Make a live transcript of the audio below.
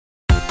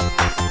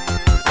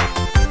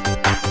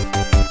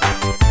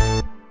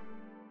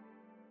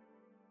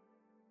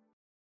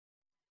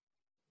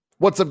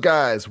What's up,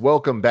 guys?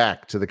 Welcome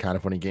back to the Kind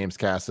of Funny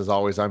Gamescast. As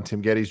always, I'm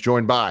Tim Geddes,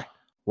 joined by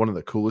one of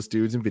the coolest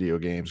dudes in video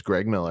games,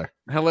 Greg Miller.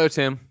 Hello,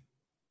 Tim.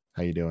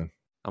 How you doing?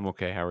 I'm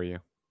okay. How are you?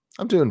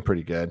 I'm doing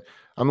pretty good.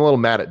 I'm a little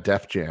mad at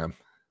Def Jam,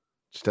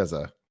 just as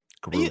a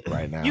group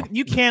right now.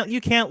 You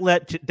can't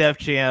let Def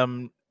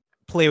Jam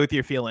play with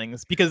your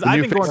feelings because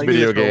I've been fix going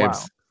video through this for a games.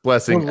 while.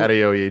 Blessing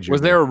Adeoye Jr.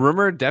 Was there a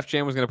rumor Def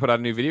Jam was going to put out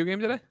a new video game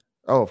today?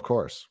 Oh, of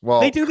course.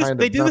 Well, They do this. kind of,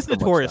 They do not this so much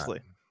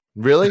notoriously.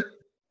 that. Really?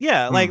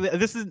 Yeah, like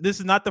this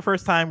is not the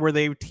first time where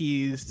they've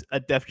teased a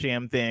Def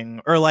Jam thing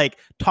or like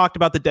talked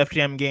about the Def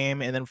Jam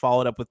game and then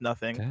followed up with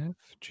nothing.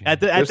 At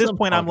this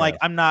point, I'm like,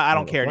 I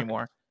don't care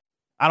anymore.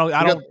 I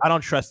don't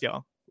trust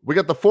y'all. We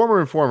got the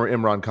former informer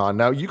Imran Khan.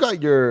 Now you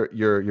got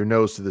your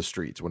nose to the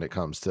streets when it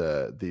comes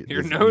to the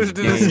nose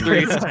to the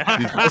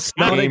streets,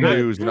 game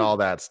news and all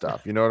that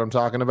stuff. You know what I'm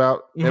talking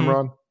about,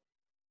 Imran?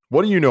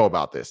 What do you know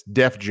about this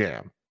Def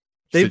Jam?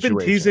 They've situation?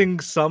 been teasing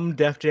some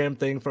Def Jam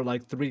thing for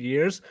like 3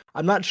 years.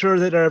 I'm not sure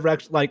that they're ever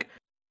actually like.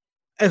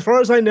 As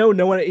far as I know,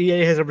 no one at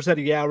EA has ever said,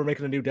 "Yeah, we're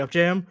making a new Def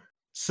Jam."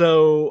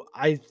 So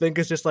I think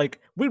it's just like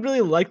we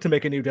really like to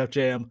make a new Def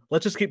Jam.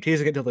 Let's just keep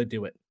teasing it until they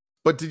do it.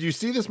 But did you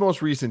see this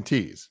most recent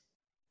tease?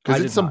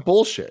 Because it's some not.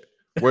 bullshit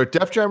where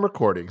Def Jam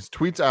Recordings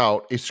tweets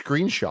out a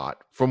screenshot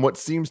from what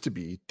seems to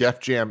be Def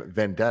Jam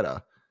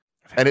Vendetta.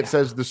 And it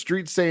says the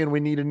streets saying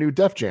we need a new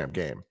Def Jam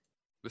game.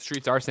 The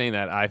streets are saying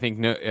that. I think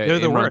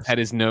worst. had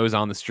his nose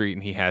on the street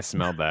and he has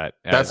smelled that.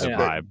 That's a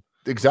vibe.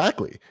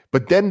 Exactly.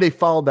 But then they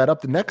followed that up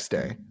the next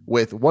day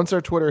with once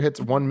our Twitter hits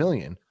 1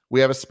 million,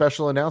 we have a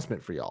special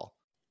announcement for y'all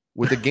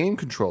with a game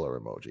controller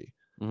emoji.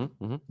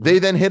 They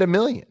then hit 1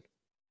 million.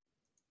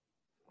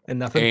 And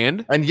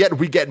nothing. And yet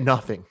we get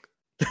nothing.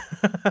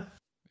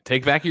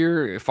 Take back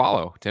your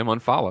follow, Tim.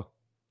 Unfollow.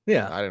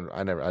 Yeah. I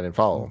didn't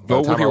follow.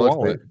 Vote with your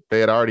wallet. They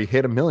had already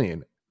hit 1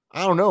 million.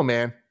 I don't know,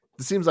 man.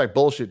 This seems like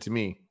bullshit to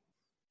me.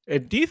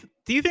 Do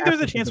you think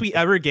there's a chance we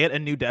ever get a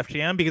new Def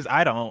Jam? Because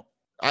I don't.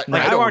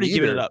 I've already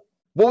given it up.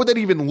 What would that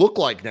even look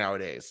like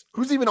nowadays?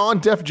 Who's even on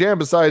Def Jam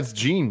besides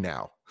Gene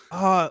now?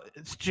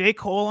 Is J.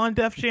 Cole on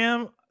Def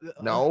Jam?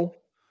 No.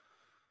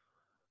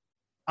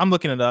 I'm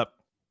looking it up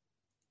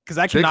because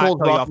I J. cannot Cole's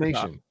tell you Rock off the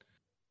top. Nation.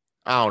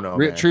 I don't know.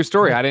 Man. True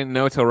story. I didn't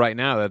know till right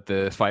now that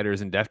the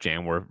fighters in Def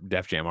Jam were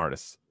Def Jam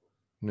artists.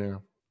 Yeah.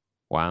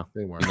 Wow.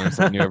 They were. Learn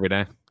something new every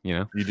day. You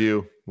know, you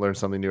do learn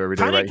something new every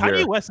day. Right Kanye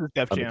here West is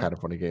Def on Jam. the Kind of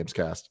Funny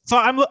Gamescast. So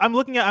I'm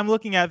looking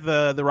at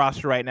the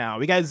roster right now.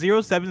 We got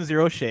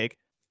 070 Shake,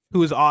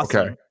 who is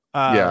awesome.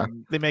 Okay.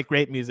 They make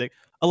great music.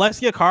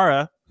 Alessia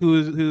Cara,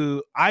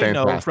 who I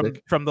Fantastic.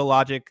 know from the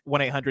Logic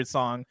 1-800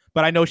 song,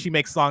 but I know she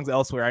makes songs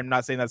elsewhere. I'm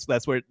not saying that's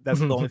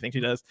the only thing she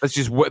does. that's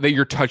just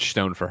your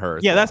touchstone for her.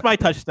 Yeah, that's my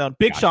touchstone.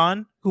 Big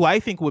Sean, who I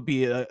think would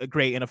be a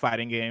great in a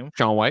fighting game.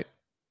 Shaun White.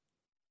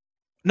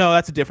 No,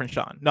 that's a different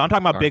Sean. No, I'm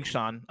talking about All Big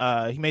Sean.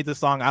 He made this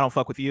song, I Don't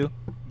Fuck With You.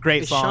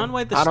 Great Is song. Shaun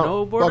White the I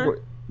don't fuck snowboarder?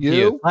 with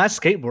you.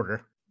 Last skateboarder.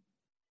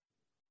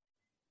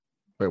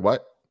 Wait,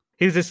 what?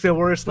 He was a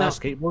snowboarder slash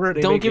skateboarder.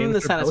 They Don't made give him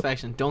games the for both.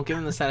 satisfaction. Don't give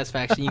him the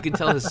satisfaction. You can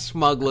tell his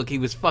smug look. He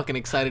was fucking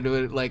excited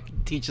to like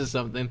teach us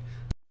something.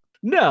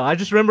 No, I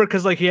just remember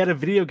because like he had a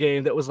video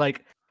game that was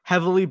like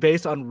heavily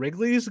based on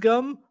Wrigley's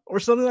gum or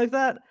something like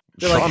that.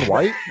 They're Shaun like,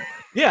 White?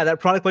 Yeah, that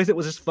product placement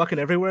was just fucking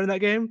everywhere in that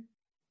game.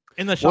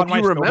 In the Shaun Well, if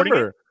White you snowboarding game?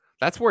 remember,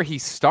 that's where he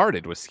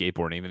started with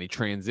skateboarding. Then he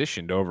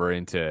transitioned over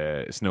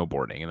into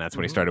snowboarding, and that's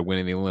when he started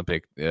winning the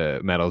Olympic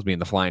medals, being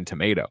the flying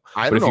tomato.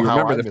 I But don't if you know how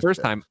remember, I the missed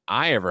first that. time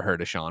I ever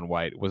heard of Shaun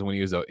White was when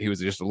he was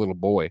just a little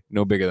boy,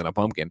 no bigger than a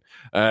pumpkin,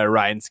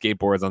 riding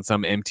skateboards on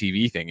some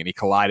MTV thing, and he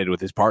collided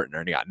with his partner,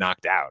 and he got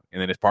knocked out.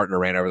 And then his partner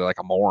ran over there like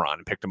a moron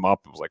and picked him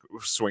up and was like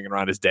swinging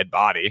around his dead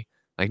body.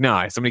 Like,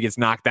 no, somebody gets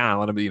knocked down,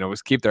 let them,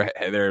 just keep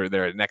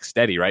their neck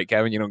steady, right,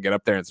 Kevin? You don't get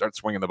up there and start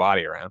swinging the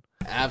body around.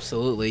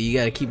 Absolutely, you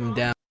got to keep him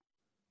down.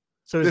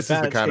 So This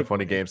is the Kind of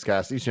Funny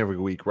Gamescast each and every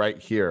week right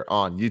here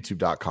on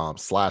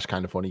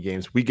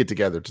youtube.com/kindoffunnygames. We get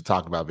together to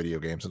talk about video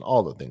games and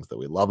all the things that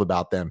we love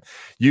about them.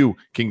 You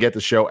can get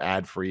the show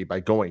ad-free by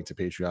going to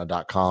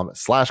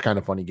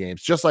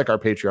patreon.com/kindoffunnygames, just like our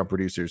Patreon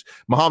producers,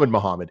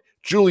 Muhammad,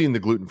 Julian the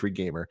Gluten-Free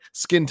Gamer,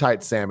 Skin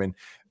Tight Salmon,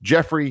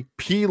 Jeffrey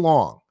P.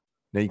 Long.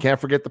 Now, you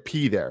can't forget the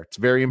P there. It's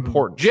very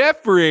important.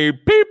 Jeffrey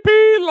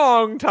PP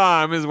Long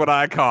Time is what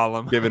I call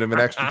him. Giving him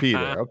an extra P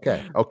there.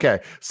 Okay.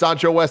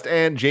 Sancho West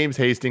and James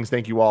Hastings,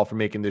 thank you all for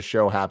making this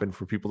show happen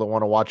for people that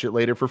want to watch it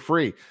later for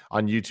free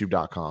on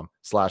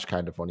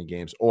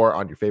youtube.com/kindoffunnygames or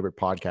on your favorite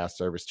podcast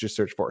service. Just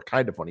search for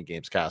Kind of Funny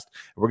Gamescast.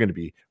 We're going to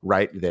be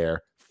right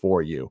there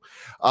for you.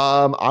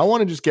 I want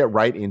to just get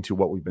right into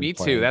what we've been Me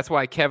playing. too. That's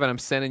why, Kevin, I'm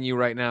sending you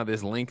right now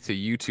this link to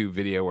YouTube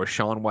video where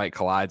Shaun White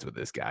collides with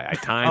this guy. I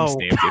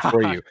timestamped it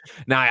for you.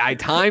 Now, I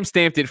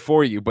timestamped it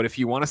for you, but if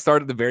you want to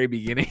start at the very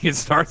beginning, it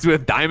starts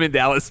with Diamond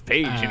Dallas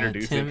Page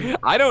introducing. Tim,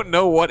 I don't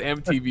know what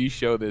MTV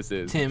show this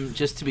is. Tim,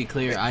 just to be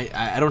clear,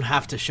 I don't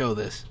have to show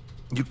this.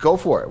 You go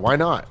for it. Why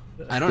not?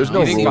 I don't There's know.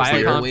 no You think rules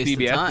here. Viacom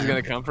CBS is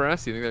going to come for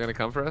us? You think they're going to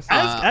come for us?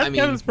 As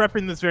Kevin's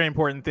prepping this very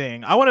important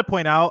thing, I want to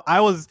point out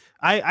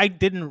I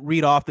didn't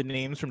read off the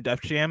names from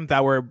Def Jam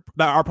that are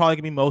probably going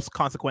to be most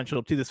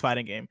consequential to this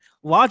fighting game.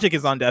 Logic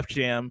is on Def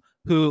Jam,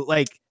 who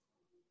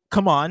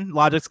come on,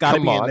 Logic's got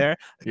to be in there.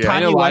 Yeah.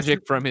 I know Logic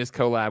from his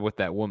collab with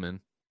that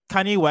woman.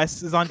 Kanye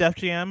West is on Def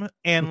Jam,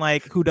 and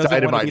who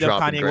doesn't want to beat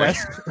up Kanye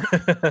West?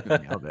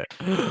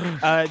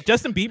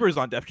 Justin Bieber is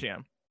on Def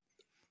Jam.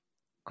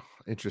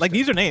 Interesting.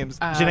 These are names.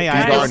 These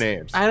are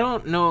names. I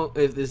don't know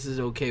if this is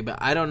okay, but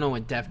I don't know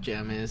what Def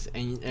Jam is,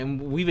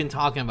 and we've been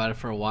talking about it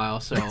for a while.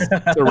 So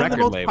it's a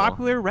record label.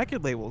 Popular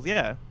record labels,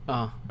 yeah. Oh,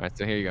 all right.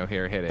 So here you go.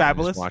 Here, hit it.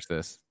 Fabulous. Just watch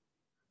this.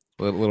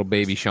 Little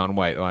baby Shaun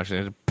White. Watch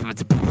it.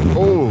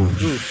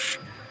 Oh.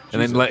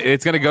 And then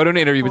it's going to go to an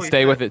interview, but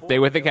stay with it. Stay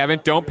with it, Kevin.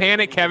 Don't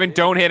panic, Kevin.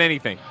 Don't hit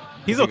anything.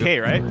 He's okay,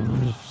 right?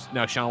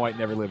 No, Shaun White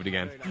never lived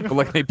again. But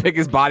look, they pick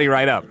his body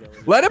right up.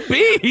 Let him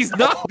be. He's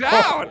knocked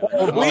down.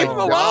 Leave him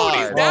alone.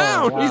 He's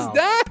down. Wow. He's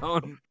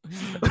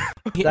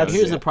down.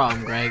 Here's the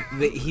problem, Greg.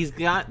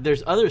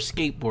 There's other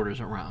skateboarders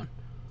around.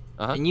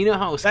 And you know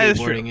how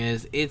skateboarding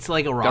is. It's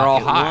like a rocket. They're all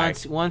high.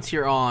 Once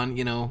you're on,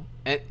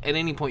 at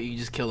any point you can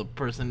just kill the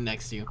person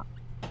next to you.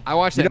 I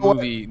watched that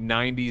movie,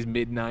 90s,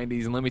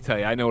 mid-90s, and let me tell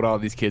you, I know what all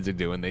these kids are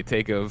doing. They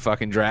take a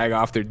fucking drag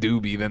off their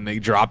doobie, then they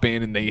drop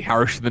in and they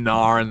harsh the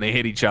gnar and they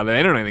hit each other.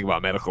 They don't know anything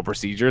about medical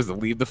procedures. They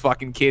leave the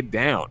fucking kid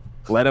down.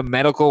 Let a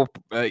medical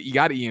you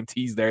got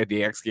EMTs there at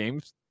the X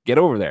Games. Get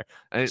over there.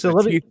 I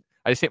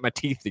just hit my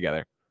teeth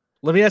together.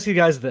 Let me ask you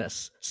guys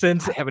this.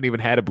 Since I haven't even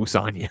had a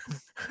Busan yet.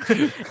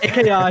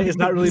 AKI is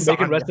not really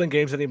making wrestling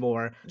games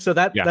anymore. So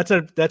that's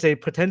a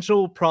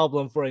potential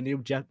problem for a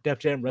new Def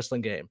Jam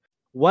wrestling game.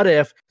 What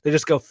if they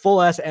just go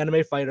full ass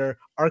anime fighter?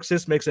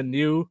 Arxis makes a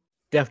new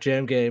Def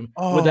Jam game.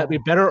 Would that be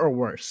better or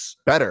worse?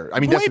 Better. I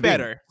mean, way that's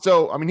better.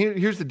 So, I mean,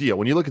 here's the deal.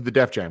 When you look at the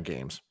Def Jam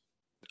games,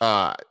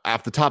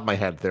 off the top of my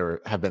head,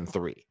 there have been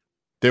 3.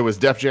 There was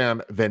Def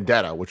Jam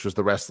Vendetta, which was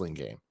the wrestling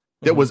game.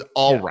 That was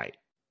all right.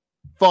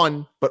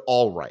 Fun, but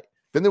all right.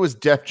 Then there was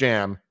Def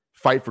Jam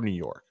Fight for New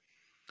York.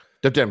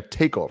 Def Jam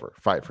Takeover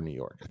Fight for New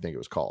York, I think it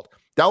was called.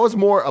 That was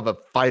more of a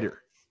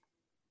fighter.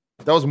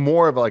 That was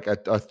more of a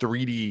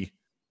 3D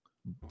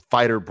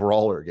fighter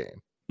brawler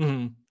game.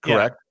 Mm-hmm.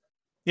 Correct?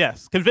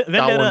 Yes, because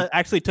Vendetta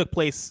actually took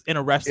place in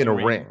a wrestling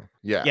ring.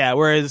 Yeah,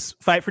 whereas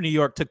Fight for New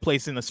York took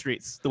place in the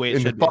streets, the way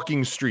it should be.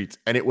 Fucking streets,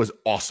 and it was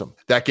awesome.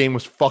 That game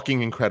was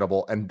fucking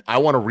incredible, and I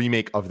want a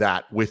remake of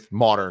that with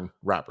modern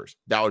rappers.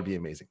 That would be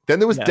amazing. Then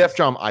there was Def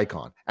Jam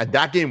Icon, and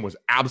that game was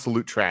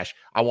absolute trash.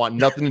 I want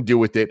nothing to do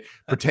with it.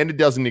 Pretend it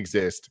doesn't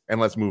exist, and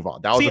let's move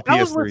on. That was a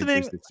PS3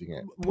 360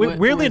 game.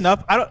 Weirdly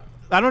enough,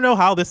 I don't know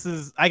how this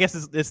is. I guess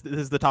this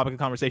is the topic of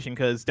conversation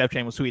because Def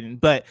Jam was Sweden.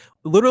 But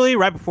literally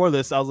right before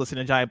this, I was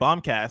listening to Giant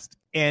Bombcast,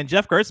 and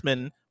Jeff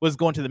Gertzman was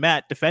going to the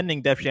mat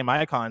defending Def Jam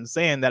Icon,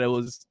 saying that it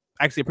was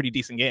actually a pretty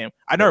decent game.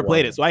 I never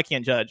played it, so I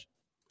can't judge.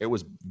 It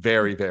was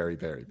very, very,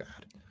 very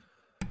bad.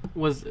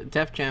 Was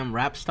Def Jam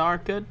Rap Star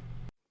good?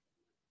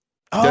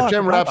 Def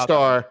Jam Rap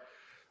Star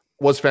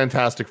was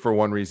fantastic for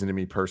one reason to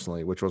me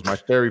personally, which was my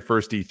very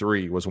first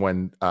E3 was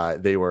when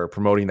they were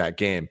promoting that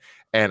game.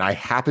 And I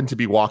happened to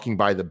be walking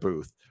by the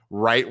booth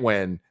right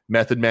when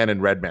Method Man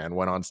and Redman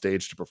went on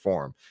stage to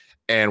perform.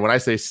 And when I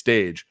say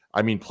stage,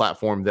 I mean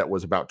platform that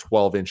was about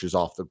 12 inches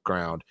off the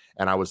ground.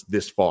 And I was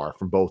this far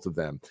from both of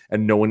them.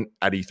 And no one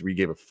at E3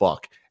 gave a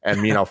fuck.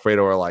 And me and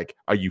Alfredo are like,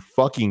 are you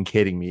fucking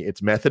kidding me?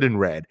 It's Method and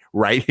Red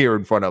right here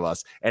in front of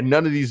us. And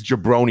none of these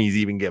jabronis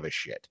even give a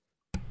shit.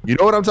 You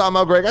know what I'm talking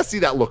about, Greg? I see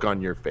that look on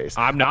your face.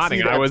 I'm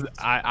nodding. I was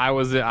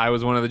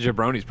one of the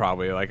jabronis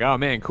probably. Like, oh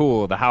man,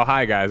 cool. The How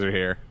High guys are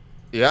here.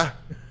 Yeah.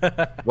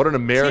 What an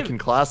American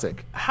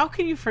classic. How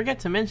can you forget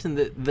to mention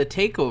that the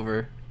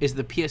Takeover is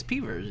the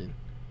PSP version?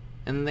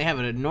 And then they have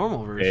a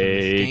normal version.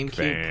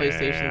 GameCube,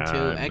 PlayStation 2,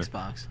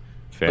 Xbox.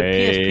 But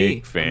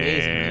PSP,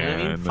 amazing. You know what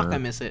I mean? Fuck, I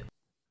miss it.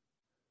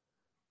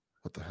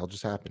 What the hell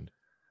just happened?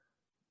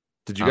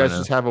 Did you guys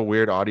just have a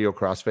weird audio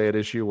crossfade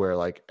issue where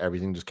like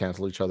everything just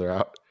canceled each other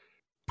out?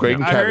 Greg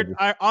and Kevin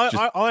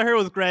all I heard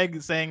was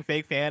Greg saying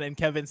fake fan and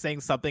Kevin saying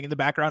something in the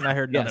background. And I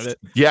heard none of it.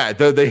 Yeah,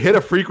 they hit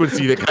a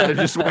frequency that kind of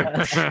just went.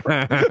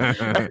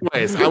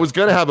 Anyways, I was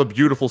going to have a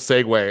beautiful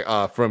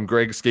segue from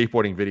Greg's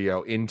skateboarding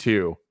video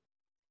into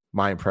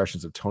my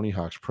impressions of Tony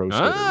Hawk's Pro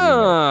Skater.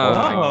 Oh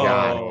my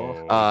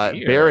God.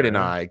 Barrett and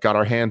I got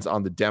our hands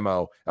on the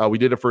demo. We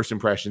did a first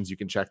impressions. You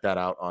can check that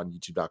out on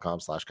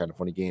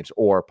youtube.com/kindoffunnygames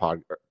or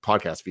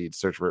podcast feeds.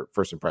 Search for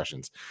first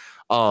impressions.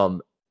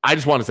 I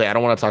just want to say, I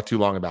don't want to talk too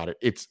long about it.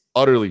 It's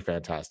utterly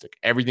fantastic.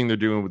 Everything they're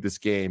doing with this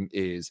game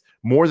is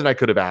more than I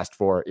could have asked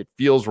for. It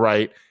feels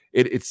right.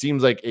 It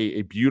seems like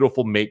a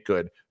beautiful make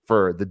good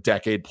for the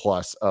decade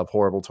plus of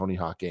horrible Tony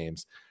Hawk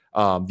games.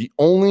 The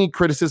only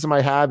criticism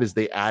I have is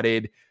they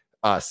added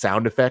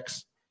sound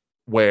effects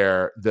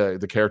where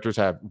the characters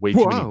have way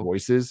too many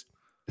voices.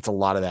 It's a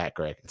lot of that,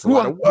 Greg. It's a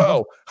lot of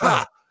whoa,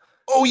 ha,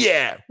 oh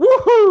yeah,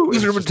 woohoo!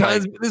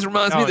 This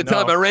reminds me of the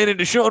time I ran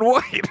into Sean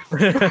White.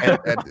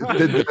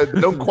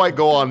 and don't quite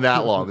go on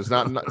that long. There's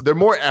not there are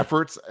more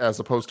efforts as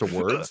opposed to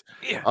words.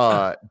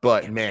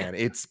 But man,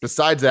 it's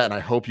besides that, and I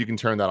hope you can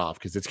turn that off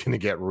because it's going to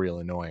get real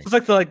annoying. It's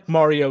like the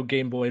Mario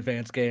Game Boy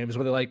Advance games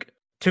where they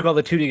took all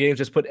the 2D games,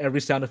 just put every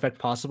sound effect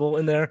possible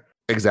in there.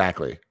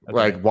 Exactly.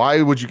 Okay.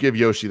 Why would you give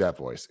Yoshi that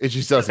voice? It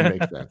just doesn't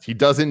make sense. He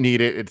doesn't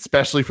need it,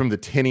 especially from the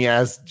tinny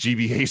ass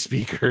GBA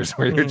speakers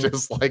where you're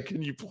just like,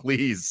 can you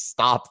please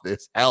stop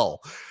this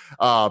hell?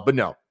 But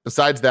no,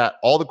 besides that,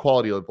 all the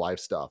quality of life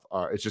stuff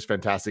it's just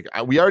fantastic.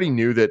 We already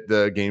knew that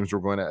the games were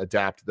going to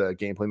adapt the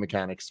gameplay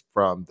mechanics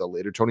from the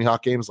later Tony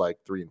Hawk games like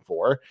 3 and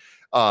 4.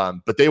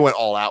 But they went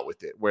all out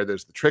with it, where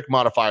there's the trick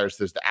modifiers,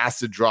 there's the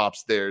acid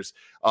drops, there's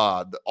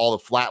all the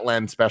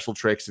flatland special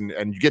tricks,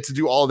 and you get to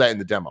do all of that in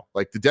the demo.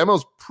 Like the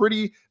demo's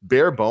pretty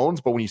bare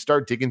bones, but when you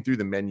start digging through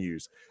the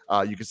menus,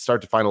 you can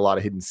start to find a lot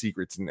of hidden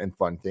secrets and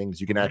fun things.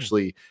 You can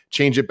actually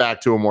change it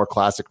back to a more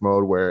classic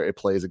mode where it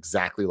plays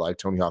exactly like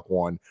Tony Hawk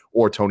 1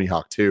 or Tony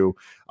Hawk 2.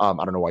 I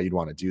don't know why you'd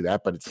want to do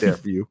that, but it's there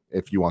for you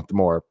if you want the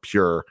more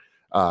pure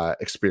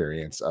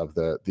experience of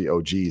the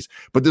OGs.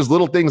 But there's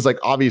little things like,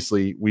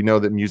 obviously we know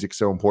that music's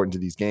so important to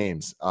these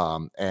games,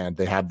 and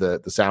they have the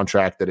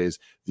soundtrack that is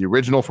the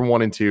original from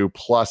 1 and 2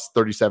 plus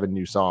 37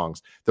 new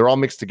songs. They're all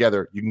mixed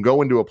together. You can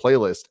go into a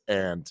playlist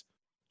and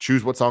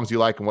choose what songs you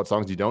like and what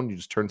songs you don't. You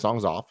just turn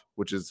songs off,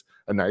 which is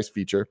a nice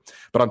feature.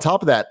 But on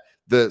top of that,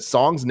 the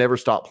songs never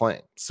stop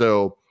playing.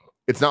 So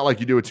it's not like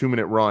you do a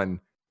 2-minute run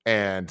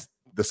and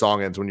the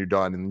song ends when you're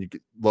done and you can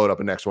load up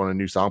a next one and a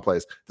new song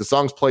plays. The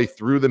songs play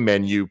through the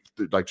menu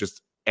like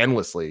just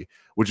endlessly,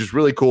 which is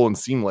really cool and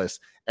seamless.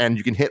 And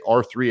you can hit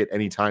R3 at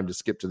any time to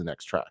skip to the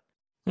next track.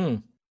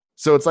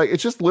 So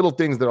it's just little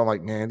things that I'm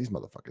like, man, these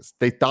motherfuckers,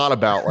 they thought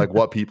about like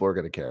what people are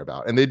going to care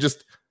about. And they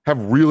just have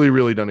really,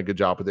 really done a good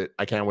job with it.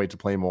 I can't wait to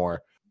play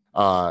more.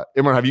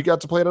 Imran, have you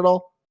got to play it at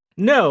all?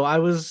 No,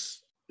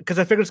 because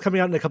I figured it's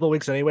coming out in a couple of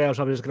weeks anyway. I was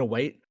probably just going to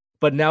wait.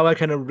 But now I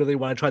kind of really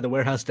want to try the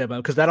warehouse demo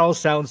because that all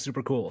sounds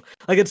super cool.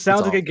 Like it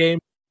sounds like a game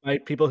by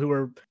people who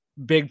are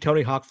big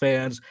Tony Hawk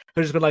fans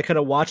who've just been like kind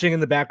of watching in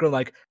the background,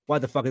 like, why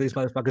the fuck are these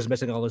motherfuckers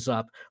messing all this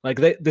up?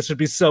 Like this would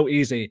be so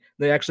easy.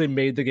 They actually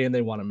made the game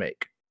they want to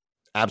make.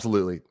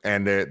 Absolutely.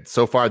 And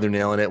so far they're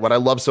nailing it. What I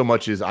love so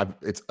much is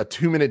it's a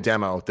 2-minute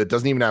demo that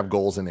doesn't even have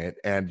goals in it,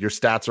 and your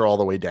stats are all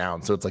the way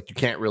down. So it's like you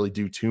can't really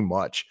do too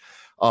much.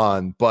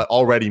 But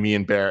already me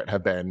and Barrett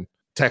have been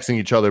texting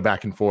each other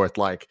back and forth,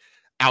 like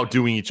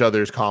outdoing each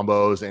other's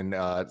combos and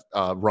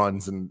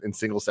runs in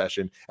single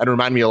session. And it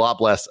reminded me a lot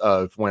less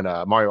of when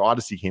Mario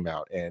Odyssey came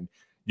out and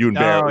you and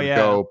Barrett would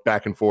go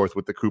back and forth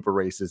with the Koopa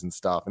races and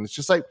stuff. And it's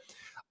just like,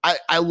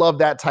 I love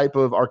that type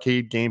of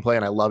arcade gameplay,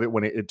 and I love it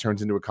when it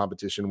turns into a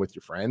competition with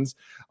your friends.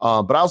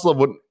 But I also love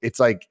when it's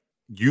like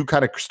you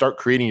kind of start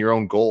creating your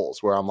own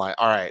goals where I'm like,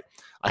 all right,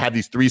 I have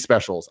these 3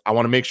 specials. I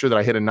want to make sure that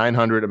I hit a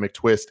 900, a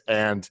McTwist,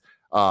 and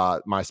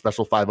my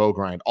special 5-0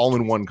 grind all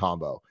in one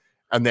combo.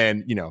 And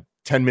then,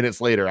 10 minutes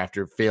later,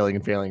 after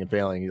failing,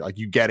 like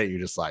you get it. You're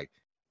just like,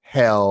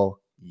 hell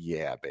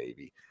yeah,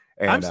 baby.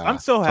 And I'm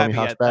so happy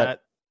at that.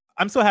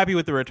 I'm so happy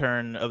with the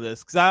return of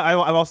this because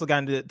I've also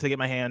gotten to get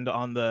my hand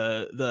on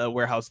the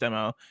warehouse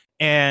demo,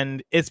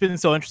 and it's been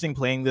so interesting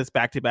playing this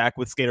back to back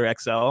with Skater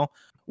XL,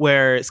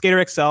 where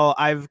Skater XL,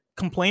 I've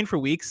complained for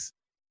weeks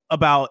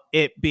about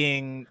it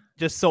being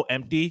just so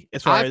empty.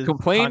 I've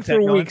complained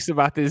for weeks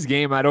about this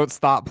game. I don't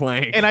stop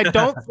playing, and I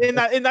don't. and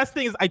that's the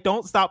thing is, I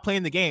don't stop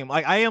playing the game.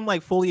 Like I am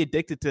like fully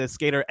addicted to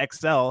Skater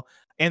XL,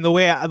 and the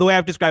way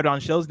I've described it on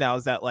shows now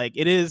is that like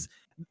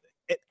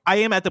I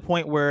am at the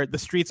point where the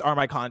streets are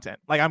my content.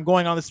 Like I'm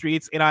going on the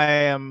streets and I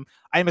am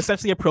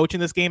essentially approaching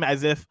this game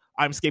as if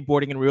I'm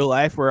skateboarding in real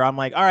life, where I'm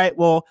like, all right,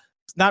 well,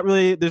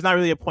 there's not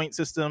really a point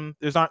system.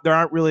 There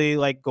aren't really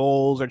like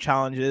goals or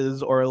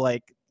challenges or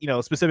like,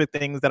 specific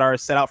things that are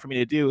set out for me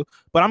to do,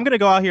 but I'm going to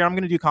go out here, I'm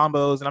going to do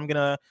combos, and I'm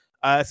going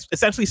to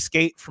essentially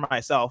skate for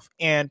myself.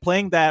 And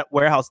playing that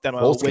warehouse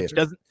demo, which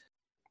doesn't,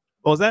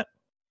 what was that?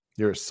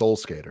 You're a soul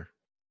skater.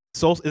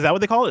 Is that what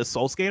they call it? A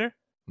soul skater?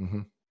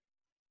 Mm-hmm.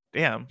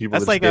 Damn, people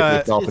that's like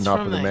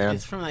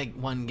it's from like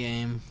one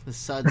game, the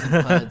Suds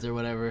and Puds or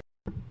whatever.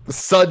 The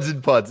Suds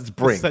and Puds. It's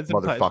Brink,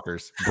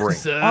 motherfuckers.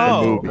 Brink.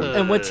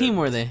 And what team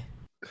were they?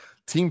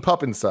 Team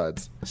Pup and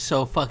Suds.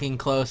 So fucking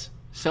close.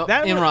 So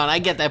Imran, I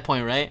get that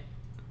point, right?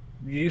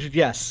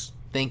 Yes.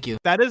 Thank you.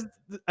 That is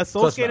a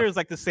Soul Skater is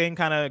like the same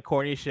kind of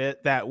corny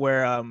shit that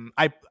where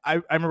I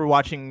remember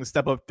watching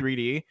Step Up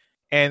 3D,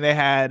 and they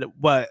had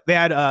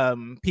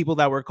people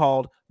that were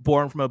called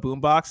Born from a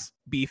Boombox,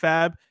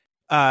 BFAB.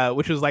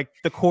 Which was like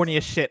the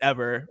corniest shit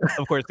ever,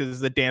 of course, because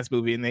it's a dance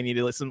movie and they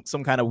needed like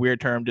some kind of weird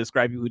term to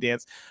describe people who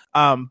dance.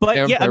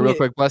 Real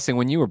quick, Blessing,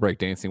 when you were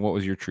breakdancing, what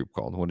was your troop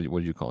called? What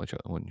did you call each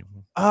other?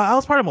 I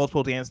was part of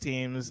multiple dance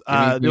teams.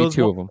 There was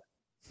 2 of them.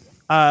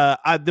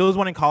 There was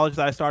one in college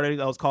that I started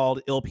that was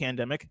called Ill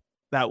Pandemic.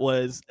 That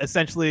was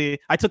essentially,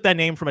 I took that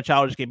name from a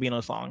Childish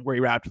Gambino song where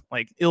he rapped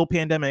like Ill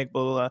Pandemic,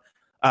 blah, blah,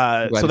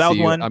 blah. So that was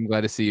one. I'm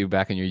glad to see you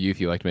back in your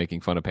youth. You liked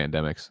making fun of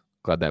pandemics.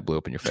 Glad that blew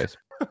up in your face.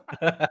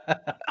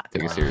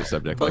 Take a serious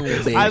subject like Boom,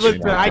 this.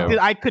 bitch.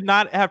 I could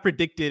not have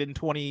predicted in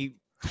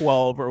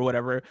 2012 or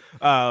whatever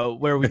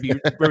where we'd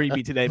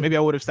be today. Maybe I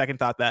would have second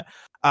thought that.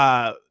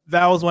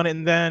 That was one,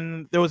 and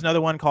then there was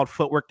another one called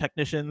Footwork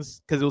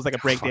Technicians because it was like a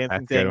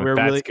breakdancing thing.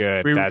 That's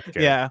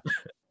good. Yeah,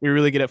 we were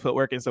really good at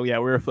footwork, and so yeah,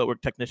 we were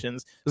footwork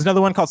technicians. There's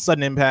another one called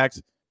Sudden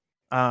Impact.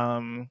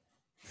 I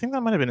think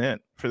that might have been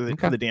it for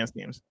the dance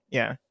games.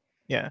 Yeah.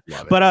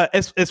 But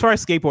as far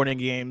as skateboarding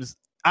games,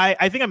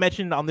 I think I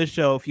mentioned on this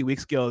show a few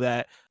weeks ago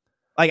that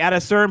like at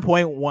a certain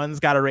point, one's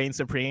got to reign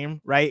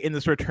supreme, right? In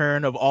this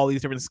return of all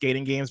these different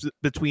skating games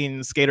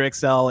between Skater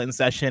XL and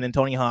Session and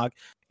Tony Hawk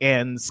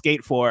and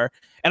Skate 4.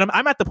 And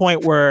I'm at the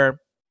point where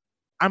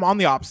I'm on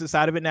the opposite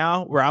side of it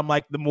now, where I'm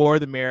like, the more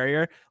the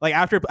merrier. Like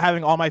after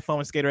having all my fun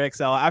with Skater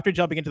XL, after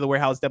jumping into the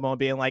warehouse demo and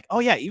being like, oh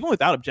yeah, even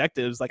without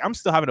objectives, like I'm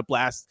still having a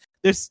blast.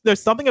 There's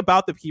something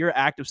about the pure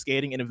act of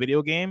skating in a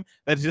video game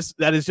that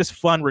is just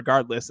fun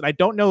regardless. And I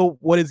don't know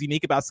what is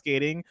unique about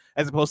skating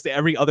as opposed to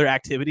every other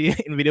activity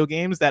in video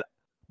games that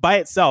by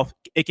itself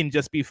it can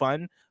just be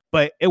fun,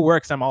 but it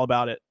works. I'm all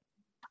about it.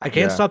 I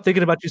can't stop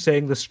thinking about you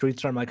saying the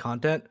streets are my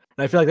content,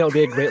 and I feel like that would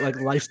be a great like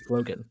life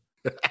slogan.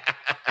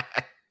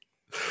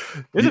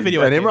 There's a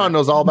video, and Imran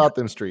knows all about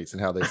them streets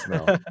and how they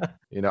smell.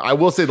 I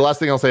will say the last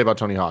thing I'll say about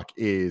Tony Hawk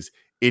is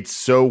it's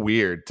so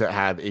weird to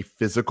have a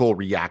physical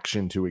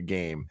reaction to a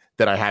game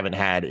that I haven't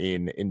had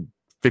in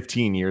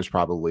 15 years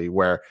probably,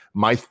 where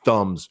my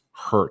thumbs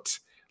hurt.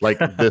 Like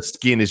the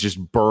skin is just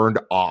burned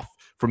off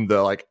from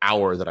the like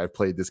hour that I've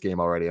played this game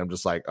already. I'm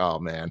just like, oh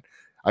man,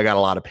 I got a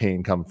lot of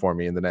pain coming for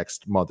me in the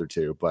next month or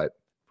two, but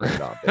bring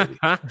it on, baby.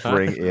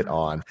 Bring it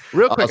on.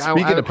 Real quick,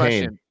 speaking of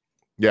pain.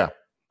 Yeah.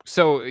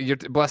 So you're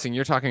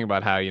talking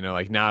about how,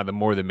 like now the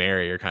more the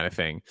merrier kind of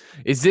thing.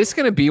 Is this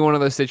going to be one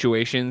of those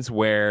situations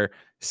where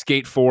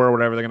Skate 4 or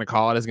whatever they're going to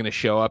call it is going to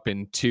show up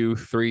in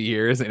 2-3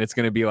 years and it's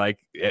going to be like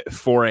at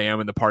 4 a.m.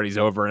 and the party's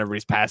over and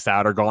everybody's passed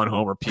out or gone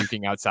home or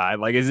puking outside?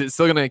 Like, is it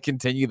still going to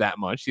continue that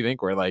much, do you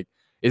think? Where like,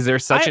 is there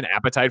such an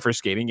appetite for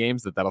skating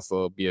games that'll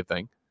still be a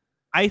thing?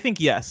 I think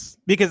yes,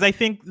 because I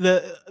think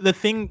the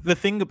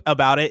thing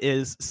about it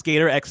is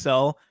Skater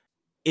XL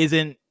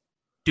isn't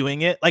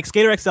doing it. Like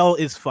Skater XL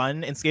is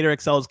fun and Skater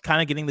XL is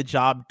kind of getting the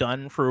job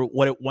done for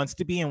what it wants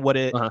to be and what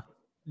it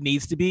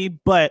needs to be.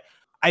 But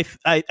I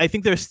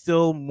think there's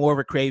still more of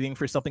a craving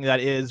for something that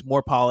is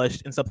more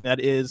polished and something that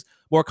is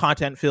more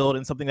content filled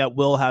and something that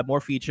will have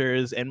more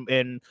features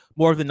and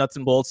more of the nuts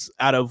and bolts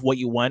out of what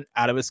you want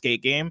out of a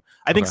skate game.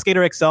 I think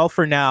Skater XL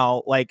for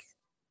now, like,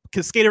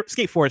 because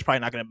Skate 4 is probably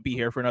not going to be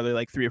here for another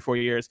like 3 or 4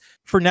 years.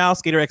 For now,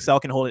 Skater XL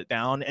can hold it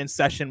down, and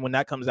Session, when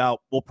that comes out,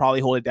 will probably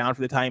hold it down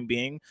for the time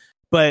being.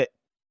 But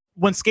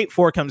when Skate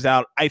 4 comes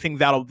out, I think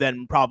that'll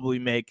then probably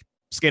make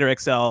Skater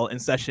XL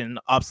and Session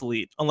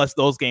obsolete, unless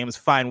those games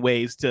find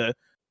ways to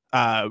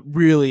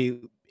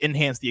really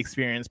enhance the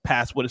experience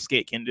past what a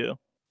skate can do.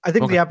 I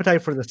think the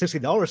appetite for the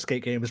 $60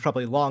 skate game is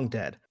probably long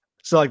dead.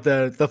 So like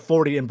the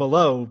 40 and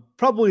below,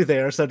 probably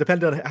there. So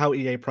depending on how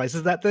EA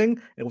prices that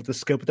thing and what the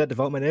scope of that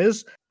development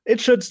is, it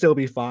should still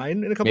be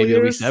fine in a couple of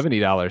years. Maybe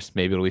it'll be $70.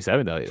 Maybe it'll be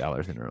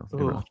 $70 in a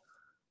row.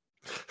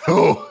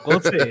 Oh,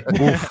 let's see.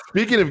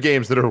 Speaking of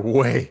games that are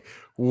way,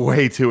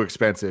 way too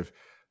expensive,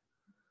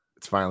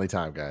 it's finally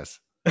time, guys.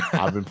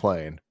 I've been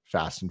playing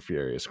Fast and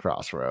Furious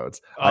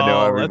Crossroads. I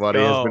know everybody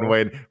has been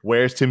waiting.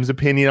 Where's Tim's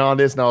opinion on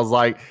this? And I was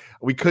like,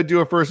 we could do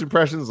a first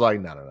impressions.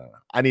 Like, no.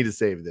 I need to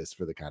save this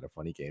for the Kind of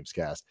Funny Games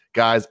cast.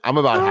 Guys, I'm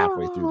about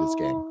halfway through this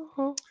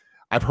game.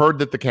 I've heard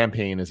that the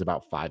campaign is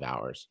about 5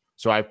 hours.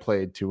 So I've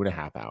played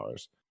 2.5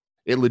 hours.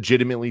 It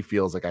legitimately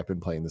feels like I've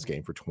been playing this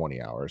game for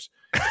 20 hours.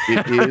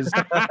 It is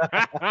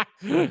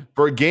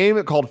for a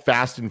game called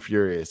Fast and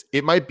Furious.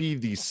 It might be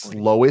the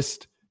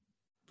slowest,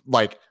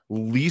 like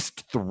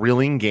least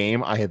thrilling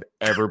game I have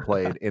ever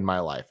played in my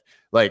life.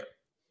 Like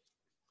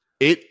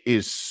it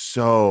is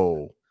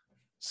so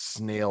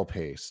snail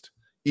paced.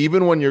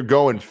 Even when you're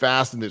going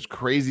fast and there's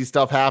crazy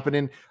stuff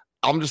happening,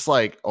 I'm just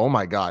like, oh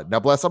my God. Now,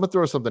 Bless, I'm gonna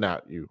throw something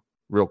at you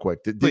real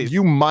quick that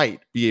you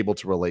might be able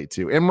to relate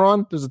to.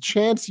 Imran, there's a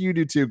chance you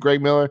do too.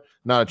 Greg Miller,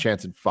 not a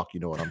chance in fuck.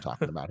 You know what I'm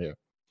talking about here.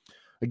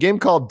 A game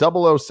called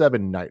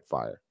 007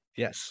 Nightfire.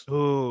 Yes.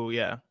 Oh,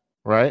 yeah.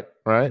 Right?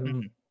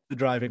 Mm-hmm. The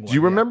driving one. Do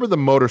you remember the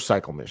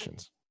motorcycle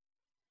missions?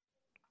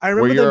 I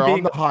remember where you're them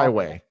on the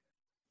highway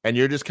and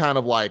you're just kind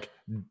of like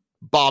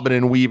bobbing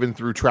and weaving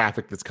through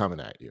traffic that's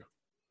coming at you.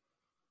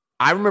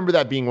 I remember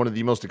that being one of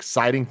the most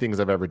exciting things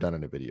I've ever done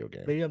in a video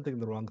game. Maybe I'm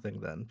thinking the wrong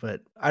thing then, but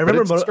I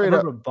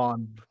remember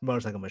Bond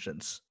motorcycle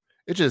missions.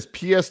 It's just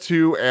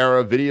PS2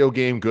 era video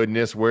game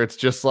goodness where it's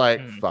just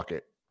like, fuck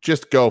it.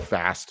 Just go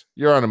fast.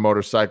 You're on a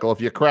motorcycle.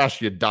 If you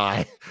crash, you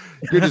die.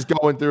 You're just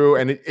going through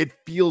and it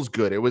feels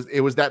good. It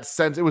was that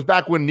sense. It was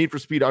back when Need for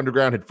Speed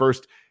Underground had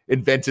first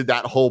invented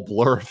that whole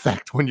blur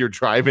effect when you're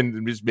driving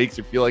and just makes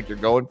you feel like you're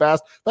going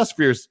fast. Fast and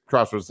Furious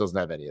Crossroads doesn't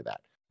have any of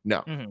that.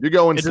 No, you're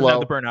going slow. It doesn't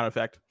have the burnout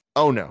effect.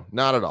 Oh, no,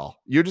 not at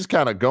all. You're just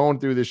kind of going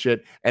through this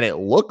shit, and it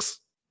looks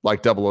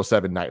like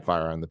 007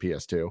 Nightfire on the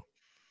PS2,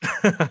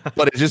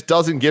 but it just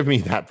doesn't give me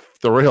that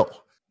thrill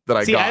that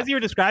I got. As you were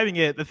describing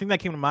it, the thing that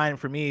came to mind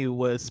for me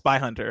was Spy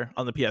Hunter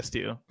on the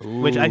PS2,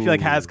 which I feel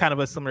like has kind of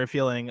a similar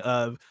feeling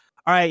of,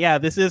 all right, yeah,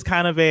 this is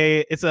kind of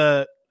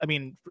I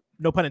mean,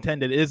 no pun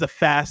intended, it is a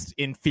fast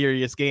and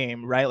furious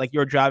game, right? Like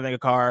you're driving a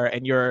car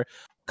and you're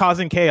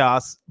causing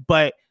chaos,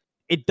 but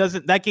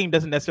that game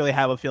doesn't necessarily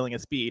have a feeling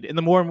of speed. And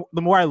the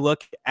more I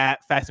look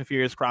at Fast and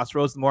Furious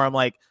Crossroads, the more I'm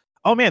like,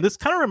 oh man, this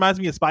kind of reminds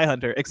me of Spy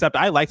Hunter, except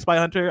I like Spy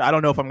Hunter. I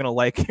don't know if I'm going to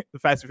like the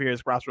Fast and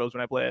Furious Crossroads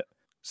when I play it.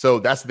 So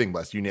that's the thing,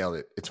 Bless. You nailed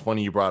it. It's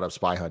funny you brought up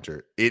Spy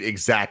Hunter.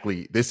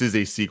 This is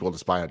a sequel to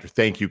Spy Hunter.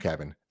 Thank you,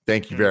 Kevin.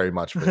 Thank you very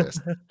much for this.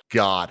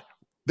 God.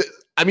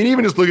 I mean,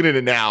 even just looking at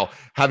it now,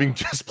 having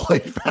just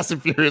played Fast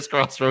and Furious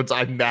Crossroads,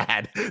 I'm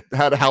mad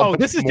at how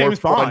this is more James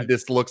fun Bond.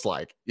 this looks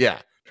like. Yeah.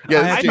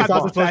 Yeah, I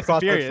thought this was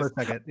Crossroads for a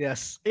second.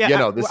 Yes. Yeah,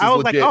 no, this I is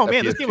was like, legit oh a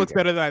man, this PS2 game looks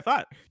better than I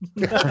thought.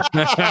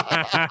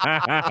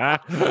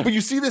 But you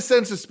see the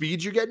sense of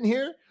speed you're getting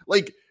here?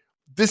 Like,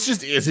 this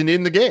just isn't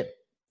in the game.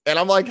 And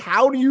I'm like,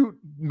 how do you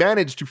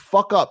manage to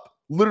fuck up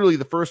literally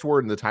the first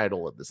word in the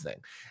title of this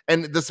thing?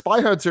 And the Spy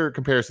Hunter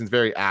comparison is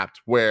very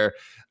apt, where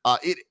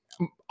it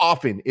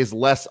often is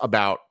less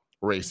about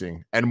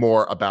racing and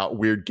more about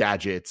weird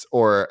gadgets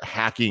or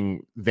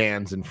hacking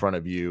vans in front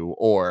of you,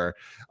 or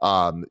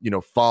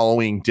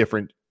following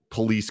different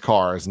police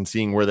cars and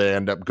seeing where they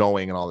end up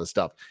going and all this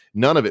stuff.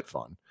 None of it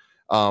fun.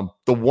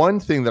 The one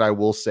thing that I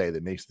will say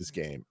that makes this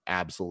game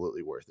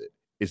absolutely worth it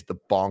is the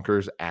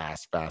bonkers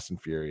ass Fast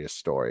and Furious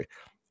story.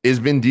 Is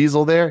Vin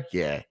Diesel there?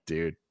 Yeah,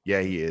 dude.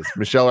 Yeah, he is.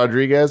 Michelle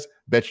Rodriguez?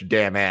 Bet your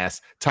damn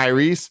ass.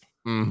 Tyrese?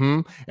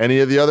 Mm-hmm. Any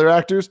of the other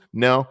actors?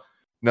 No,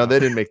 they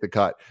didn't make the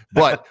cut.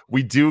 But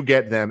we do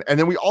get them. And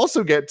then we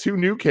also get two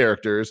new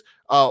characters.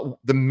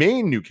 The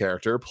main new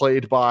character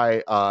played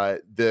by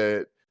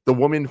the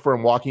woman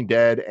from Walking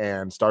Dead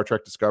and Star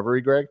Trek Discovery,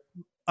 Greg.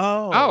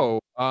 Well,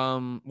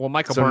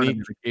 Michael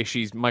Burnham.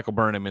 She's Michael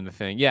Burnham in the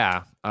thing.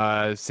 Yeah.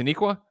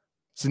 Sonequa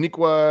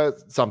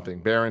something.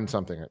 Baron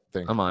something, I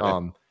think. I'm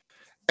on it.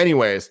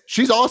 Anyways,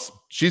 she's awesome.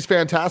 She's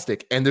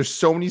fantastic. And there's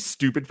so many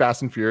stupid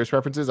Fast and Furious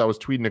references. I was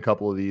tweeting a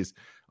couple of these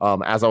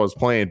as I was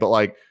playing, but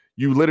like,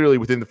 you literally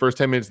within the first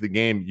 10 minutes of the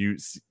game,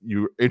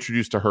 you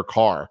introduced to her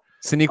car.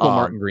 Sonequa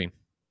Martin Green.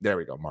 There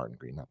we go. Martin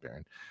Green, not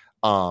Baron.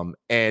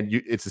 And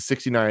it's a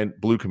 69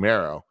 blue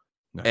Camaro.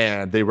 Nice.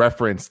 And they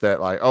reference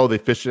that like, oh, they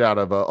fished it out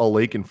of a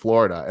lake in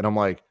Florida. And I'm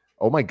like,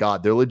 oh my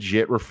God, they're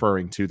legit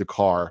referring to the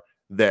car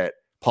that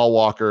Paul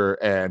Walker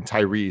and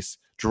Tyrese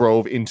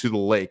drove into the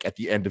lake at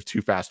the end of Too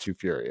Fast, Too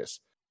Furious.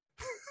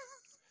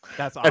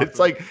 That's awesome. And it's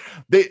like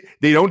they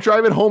don't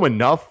drive it home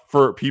enough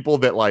for people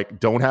that like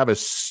don't have a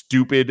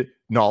stupid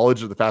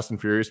knowledge of the Fast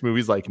and Furious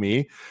movies like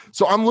me.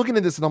 So I'm looking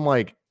at this and I'm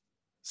like,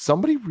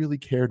 somebody really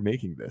cared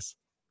making this.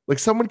 Like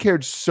someone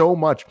cared so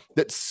much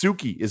that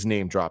Suki is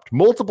name dropped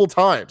multiple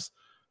times.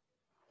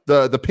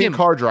 The pink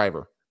car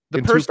driver.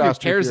 The person who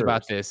cares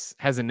about this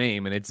has a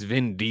name, and it's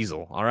Vin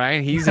Diesel. All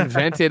right, he's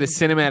invented a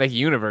cinematic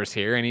universe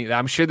here, and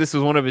I'm sure this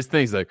was one of his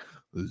things. Like,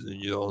 listen,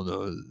 you all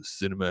know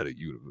cinematic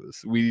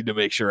universe. We need to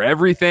make sure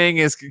everything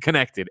is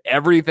connected.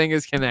 Everything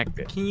is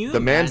connected. The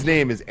man's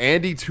name is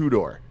Andy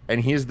Tudor, and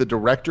he is the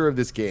director of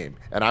this game.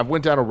 And I've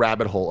went down a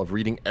rabbit hole of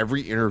reading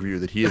every interview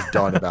that he has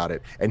done about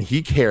it, and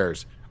he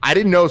cares. I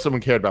didn't know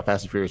someone cared about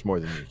Fast and Furious more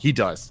than me. He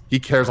does.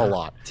 He cares a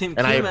lot, Tim,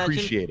 and I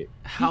appreciate it.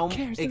 How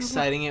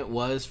exciting it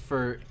was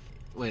for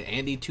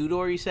Andy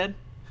Tudor, you said?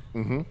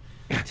 Mm-hmm.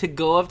 To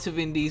go up to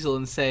Vin Diesel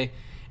and say,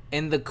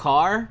 in the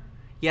car,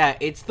 yeah,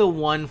 it's the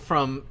one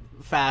from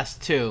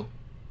Fast 2.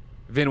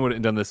 Vin wouldn't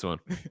have done this one.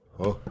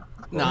 No,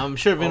 I'm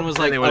sure Vin was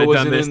like, I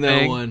wasn't in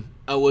that one.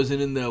 I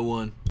wasn't in that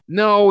one.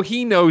 No,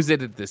 he knows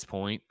it at this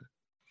point.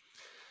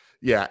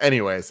 Yeah,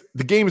 anyways,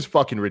 the game is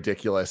fucking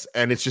ridiculous,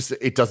 and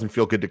it doesn't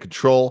feel good to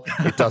control.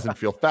 It doesn't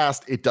feel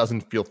fast. It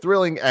doesn't feel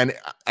thrilling, and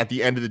at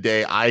the end of the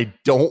day, I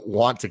don't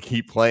want to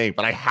keep playing,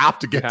 but I have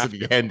to get to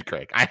the end,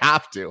 Craig. I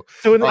have to.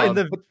 So in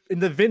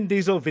the Vin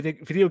Diesel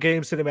video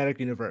game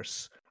cinematic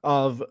universe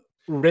of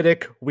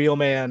Riddick,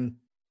 Wheelman,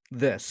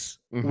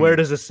 where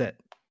does this sit?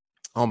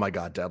 Oh my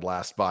God, dead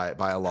last by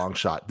a long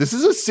shot. This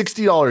is a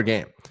 $60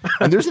 game,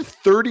 and there's a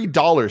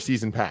 $30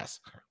 season pass,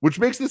 which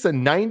makes this a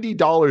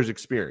 $90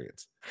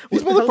 experience.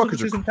 These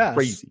motherfuckers are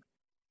crazy.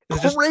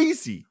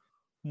 Crazy.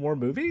 More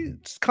movie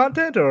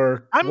content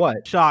or I'm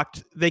what?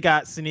 Shocked they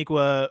got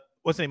Sonequa,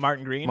 what's his name,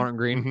 Martin Green?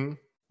 Mm-hmm.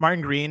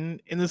 Martin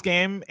Green in this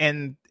game,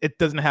 and it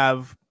doesn't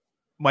have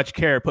much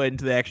care put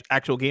into the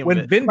actual game.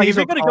 When Vin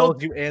Diesel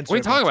calls you answer, what are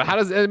you talking about? How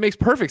does it makes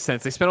perfect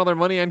sense? They spent all their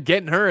money on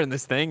getting her in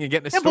this thing and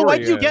getting a story. But why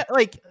do you get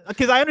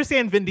because I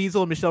understand Vin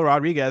Diesel and Michelle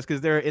Rodriguez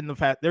because they're in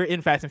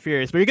Fast and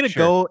Furious, but you're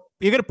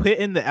gonna put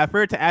in the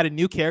effort to add a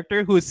new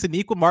character who is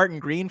Sonequa Martin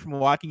Green from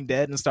Walking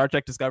Dead and Star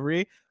Trek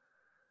Discovery,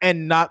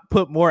 and not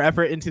put more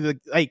effort into the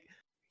like.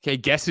 Okay,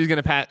 guess who's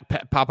gonna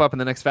pop up in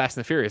the next Fast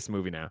and the Furious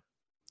movie now?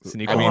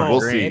 Sneak I mean,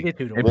 we'll see. And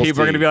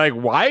people are going to be like,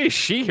 why is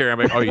she here? I'm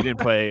like, oh, you didn't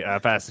play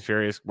Fast and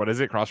Furious. What is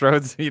it?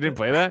 Crossroads? You didn't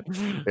play that?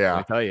 Yeah.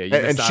 I tell you.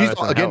 And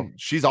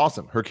she's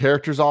awesome. Her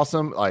character's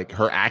awesome. Like,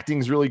 her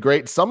acting's really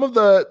great. Some of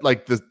the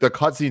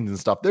cutscenes and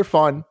stuff, they're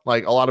fun.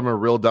 Like, a lot of them are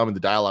real dumb and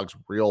the dialogue's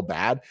real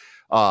bad.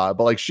 But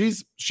like,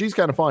 she's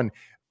kind of fun.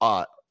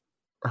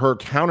 Her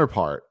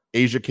counterpart,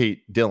 Asia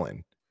Kate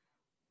Dillon,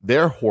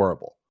 they're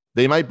horrible.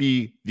 They might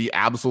be the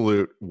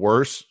absolute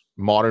worst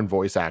modern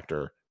voice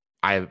actor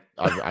I've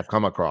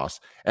come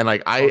across. And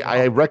like,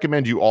 I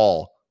recommend you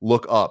all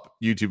look up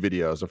YouTube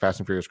videos of Fast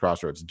and Furious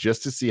Crossroads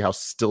just to see how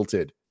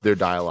stilted their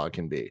dialogue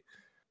can be.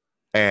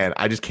 And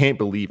I just can't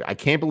believe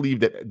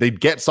that they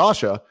get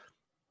Sasha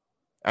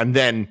and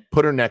then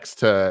put her next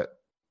to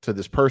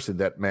this person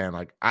that, man,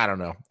 like, I don't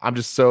know. I'm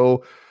just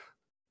so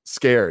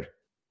scared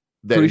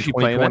that in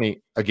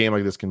 2020 a game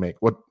like this can make.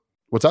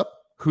 What's up?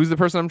 Who's the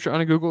person I'm trying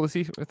to Google to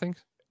see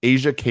things?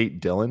 Asia Kate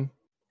Dillon.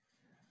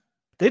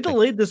 They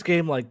delayed this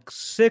game like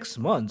 6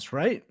 months,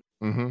 right?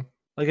 Mm-hmm.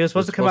 Like, it was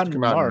supposed to come out in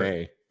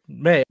March.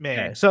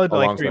 May. So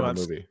like 3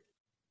 months. Movie.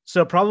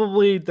 So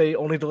probably they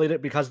only delayed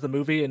it because of the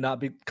movie and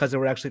not because they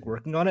were actually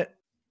working on it.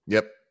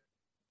 Yep.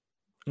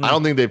 I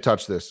don't think they've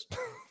touched this.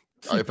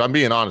 If I'm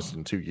being honest,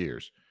 in 2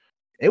 years.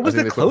 It was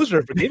the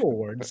closer for Game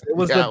Awards. It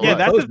was that's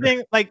the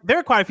thing. Like, there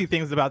are quite a few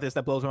things about this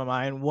that blows my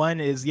mind. One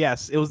is,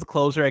 yes, it was the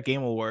closer at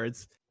Game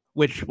Awards.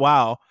 Which,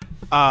 wow.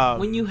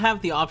 When you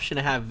have the option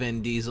to have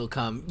Vin Diesel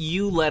come,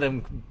 you let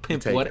him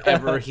pimp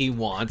whatever he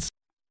wants.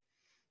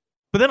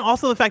 But then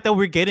also the fact that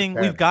we've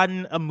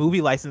gotten a movie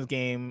license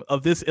game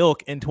of this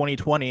ilk in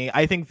 2020.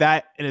 I think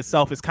that in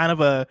itself is kind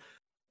of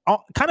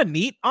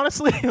neat,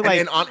 honestly.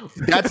 Like,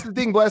 that's the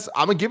thing, Bless.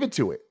 I'm gonna give it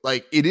to it.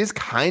 Like, it is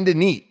kind of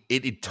neat.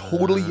 It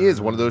totally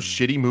is one of those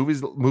shitty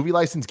movie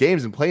license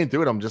games. And playing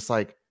through it, I'm just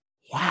like,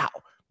 wow,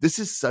 this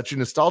is such a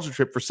nostalgia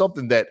trip for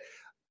something that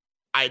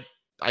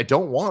I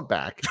don't want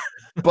back,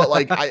 but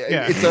like,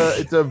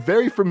 it's a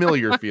very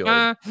familiar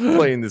feeling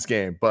playing this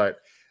game. But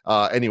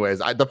anyways,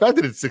 the fact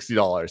that it's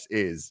 $60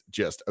 is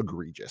just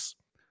egregious.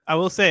 I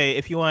will say,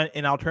 if you want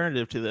an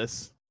alternative to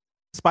this,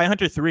 Spy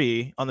Hunter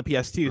 3 on the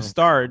PS2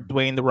 starred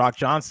Dwayne "The Rock"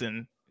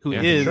 Johnson, who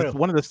is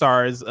one of the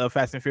stars of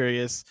Fast and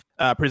Furious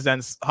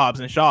Presents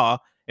Hobbs and Shaw.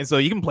 And so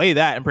you can play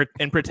that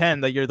and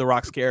pretend that you're The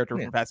Rock's character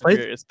from Fast and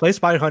Furious. Play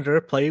Spy Hunter,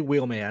 play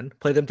Wheelman,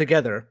 play them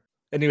together,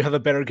 and you have a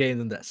better game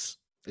than this.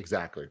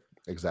 Exactly.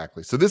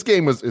 So this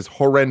game is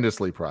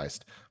horrendously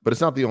priced, but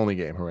it's not the only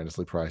game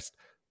horrendously priced.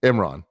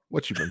 Imran,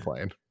 what you been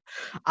playing?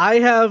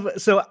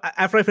 So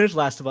after I finished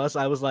Last of Us,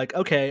 I was like,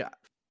 okay,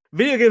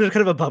 video games are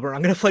kind of a bummer.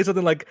 I'm going to play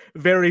something like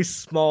very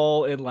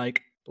small and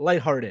like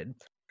lighthearted.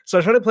 So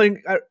I started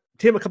playing.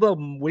 Tim, a couple of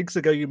weeks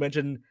ago, you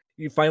mentioned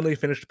you finally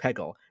finished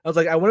Peggle. I was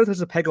like, I wonder if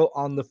there's a Peggle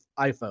on the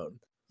iPhone.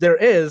 There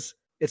is.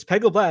 It's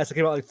Peggle Blast. It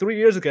came out like 3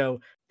 years ago.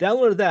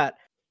 Downloaded that.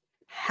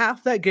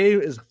 Half that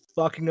game is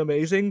fucking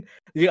amazing.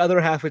 The other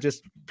half is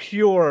just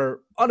pure,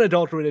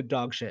 unadulterated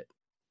dog shit.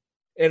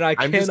 And I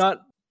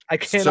cannot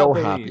so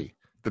believe happy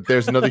that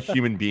there's another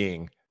human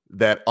being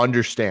that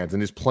understands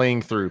and is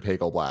playing through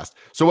Peggle Blast.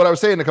 So what I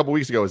was saying a couple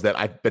weeks ago is that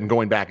I've been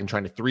going back and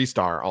trying to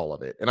 3-star all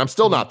of it, and I'm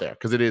still not there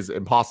because it is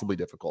impossibly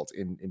difficult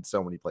in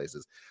so many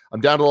places. I'm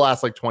down to the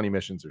last like 20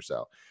 missions or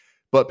so.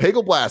 But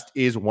Peggle Blast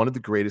is one of the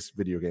greatest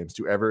video games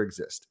to ever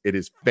exist. It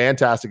is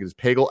fantastic. It is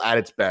Peggle at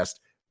its best.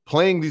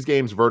 Playing these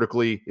games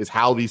vertically is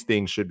how these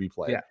things should be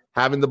played. Yeah.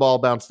 Having the ball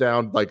bounce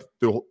down, like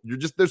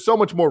there's so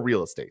much more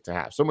real estate to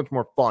have, so much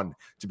more fun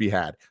to be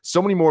had,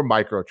 so many more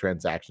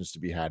microtransactions to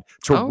be had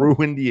to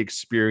ruin the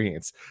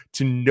experience.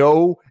 To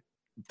know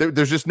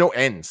there's just no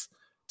ends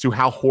to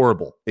how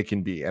horrible it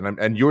can be,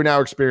 and you're now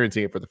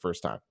experiencing it for the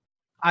first time.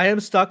 I am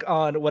stuck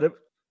on what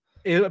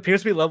it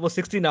appears to be level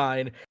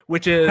 69,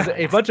 which is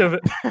a bunch of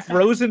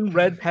frozen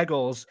red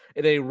Peggles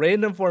in a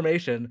random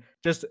formation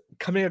just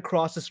coming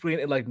across the screen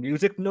in like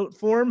music note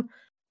form.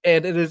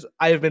 And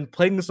I have been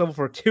playing this level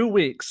for 2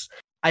 weeks.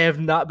 I have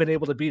not been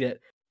able to beat it.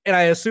 And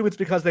I assume it's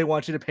because they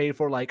want you to pay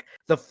for like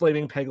the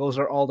flaming Peggles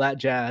or all that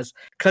jazz,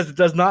 because it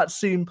does not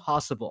seem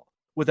possible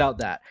without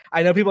that.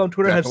 I know people on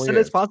Twitter have said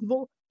it's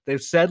possible.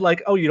 They've said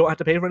like, oh, you don't have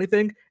to pay for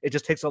anything. It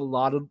just takes a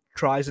lot of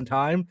tries and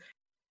time.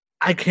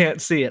 I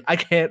can't see it. I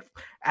can't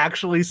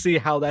actually see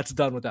how that's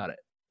done without it.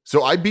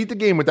 So I beat the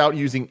game without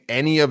using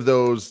any of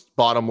those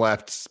bottom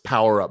left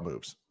power-up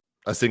moves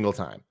a single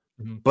time.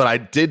 Mm-hmm. But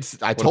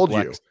I told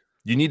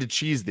you need to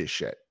cheese this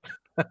shit.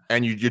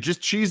 And you're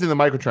just cheesing the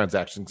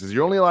microtransactions because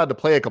you're only allowed to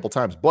play a couple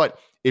times. But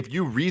if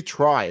you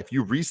retry, if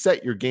you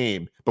reset your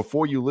game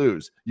before you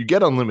lose, you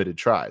get unlimited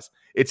tries.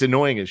 It's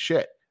annoying as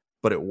shit,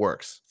 but it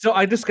works. So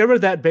I discovered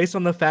that based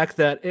on the fact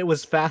that it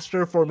was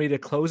faster for me to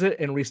close it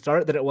and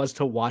restart than it was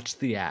to watch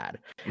the ad.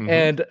 Mm-hmm.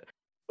 And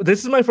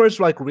this is my first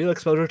like real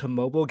exposure to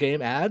mobile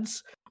game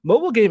ads.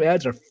 Mobile game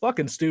ads are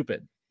fucking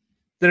stupid.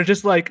 They're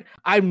just like,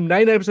 I'm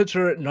 99%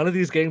 sure none of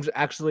these games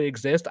actually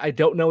exist. I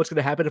don't know what's going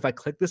to happen if I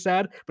click this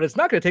ad, but it's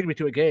not going to take me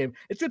to a game.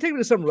 It's going to take me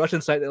to some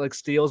Russian site that like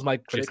steals my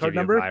credit card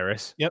number.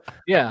 Virus. Yep.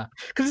 Yeah.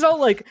 Because it's all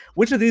like,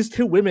 which of these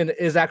two women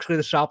is actually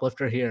the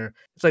shoplifter here?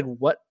 It's like,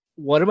 what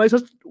what am I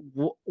supposed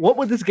to, what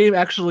would this game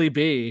actually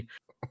be?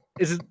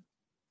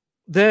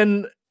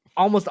 Then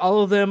almost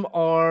all of them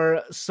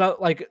are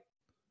like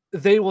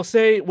they will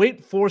say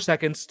wait 4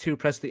 seconds to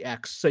press the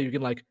X so you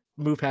can like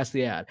move past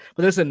the ad,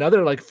 but there's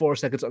another like 4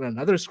 seconds on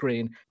another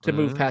screen to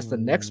move past the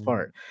next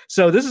part.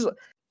 So this is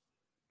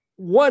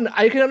one,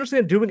 I can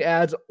understand doing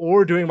ads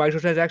or doing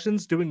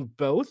microtransactions. Doing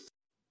both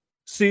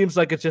seems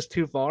like it's just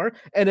too far.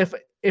 And if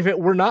it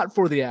were not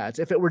for the ads,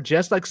 if it were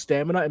just like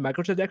stamina and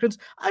microtransactions,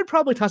 I'd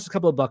probably toss a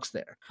couple of bucks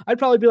there. I'd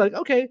probably be like,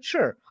 okay,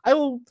 sure,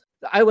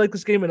 I like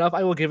this game enough,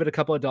 I will give it a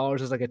couple of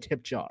dollars as like a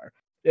tip jar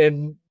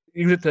and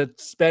use it to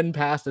spend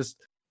past this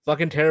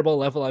fucking terrible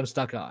level I'm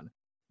stuck on.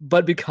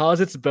 But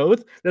because it's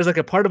both, there's like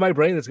a part of my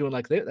brain that's going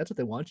like, that's what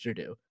they want you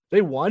to do.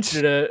 They want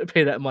you to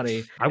pay that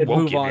money. I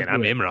won't give in.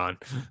 I'm Imran.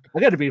 I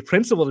got to be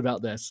principled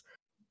about this.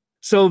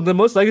 So the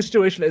most likely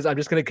situation is I'm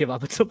just going to give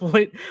up at some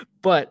point.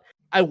 But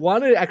I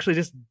want to actually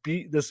just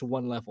beat this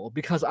one level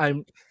because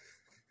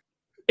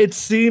it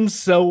seems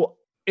so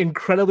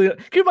incredibly.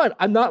 Keep in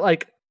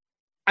mind,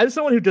 I'm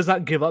someone who does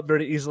not give up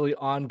very easily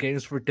on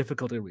games for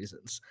difficulty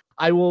reasons.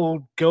 I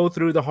will go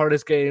through the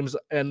hardest games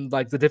and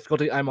like the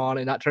difficulty I'm on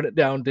and not turn it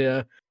down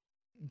to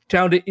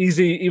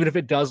easy, even if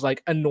it does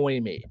like annoy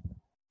me.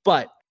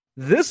 But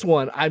this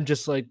one, I'm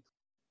just like,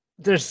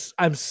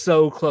 I'm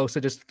so close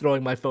to just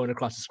throwing my phone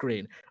across the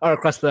screen or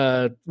across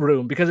the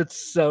room because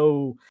it's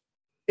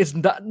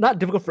not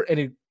difficult for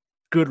any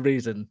good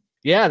reason.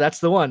 Yeah, that's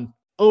the one.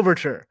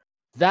 Overture.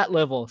 That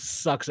level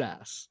sucks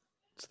ass.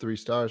 It's 3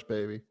 stars,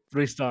 baby.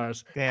 3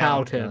 stars. Damn.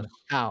 How, Tim?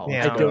 How?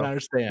 Damn. I don't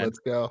understand. Let's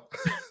go.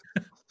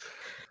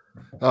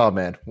 Oh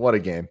man, what a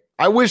game!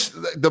 I wish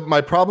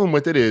my problem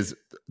with it is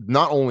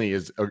not only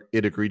is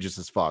it egregious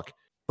as fuck,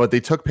 but they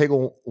took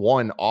Peggle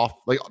 1 off.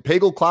 Like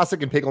Peggle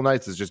Classic and Peggle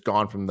Knights is just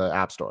gone from the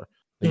App Store.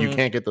 Like, you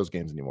can't get those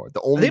games anymore.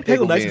 The only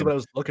Peggle Knights is what I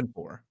was looking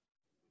for.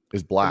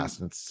 Is Blast,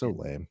 and it's so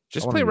lame.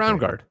 Just play Round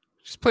Guard.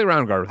 Just play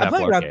Round Guard with that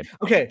blockade.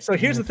 Okay, so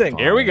here's the thing.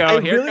 Here we go.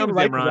 I Here really comes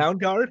like Imran. Round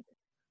Guard.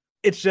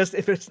 It's just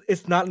if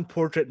it's not in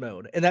portrait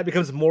mode, and that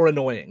becomes more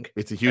annoying.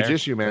 It's a huge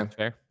issue, man.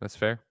 That's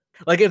fair.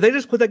 Like if they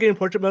just put that game in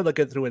portrait mode, like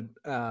through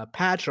a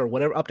patch or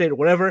whatever, update or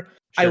whatever,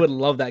 I would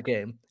love that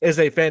game. It's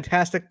a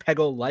fantastic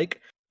Peggle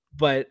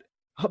but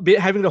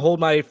having to hold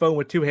my phone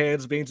with 2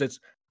 hands means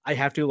I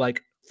have to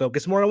like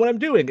focus more on what I'm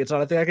doing. It's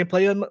not a thing I can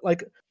play on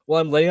like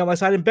while I'm laying on my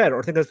side in bed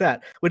or things like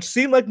that, which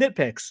seem like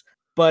nitpicks.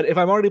 But if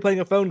I'm already playing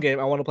a phone game,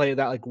 I want to play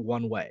that like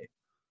one way.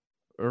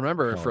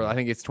 Remember, I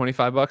think it's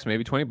 $25,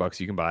 maybe $20,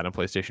 you can buy it on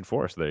PlayStation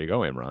 4. So there you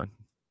go, Imran.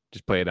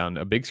 Just play it on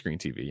a big screen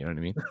TV. You know what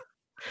I mean?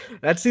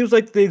 That seems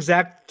like the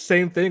exact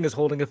same thing as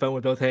holding a phone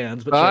with both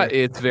hands. But sure.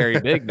 It's very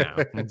big now.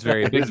 It's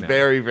very big. It's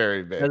very,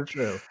 very big. That's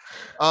true.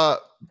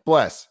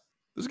 Bless.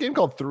 There's a game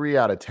called 3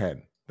 out of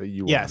 10 that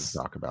you want to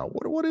talk about.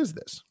 What is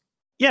this?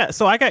 Yeah,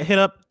 so I got hit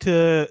up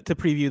to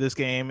preview this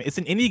game. It's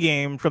an indie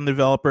game from the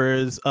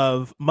developers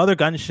of Mother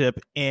Gunship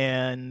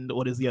and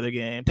what is the other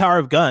game? Tower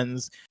of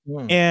Guns.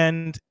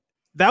 And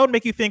that would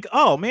make you think,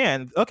 oh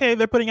man, okay,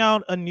 they're putting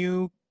out a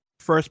new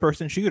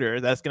first-person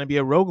shooter that's going to be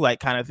a roguelike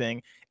kind of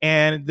thing.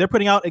 And they're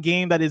putting out a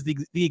game that is the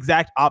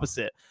exact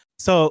opposite.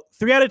 So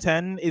 3 out of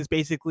 10 is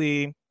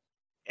basically...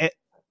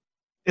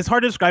 It's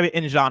hard to describe it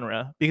in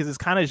genre because it's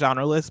kind of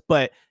genreless,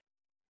 but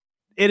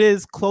it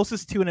is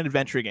closest to an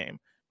adventure game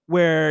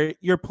where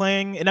you're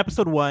playing in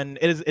episode 1.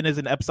 It is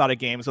an episodic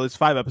game, so it's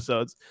 5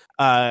 episodes.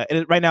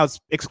 Right now it's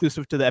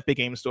exclusive to the Epic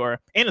Game Store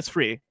and it's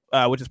free,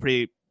 which is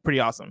pretty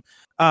awesome.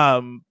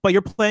 But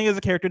you're playing as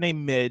a character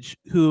named Midge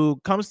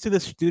who comes to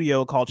this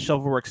studio called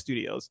Shovelworks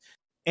Studios,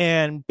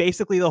 and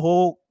basically the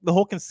whole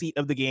conceit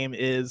of the game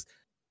is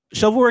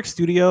Shovelworks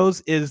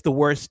Studios is the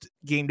worst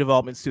game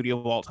development studio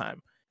of all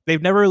time.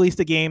 They've never released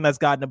a game that's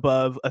gotten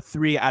above a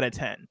 3 out of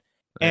 10.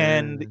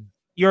 And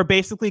you're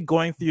basically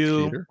going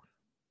through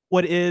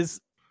what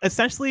is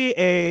essentially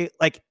a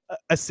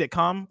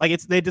sitcom. Like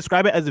they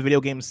describe it as a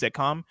video game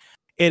sitcom.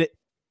 It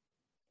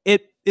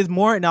is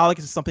more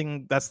analogous to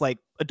something that's like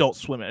Adult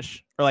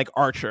Swimish or like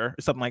Archer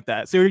or something like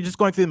that. So you're just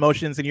going through the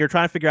motions and you're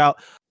trying to figure out,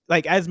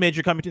 like as Midge,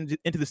 you're coming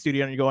into the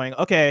studio and you're going,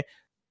 okay,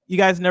 you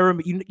guys never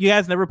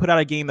put out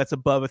a game that's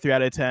above a 3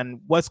 out of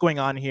 10. What's going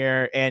on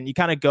here? And you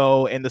kind of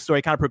go, and the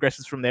story kind of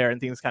progresses from there, and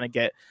things kind of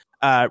get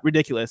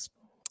ridiculous.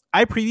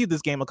 I previewed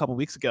this game a couple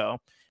weeks ago,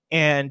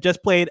 and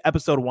just played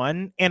episode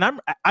 1, and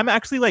I'm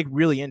actually like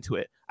really into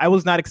it. I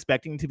was not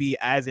expecting to be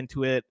as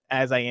into it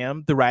as I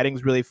am. The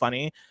writing's really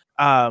funny.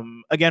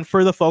 Again,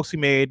 for the folks who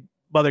made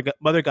Mother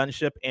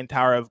Gunship and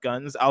Tower of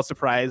Guns, I was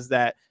surprised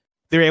that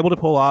they're able to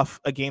pull off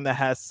a game that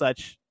has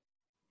such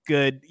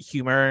good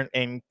humor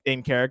and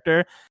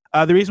character.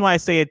 The reason why I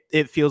say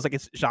it feels like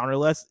it's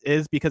genreless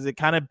is because it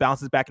kind of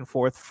bounces back and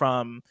forth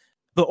from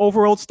the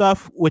overworld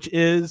stuff, which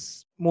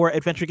is more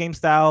adventure game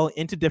style,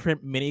 into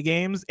different mini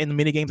games, and the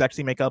mini games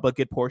actually make up a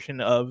good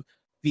portion of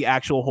the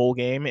actual whole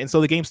game. And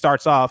so the game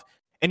starts off,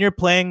 and you're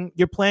playing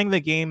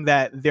the game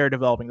that they're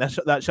developing, that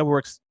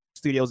Shovelworks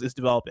Studios is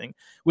developing,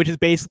 which is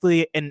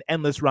basically an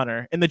endless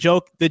runner. And the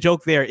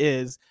joke there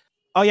is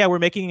oh yeah, we're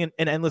making an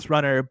endless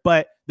runner,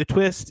 but the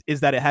twist is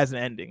that it has an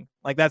ending.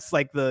 Like that's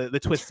like the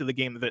twist to the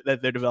game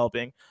that they're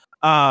developing.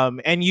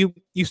 And you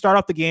start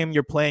off the game,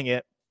 you're playing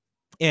it,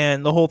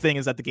 and the whole thing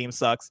is that the game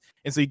sucks.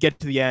 And so you get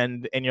to the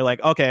end and you're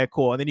like, okay,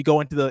 cool. And then you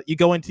go into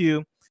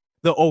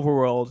the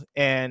overworld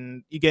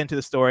and you get into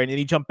the story, and then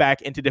you jump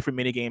back into different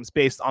mini games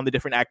based on the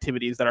different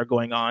activities that are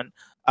going on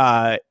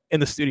in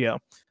the studio.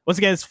 Once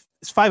again,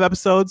 it's 5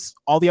 episodes.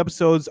 All the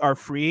episodes are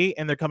free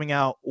and they're coming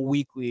out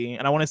weekly.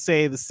 And I want to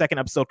say the second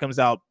episode comes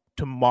out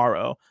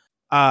tomorrow.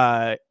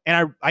 And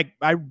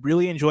I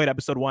really enjoyed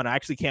episode 1. I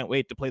actually can't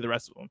wait to play the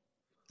rest of them.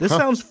 This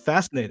sounds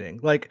fascinating.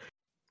 Like,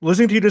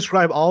 listening to you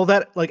describe all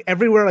that, like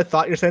everywhere I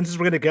thought your senses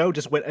were going to go,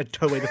 just went a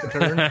totally different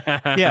turn.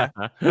 Yeah,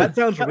 that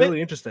sounds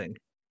really interesting.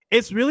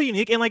 It's really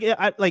unique, and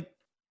like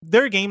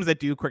there are games that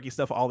do quirky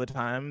stuff all the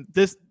time.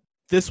 This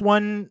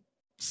one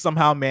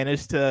somehow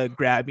managed to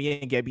grab me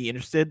and get me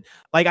interested.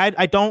 Like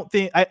I don't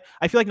think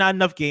I feel like not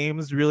enough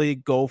games really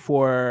go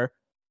for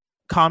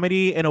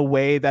comedy in a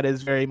way that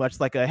is very much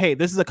like a, hey,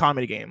 this is a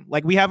comedy game.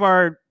 Like we have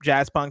our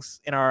jazz punks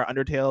in our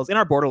Undertales, in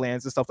our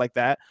Borderlands and stuff like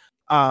that.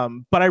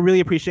 But I really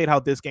appreciate how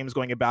this game is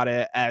going about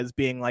it as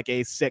being like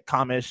a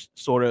sitcom-ish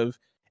sort of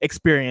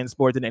experience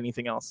more than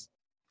anything else.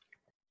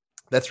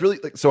 That's really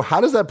like, so how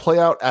does that play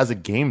out as a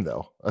game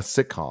though? A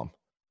sitcom?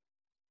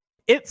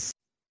 It's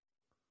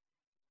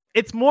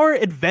more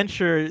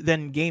adventure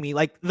than gamey.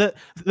 Like the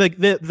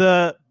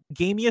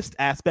gamiest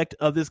aspect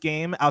of this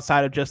game,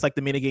 outside of just like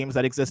the mini games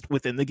that exist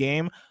within the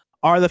game,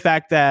 are the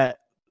fact that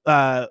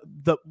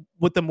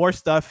the more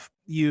stuff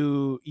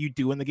you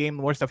do in the game,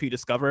 the more stuff you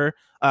discover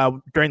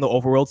during the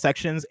overworld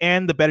sections,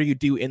 and the better you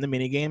do in the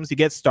mini games, you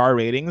get star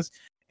ratings,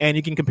 and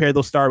you can compare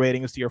those star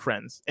ratings to your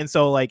friends. And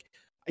so like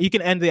you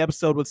can end the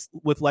episode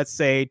with let's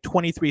say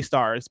 23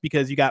 stars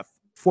because you got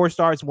 4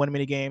 stars in one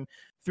mini game,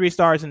 3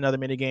 stars in another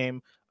mini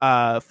game,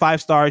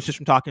 5 stars just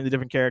from talking to the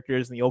different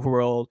characters in the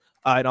overworld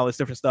and all this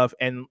different stuff.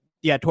 And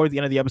yeah, towards the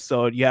end of the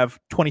episode, you have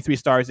 23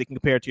 stars that you can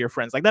compare to your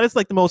friends. Like that is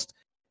like the most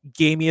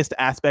gamiest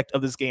aspect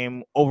of this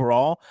game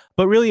overall.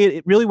 But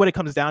really what it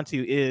comes down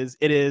to is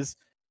it is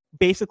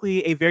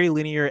basically a very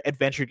linear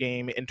adventure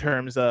game in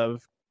terms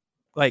of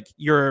like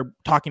you're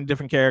talking to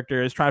different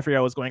characters, trying to figure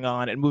out what's going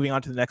on, and moving on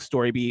to the next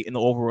story beat in the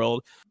overworld.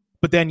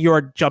 But then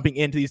you're jumping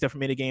into these different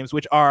mini games,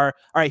 which are,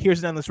 all right, here's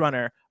an endless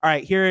runner. All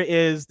right, here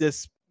is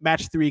this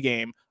match 3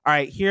 game. All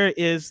right, here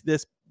is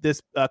this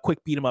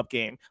quick beat 'em up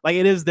game. Like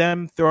it is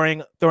them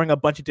throwing a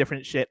bunch of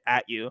different shit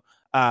at you.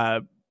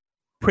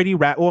 Maybe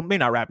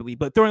not rapidly,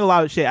 but throwing a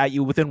lot of shit at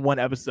you within one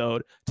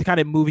episode to kind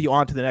of move you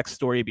on to the next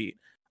story beat.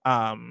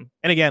 And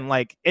again,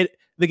 like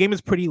the game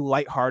is pretty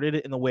lighthearted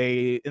in the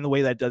way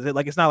that it does it.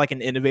 Like it's not like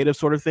an innovative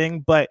sort of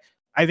thing, but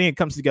I think it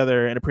comes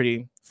together in a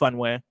pretty fun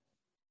way.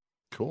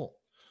 Cool.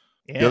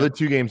 Yeah. The other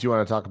 2 games you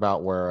want to talk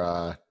about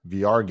were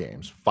VR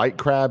games, Fight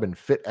Crab and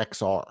Fit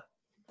XR.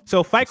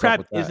 So Fight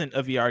Crab isn't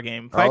a VR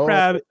game. Fight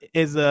Crab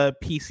is a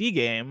PC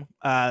game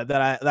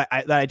that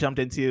I jumped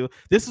into.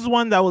 This is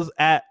one that was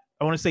at,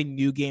 I want to say,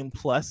 New Game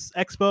Plus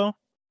Expo,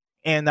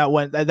 and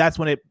that's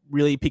when it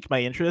really piqued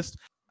my interest.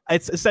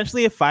 It's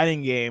essentially a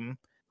fighting game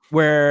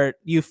where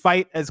you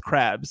fight as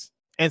crabs,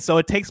 and so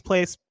it takes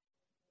place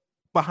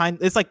behind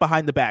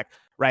the back,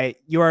 right?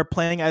 You are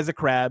playing as a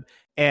crab,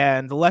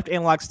 and the left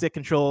analog stick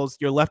controls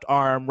your left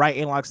arm, right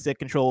analog stick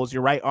controls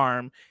your right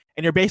arm,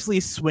 and you're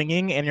basically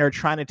swinging and you're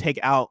trying to take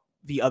out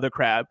the other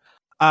crab.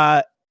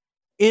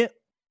 It's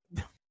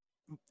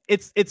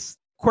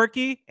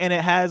quirky, and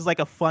it has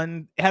a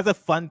fun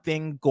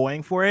thing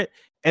going for it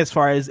as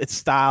far as its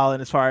style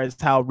and as far as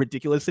how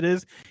ridiculous it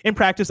is. In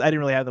practice, I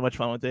didn't really have that much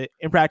fun with it.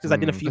 In practice, I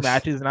did a few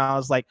matches and I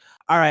was like,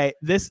 all right,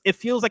 it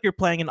feels like you're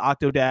playing an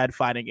Octodad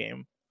fighting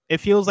game.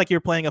 It feels like you're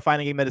playing a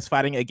fighting game that is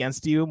fighting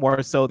against you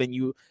more so than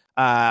you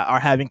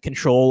are having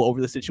control over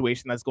the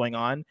situation that's going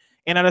on.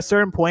 And at a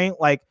certain point,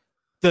 like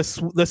the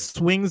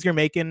swings you're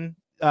making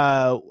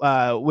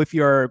with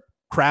your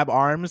crab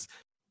arms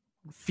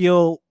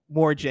feel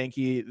more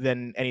janky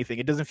than anything.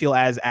 It doesn't feel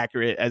as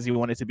accurate as you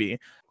want it to be.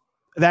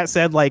 That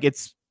said, like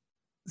it's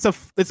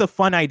a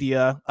fun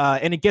idea,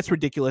 and it gets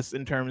ridiculous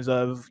in terms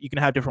of you can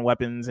have different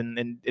weapons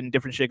and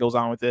different shit goes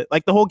on with it.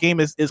 Like the whole game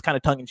is kind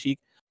of tongue in cheek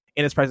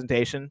in its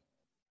presentation,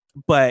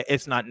 but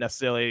it's not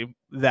necessarily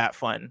that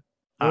fun.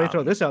 Let me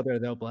throw this out there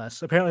though,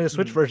 Bless. Apparently, the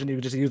Switch version you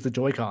can just use the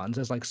Joy-Cons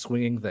as like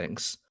swinging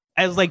things,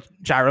 as like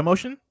gyro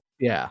motion.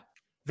 Yeah.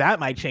 That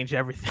might change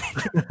everything.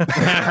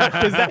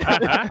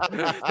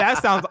 that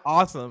sounds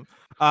awesome.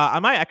 I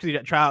might actually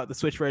try out the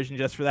Switch version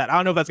just for that. I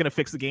don't know if that's going to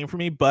fix the game for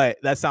me, but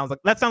that sounds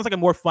like a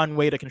more fun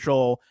way to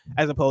control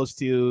as opposed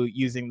to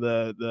using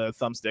the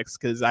thumbsticks,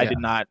 because I did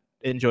not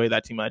enjoy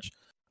that too much.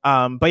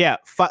 But yeah,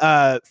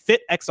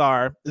 Fit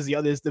XR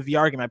is the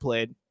VR game I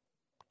played,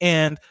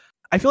 and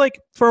I feel like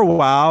for a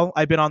while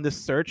I've been on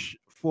this search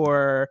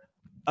for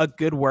a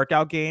good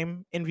workout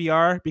game in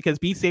VR, because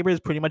Beat Saber has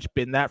pretty much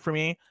been that for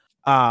me.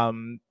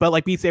 But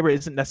like Beat Saber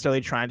isn't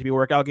necessarily trying to be a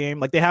workout game.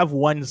 Like they have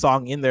one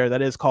song in there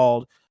that is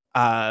called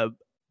I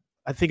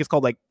think it's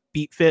called like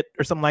Beat Fit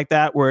or something like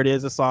that, where it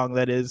is a song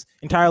that is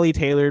entirely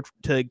tailored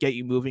to get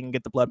you moving and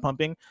get the blood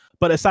pumping.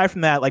 But aside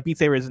from that, like Beat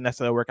Saber isn't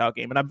necessarily a workout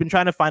game, and I've been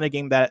trying to find a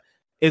game that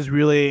is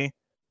really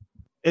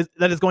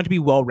that is going to be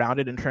well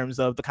rounded in terms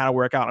of the kind of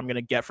workout I'm going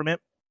to get from it.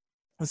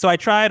 And so I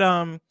tried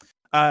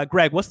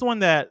Greg, what's the one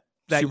that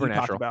you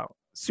talked about?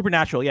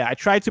 Supernatural. Yeah, I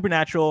tried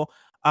Supernatural,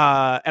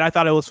 and I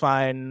thought it was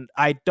fine.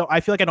 I feel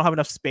like I don't have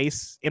enough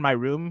space in my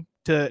room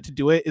to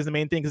do it. Is the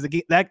main thing, because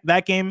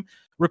that game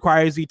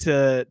requires you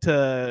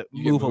to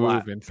move a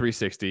lot in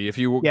 360. If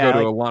you go to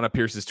Alana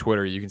Pierce's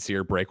Twitter, you can see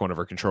her break one of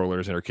her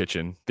controllers in her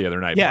kitchen the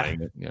other night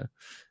playing it.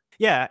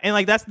 Yeah, and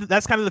like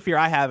that's kind of the fear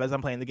I have as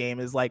I'm playing the game,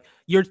 is like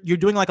you're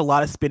doing like a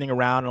lot of spinning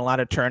around and a lot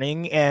of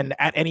turning, and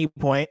at any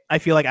point I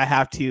feel like I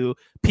have to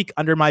peek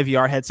under my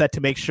VR headset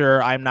to make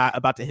sure I'm not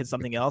about to hit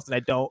something else, and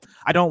I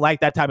don't like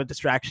that type of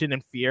distraction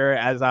and fear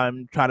as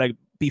I'm trying to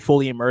be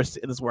fully immersed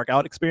in this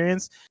workout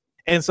experience.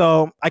 And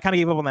so I kind of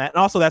gave up on that, and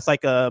also that's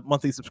like a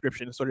monthly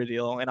subscription sort of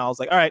deal, and I was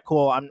like, all right,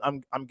 cool,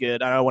 I'm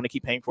good. I don't want to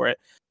keep paying for it.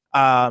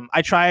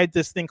 I tried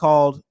this thing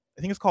called,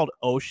 I think it's called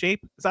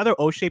O-Shape. It's either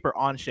O-Shape or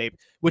On-Shape,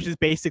 which is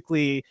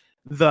basically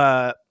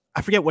I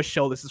forget what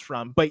show this is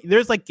from, but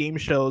there's like game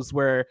shows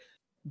where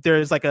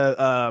there's like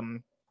a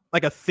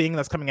thing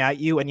that's coming at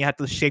you and you have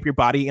to shape your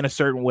body in a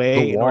certain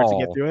way in order to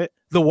get through it.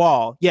 The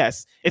Wall.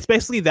 Yes. It's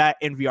basically that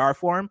in VR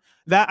form.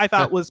 That I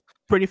thought was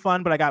pretty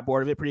fun, but I got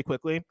bored of it pretty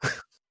quickly.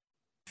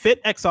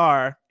 Fit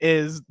XR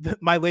is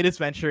my latest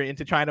venture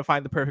into trying to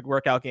find the perfect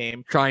workout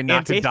game. Trying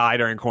not to die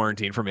during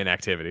quarantine from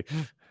inactivity.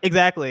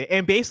 Exactly.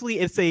 And basically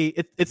it's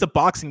a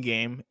boxing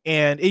game,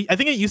 and I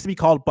think it used to be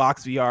called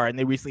Box VR, and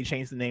they recently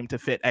changed the name to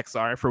Fit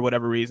XR for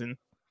whatever reason.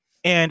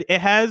 And it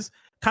has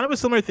kind of a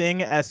similar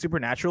thing as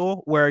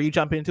Supernatural, where you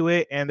jump into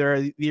it and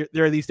there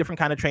are these different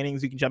kind of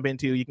trainings you can jump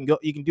into. You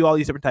can do all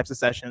these different types of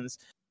sessions.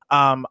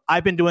 I've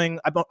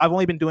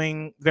only been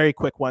doing very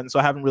quick ones, so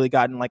I haven't really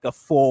gotten like a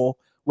full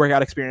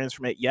workout experience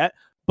from it yet.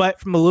 But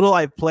from the little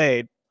I've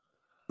played,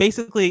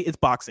 basically it's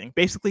boxing.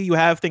 Basically you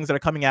have things that are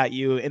coming at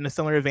you in a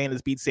similar vein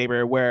as Beat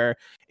Saber, where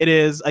it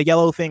is a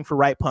yellow thing for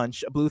right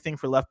punch, a blue thing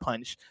for left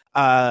punch.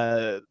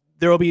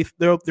 There will be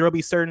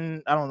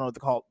certain, I don't know what to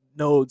call,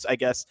 nodes, I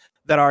guess,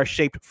 that are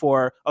shaped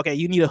for, okay,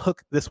 you need to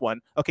hook this one.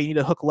 Okay, you need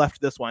to hook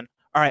left this one.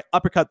 All right,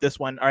 uppercut this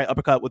one. All right,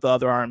 uppercut with the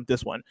other arm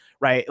this one.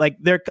 Right? Like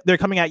they're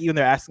coming at you and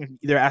they're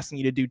asking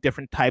you to do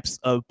different types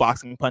of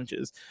boxing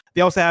punches.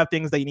 They also have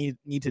things that you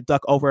need to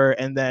duck over,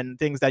 and then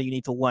things that you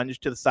need to lunge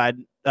to the side,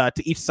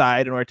 to each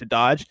side in order to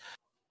dodge.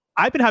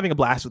 I've been having a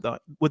blast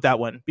with that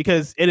one,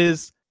 because it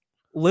is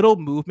little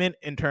movement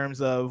in terms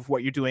of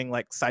what you're doing,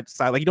 like side to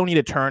side. Like you don't need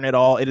to turn at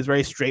all. It is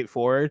very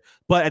straightforward,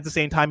 but at the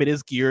same time, it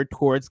is geared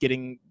towards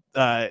getting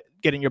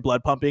your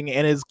blood pumping,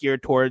 and is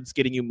geared towards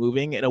getting you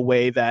moving in a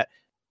way that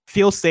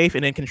feels safe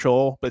and in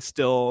control, but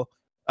still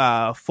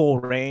full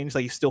range.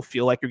 Like you still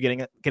feel like you're getting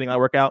that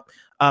workout.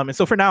 And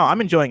so for now, I'm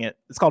enjoying it.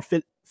 It's called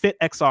Fit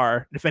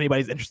XR. If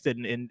anybody's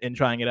interested in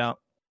trying it out.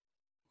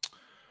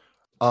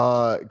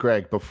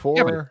 Greg,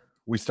 before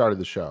we started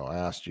the show, I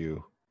asked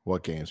you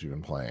what games you've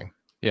been playing.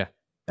 Yeah.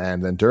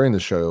 And then during the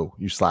show,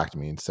 you slacked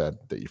me and said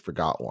that you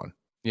forgot one.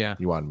 Yeah.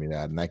 You wanted me to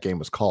add, and that game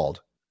was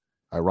called,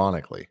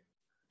 ironically,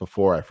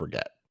 Before I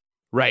Forget.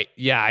 Right.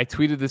 Yeah. I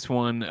tweeted this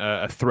one,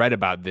 a thread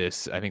about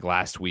this, I think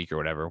last week or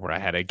whatever, where I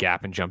had a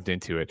gap and jumped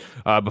into it.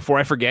 Before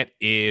I Forget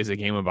is a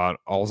game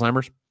about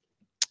Alzheimer's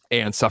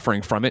and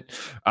suffering from it.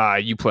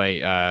 You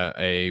play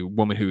a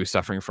woman who is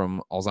suffering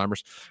from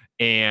Alzheimer's,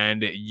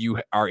 and you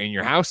are in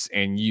your house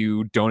and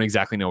you don't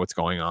exactly know what's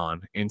going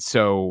on. And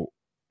so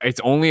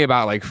it's only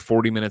about like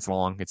 40 minutes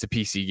long. It's a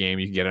PC game.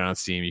 You can get it on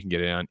Steam. You can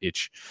get it on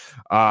itch.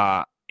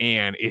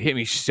 And it hit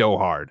me so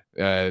hard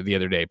the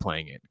other day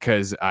playing it,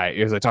 because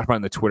as I talked about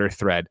in the Twitter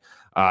thread,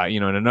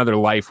 in another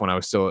life when I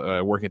was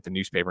still working at the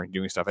newspaper and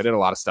doing stuff, I did a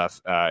lot of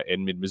stuff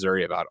in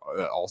mid-Missouri about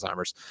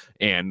Alzheimer's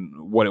and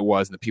what it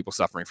was and the people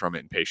suffering from it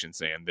and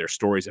patients and their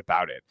stories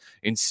about it.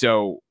 And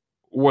so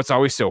what's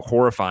always so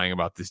horrifying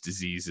about this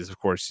disease is, of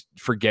course,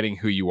 forgetting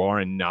who you are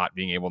and not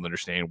being able to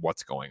understand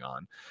what's going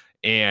on.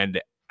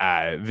 And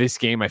this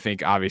game, I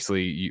think,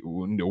 obviously,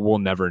 we'll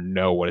never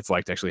know what it's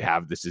like to actually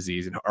have this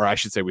disease. Or I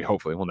should say,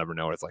 hopefully we'll never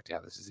know what it's like to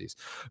have this disease.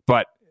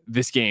 But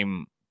this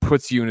game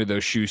puts you into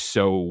those shoes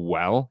so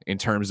well in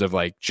terms of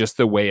like just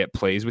the way it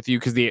plays with you.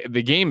 Because the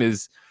game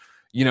is,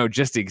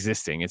 just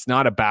existing. It's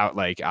not about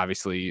like,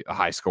 obviously, a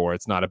high score.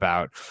 It's not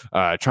about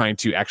trying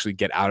to actually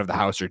get out of the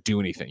house or do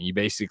anything. You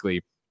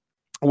basically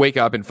wake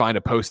up and find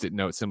a post-it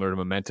note similar to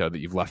Memento that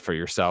you've left for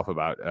yourself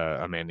about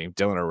a man named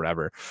Dylan or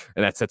whatever.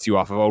 And that sets you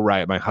off of, oh,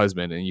 right, my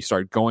husband. And you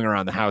start going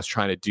around the house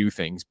trying to do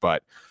things,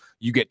 but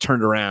you get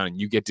turned around,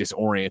 you get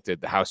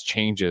disoriented. The house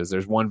changes.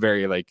 There's one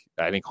very, like,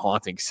 I think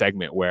haunting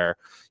segment where,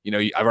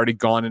 I've already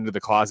gone into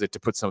the closet to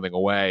put something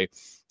away,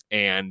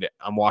 and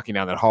I'm walking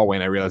down that hallway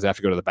and I realize I have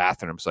to go to the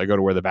bathroom. So I go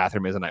to where the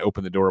bathroom is and I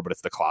open the door, but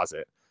it's the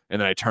closet. And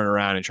then I turn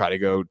around and try to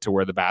go to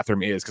where the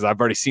bathroom is, because I've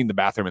already seen the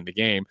bathroom in the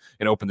game,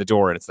 and open the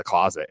door and it's the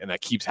closet. And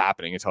that keeps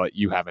happening until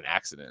you have an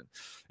accident.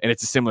 And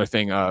it's a similar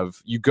thing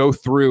of you go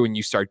through and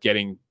you start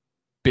getting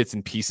bits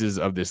and pieces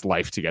of this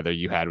life together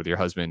you had with your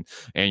husband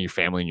and your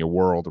family and your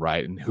world,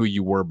 right? And who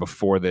you were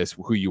before this,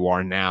 who you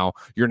are now.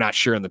 You're not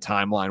sure in the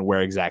timeline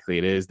where exactly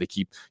it is. They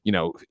keep,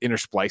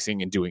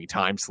 intersplicing and doing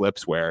time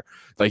slips where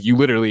like you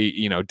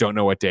literally, don't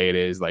know what day it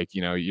is. Like,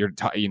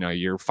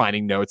 you're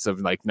finding notes of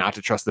like not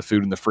to trust the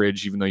food in the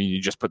fridge, even though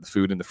you just put the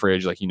food in the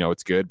fridge, like,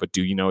 it's good, but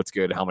do you know it's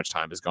good? How much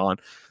time has gone?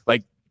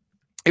 Like,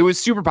 it was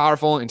super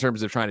powerful in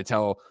terms of trying to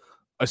tell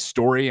a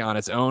story on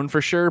its own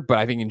for sure, but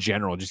I think in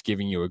general, just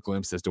giving you a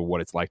glimpse as to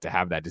what it's like to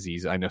have that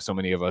disease. I know so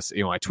many of us,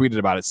 I tweeted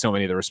about it. So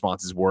many of the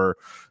responses were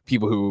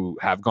people who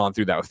have gone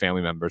through that with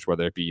family members,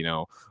 whether it be,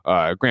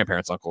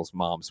 grandparents, uncles,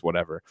 moms,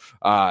 whatever.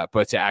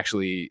 But to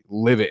actually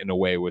live it in a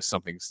way was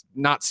something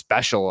not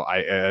special.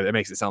 It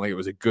makes it sound like it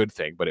was a good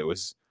thing, but it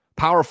was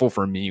powerful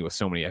for me with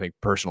so many, I think,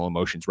 personal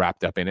emotions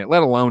wrapped up in it,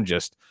 let alone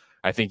just,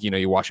 I think,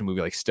 you watch a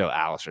movie like Still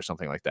Alice or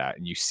something like that,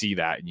 and you see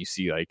that, and you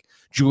see like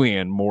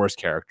Julianne Moore's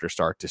character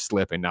start to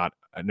slip and not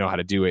know how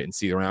to do it and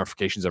see the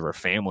ramifications of her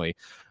family.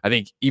 I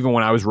think even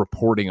when I was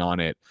reporting on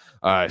it,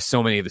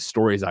 so many of the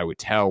stories I would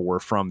tell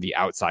were from the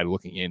outside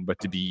looking in, but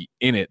to be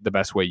in it the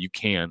best way you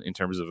can in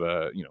terms of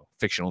a,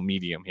 fictional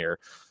medium here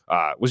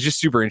was just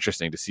super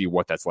interesting to see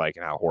what that's like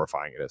and how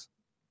horrifying it is.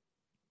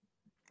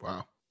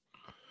 Wow.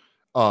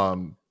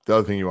 The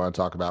other thing you want to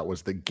talk about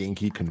was the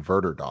Genki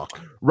converter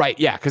dock. Right,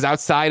 yeah, because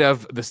outside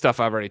of the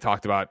stuff I've already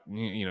talked about,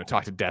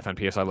 talk to death on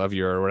PS I Love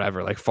You or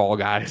whatever, like Fall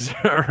Guys,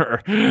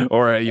 or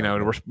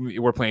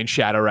we're playing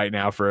Shadow right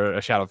now for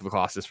a Shadow of the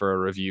Colossus for a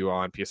review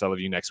on PS I Love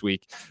You next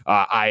week.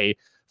 I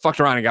fucked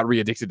around and got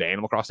re-addicted to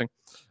Animal Crossing,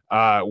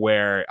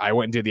 where I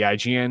went and did the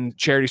IGN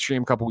charity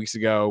stream a couple weeks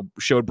ago,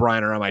 showed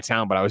Brian around my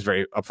town, but I was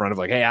very upfront of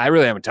like, hey, I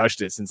really haven't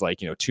touched it since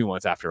 2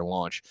 months after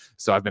launch.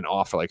 So I've been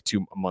off for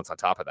 2 months on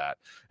top of that.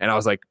 And I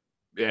was like,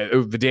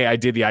 the day I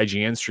did the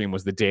IGN stream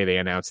was the day they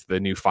announced the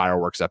new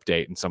fireworks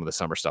update and some of the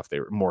summer stuff they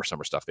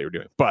were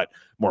doing. But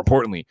more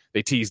importantly,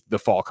 they teased the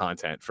fall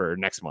content for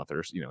next month,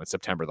 or in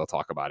September they'll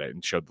talk about it,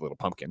 and showed the little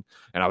pumpkin.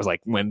 And I was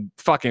like, when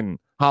fucking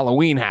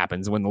Halloween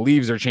happens, when the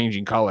leaves are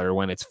changing color,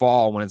 when it's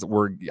fall, when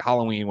we're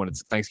Halloween, when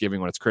it's Thanksgiving,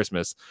 when it's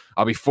Christmas,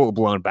 I'll be full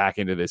blown back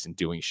into this and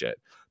doing shit.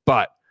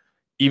 But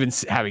even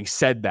having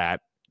said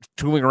that,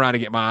 tooling around to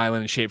get my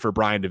island in shape for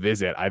Brian to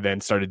visit, I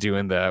then started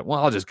doing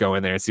I'll just go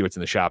in there and see what's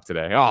in the shop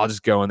today. Oh, I'll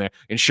just go in there,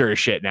 and sure as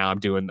shit, now I'm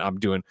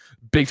doing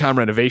big time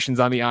renovations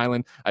on the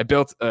island. I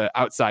built an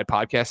outside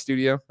podcast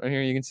studio right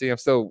here. You can see I'm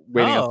still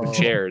waiting up the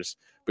chairs,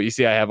 but you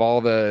see I have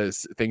all the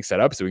things set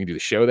up so we can do the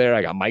show there.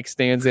 I got mic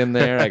stands in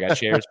there. I got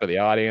chairs for the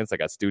audience. I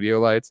got studio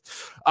lights.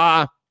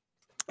 And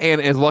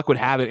as luck would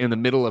have it, in the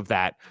middle of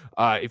that,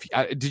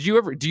 do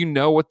you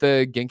know what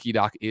the Genki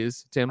dock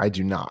is, Tim? I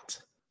do not.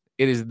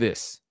 It is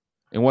this.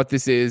 And what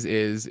this is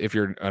if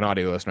you're an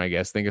audio listener, I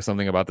guess, think of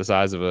something about the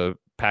size of a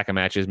pack of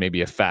matches,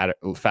 maybe a fatter,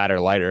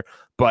 lighter.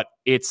 But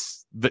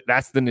that's the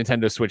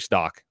Nintendo Switch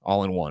dock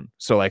all in one.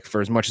 So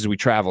for as much as we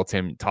travel,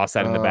 Tim, toss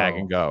that in the bag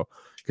and go.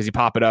 Because you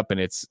pop it up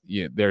and it's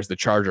there's the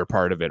charger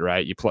part of it,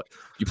 right? You plug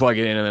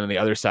it in, and then on the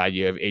other side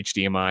you have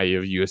HDMI, you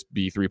have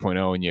USB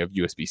 3.0, and you have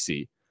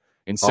USB-C.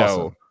 And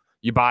so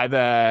you buy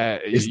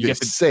is this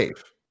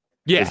safe?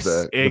 Yes,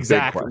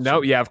 exactly.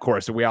 No, yeah, of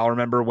course. We all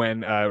remember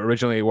when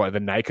originally the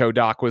Nyko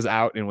dock was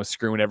out and was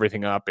screwing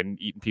everything up and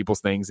eating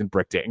people's things and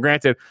bricked it. And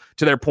granted,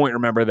 to their point,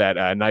 remember that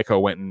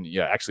Nyko went and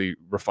actually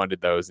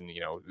refunded those and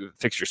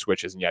fixed your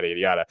switches and yada yada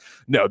yada.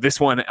 No, this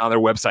one on their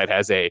website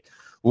has a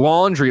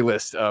laundry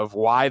list of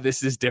why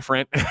this is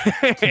different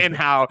and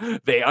how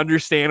they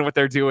understand what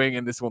they're doing,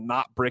 and this will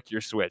not brick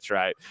your Switch,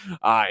 right?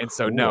 And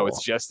so, No,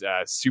 it's just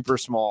a super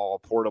small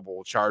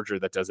portable charger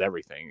that does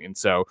everything. And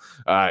so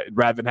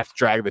rather than have to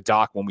drag the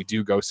dock when we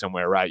do go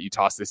somewhere, right, you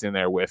toss this in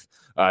there with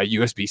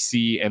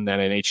USB-C and then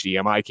an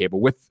HDMI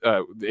cable.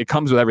 It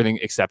comes with everything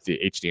except the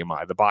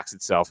HDMI. The box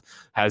itself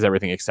has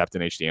everything except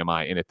an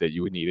HDMI in it that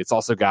you would need. It's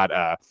also got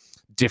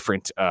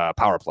different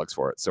power plugs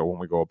for it, so when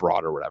we go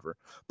abroad or whatever.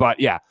 But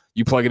yeah,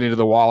 you plug it into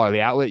the wall or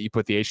the outlet, you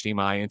put the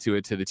HDMI into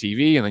it to the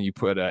TV, and then you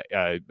put a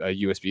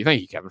USB.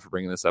 Thank you, Kevin, for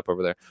bringing this up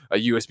over there. A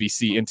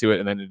USB-C into it,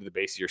 and then into the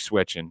base of your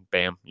Switch, and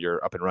bam,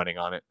 you're up and running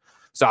on it.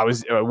 So I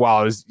was while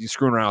I was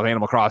screwing around with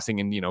Animal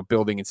Crossing and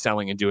building and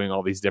selling and doing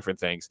all these different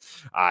things,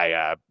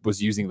 I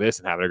was using this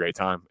and having a great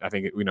time. I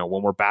think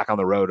when we're back on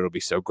the road, it'll be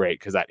so great,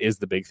 because that is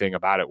the big thing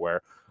about it,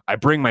 where I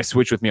bring my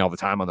Switch with me all the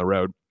time on the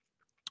road,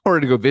 or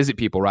to go visit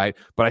people, right?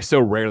 But I so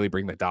rarely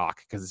bring the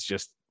dock because it's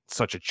just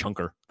such a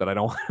chunker that I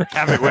don't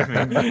have it with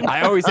me.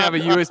 I always have a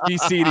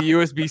USB-C to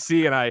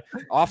USB-C, and I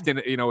often,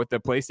 with the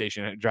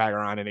PlayStation, drag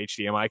around an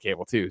HDMI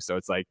cable too. So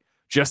it's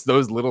just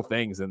those little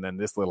things, and then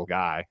this little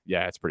guy.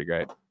 Yeah, it's pretty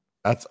great.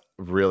 That's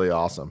really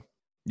awesome.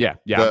 Yeah.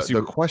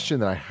 The question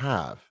that I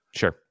have,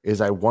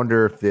 is I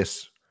wonder if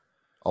this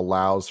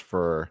allows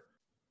for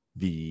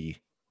the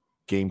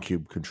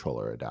GameCube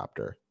controller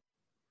adapter.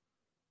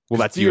 Well,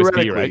 that's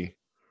USB, right?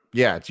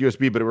 Yeah, it's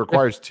USB, but it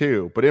requires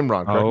two. But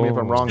Imran, correct me if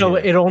I'm wrong. So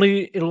it'll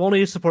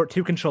only support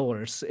two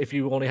controllers if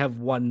you only have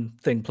one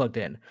thing plugged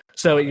in.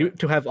 So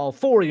to have all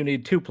four, you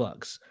need two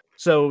plugs.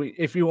 So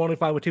if you only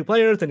find with two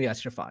players, then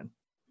yes, you're fine.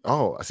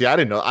 Oh, see, I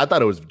didn't know. I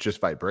thought it was just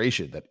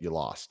vibration that you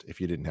lost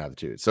if you didn't have the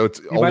two. So it's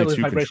You only might lose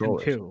two vibration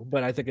controllers. too,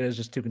 but I think it is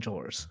just 2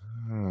 controllers.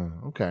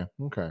 Okay.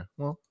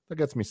 Well, that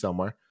gets me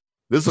somewhere.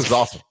 This looks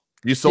awesome.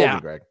 You sold me,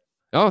 Greg.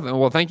 Oh,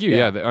 well, thank you.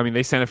 Yeah. I mean,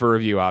 they sent it for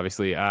review,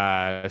 obviously.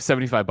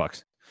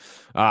 $75.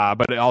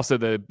 But also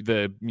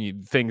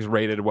the things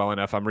rated well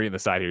enough. I'm reading the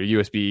side here.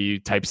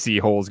 USB Type-C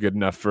holes good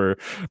enough for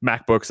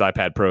MacBooks,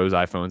 iPad Pros,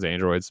 iPhones,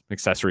 Androids,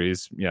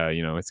 accessories. Yeah,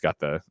 it's got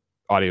the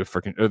audio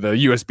or the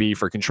USB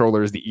for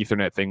controllers. The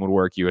Ethernet thing would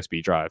work.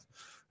 USB drive,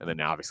 and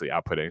then obviously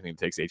output anything that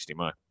takes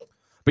HDMI.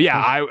 But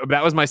yeah,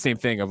 that was my same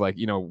thing of like,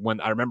 when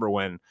I remember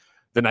when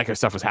the Nyko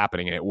stuff was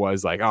happening, and it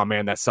was like, oh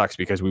man, that sucks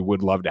because we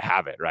would love to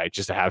have it, right?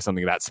 Just to have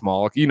something that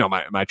small,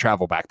 my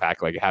travel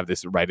backpack, like have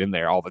this right in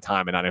there all the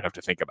time, and I don't have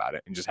to think about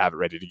it, and just have it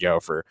ready to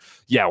go for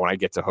when I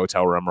get to a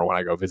hotel room or when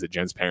I go visit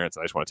Jen's parents,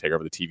 and I just want to take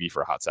over the TV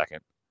for a hot second.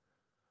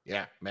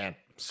 Yeah, man,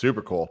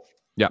 super cool.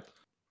 Yep.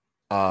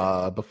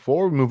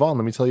 Before we move on,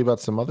 let me tell you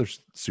about some other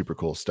super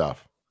cool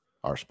stuff.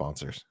 Our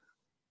sponsors.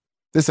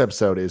 This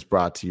episode is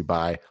brought to you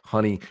by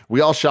Honey.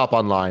 We all shop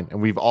online, and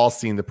we've all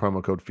seen the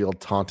promo code field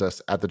taunt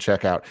us at the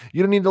checkout.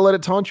 You don't need to let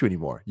it taunt you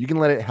anymore. You can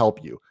let it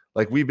help you,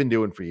 like we've been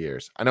doing for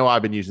years. I know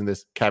I've been using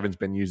this. Kevin's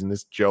been using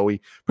this.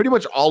 Joey, pretty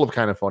much all of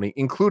Kind of Funny,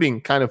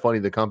 including Kind of Funny,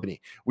 the company.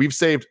 We've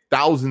saved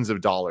thousands of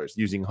dollars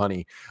using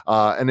Honey,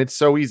 and it's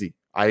so easy.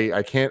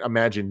 I can't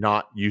imagine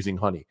not using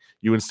Honey.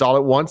 You install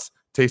it once,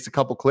 takes a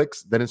couple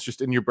clicks, then it's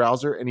just in your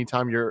browser.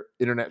 Anytime you're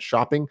internet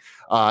shopping,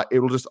 it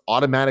will just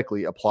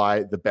automatically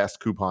apply the best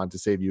coupon to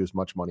save you as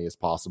much money as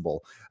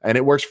possible. And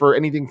it works for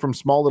anything from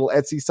small little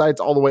Etsy sites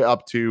all the way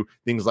up to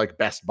things like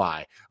Best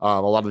Buy. A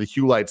lot of the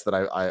Hue lights that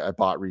I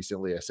bought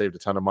recently, I saved a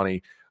ton of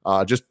money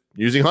just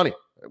using Honey,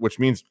 which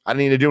means I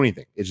didn't need to do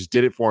anything. It just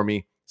did it for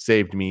me.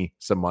 Saved me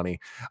some money.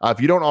 If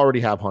you don't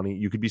already have Honey,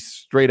 you could be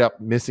straight up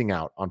missing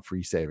out on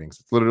free savings.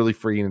 It's literally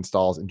free and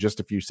installs in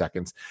just a few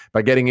seconds.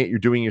 By getting it, you're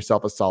doing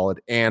yourself a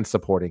solid and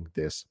supporting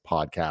this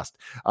podcast.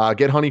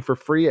 Get Honey for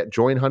free at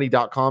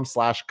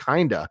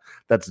joinhoney.com/kinda.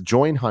 That's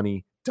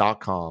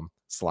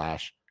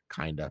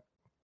joinhoney.com/kinda.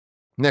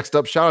 Next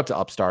up, shout out to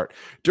Upstart.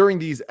 During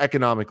these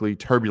economically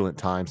turbulent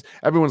times,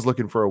 everyone's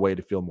looking for a way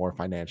to feel more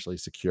financially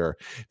secure.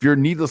 If you're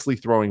needlessly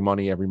throwing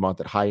money every month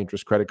at high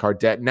interest credit card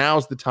debt,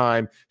 now's the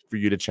time for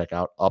you to check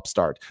out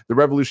Upstart, the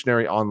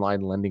revolutionary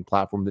online lending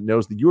platform that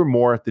knows that you are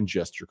more than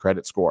just your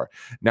credit score.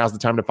 Now's the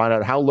time to find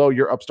out how low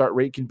your Upstart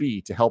rate can be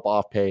to help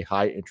off pay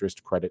high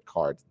interest credit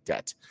card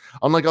debt.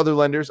 Unlike other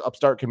lenders,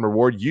 Upstart can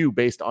reward you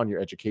based on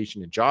your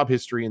education and job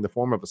history in the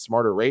form of a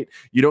smarter rate.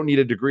 You don't need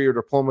a degree or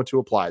diploma to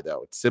apply,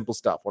 though. It's simple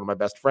stuff. One of my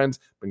best friends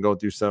been going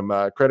through some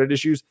credit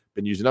issues,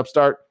 been using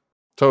Upstart.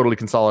 Totally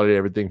consolidated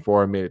everything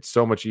for him, made it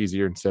so much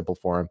easier and simple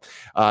for him.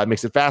 It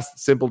makes it fast,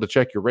 simple to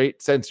check your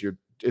rate. Since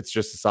it's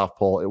just a soft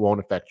pull, it won't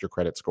affect your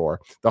credit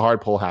score. The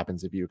hard pull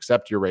happens if you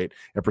accept your rate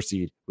and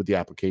proceed with the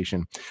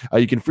application.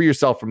 You can free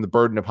yourself from the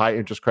burden of high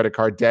interest credit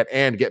card debt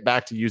and get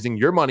back to using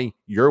your money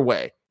your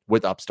way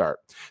with Upstart.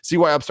 See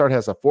why Upstart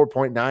has a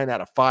 4.9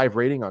 out of 5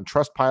 rating on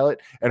Trustpilot,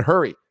 and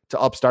hurry to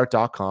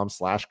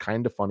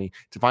upstart.com/kindafunny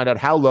to find out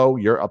how low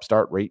your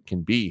Upstart rate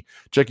can be.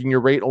 Checking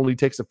your rate only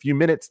takes a few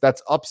minutes.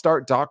 That's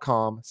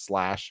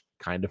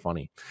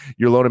upstart.com/kindafunny.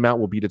 Your loan amount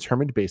will be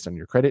determined based on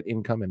your credit,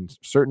 income, and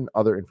certain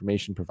other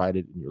information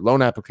provided in your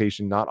loan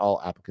application. Not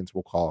all applicants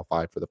will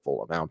qualify for the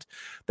full amount.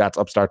 That's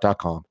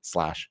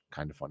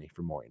upstart.com/kindafunny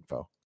for more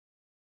info.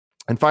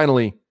 And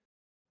finally,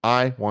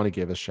 I want to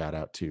give a shout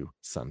out to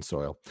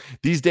Sunsoil.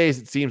 These days,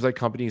 it seems like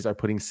companies are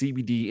putting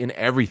CBD in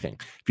everything.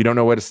 If you don't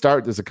know where to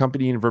start, there's a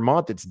company in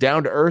Vermont that's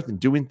down to earth and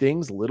doing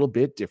things a little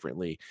bit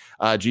differently.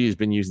 G has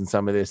been using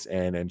some of this,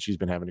 and she's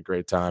been having a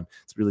great time.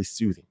 It's really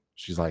soothing.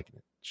 She's liking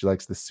it. She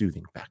likes the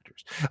soothing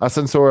factors.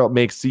 Sunsoil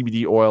makes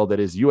CBD oil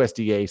that is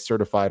USDA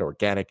certified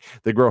organic.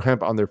 They grow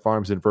hemp on their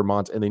farms in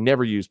Vermont, and they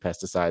never use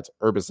pesticides,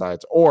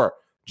 herbicides, or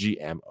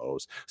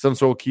GMOs.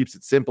 Sunsoil keeps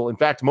it simple. In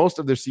fact, most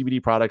of their CBD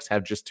products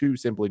have just 2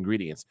 simple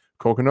ingredients: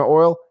 coconut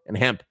oil and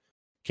hemp.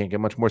 Can't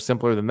get much more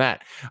simpler than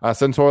that.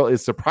 Sunsoil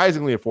is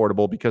surprisingly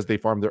affordable because they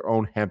farm their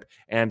own hemp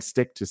and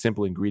stick to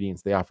simple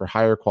ingredients. They offer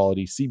higher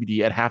quality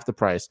CBD at half the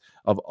price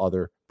of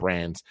other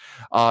brands.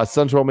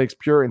 Sunsoil makes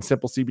pure and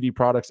simple CBD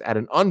products at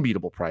an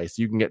unbeatable price.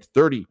 You can get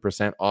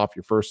 30% off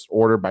your first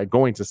order by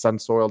going to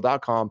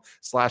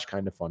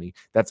sunsoil.com/kindafunny.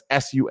 That's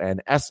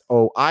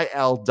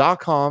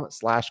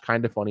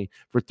sunsoil.com/kindafunny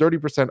for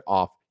 30%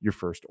 off your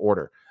first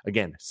order.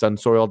 Again,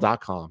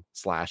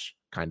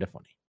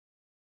 sunsoil.com/kindafunny.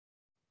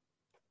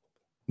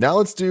 Now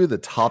let's do the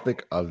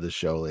topic of the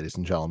show, ladies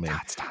and gentlemen.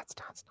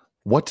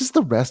 What does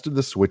the rest of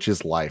the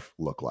Switch's life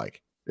look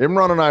like?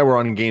 Imran and I were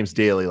on Games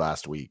Daily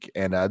last week,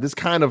 and this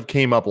kind of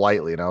came up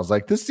lightly, and I was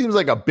like, this seems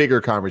like a bigger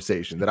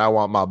conversation that I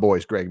want my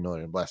boys Greg Miller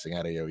and Blessing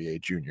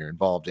Adeoye Jr.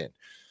 involved in.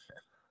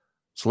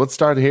 So let's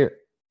start here.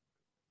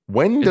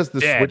 When does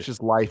the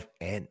Switch's life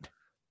end?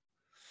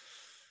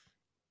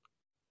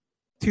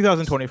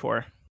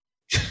 2024.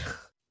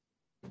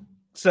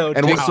 So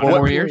and what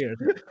more years?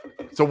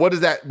 So what does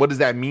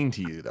that mean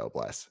to you, though,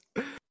 Bless?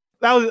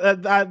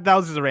 that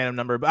was just a random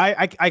number, but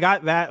I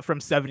got that from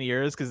 7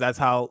 years because that's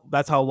how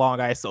long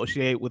I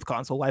associate with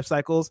console life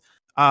cycles.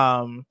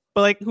 But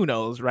like, who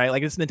knows, right?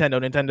 Like, it's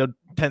Nintendo. Nintendo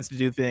tends to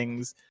do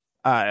things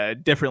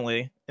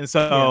differently, and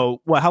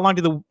so how long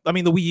did the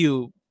Wii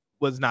U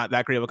was not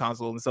that great of a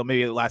console, and so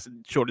maybe it lasted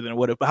shorter than it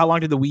would have. But how long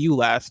did the Wii U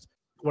last?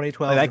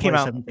 2012. That came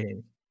out.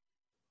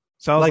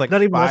 So I was like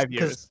not even 5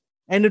 years.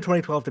 End of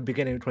 2012 to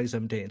beginning of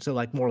 2017. So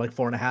like more like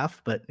 4.5,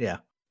 but yeah.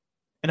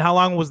 And how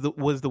long was the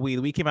Wii? The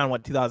Wii came out in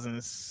what,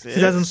 2006?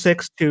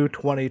 2006 to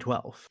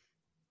 2012.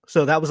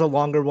 So that was a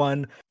longer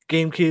one.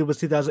 GameCube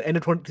was end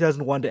of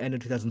 2001 to end of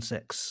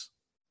 2006.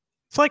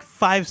 So like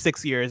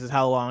 5-6 years is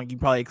how long you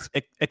probably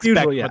expect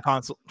Usually, from a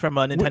console, from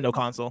a Nintendo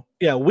console.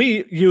 Yeah,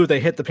 Wii U,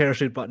 they hit the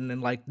parachute button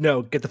and like,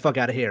 no, get the fuck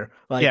out of here.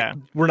 Like,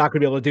 we're not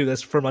going to be able to do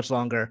this for much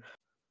longer.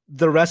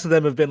 The rest of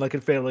them have been like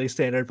a fairly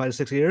standard 5 to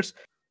 6 years.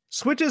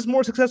 Switch is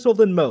more successful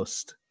than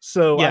most.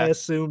 So I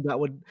assume that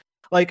would,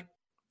 like,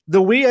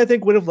 the Wii, I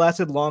think, would have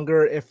lasted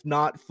longer if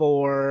not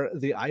for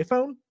the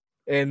iPhone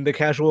and the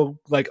casual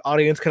like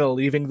audience kind of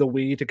leaving the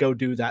Wii to go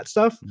do that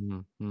stuff.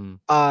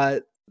 Mm-hmm.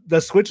 The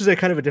Switch is a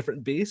kind of a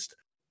different beast.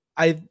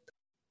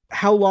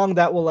 How long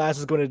that will last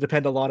is going to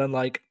depend a lot on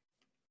like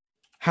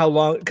how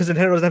long, because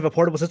Nintendo doesn't have a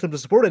portable system to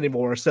support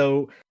anymore.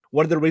 So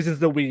one of the reasons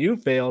the Wii U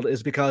failed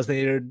is because they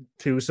needed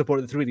to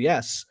support the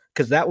 3DS,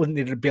 because that one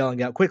needed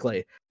bailing out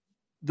quickly.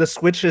 The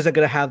Switch isn't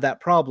going to have that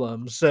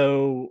problem,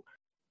 so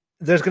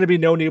there's going to be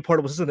no new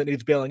portable system that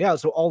needs bailing out.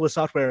 So all the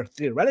software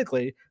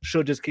theoretically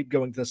should just keep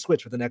going to the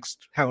Switch for the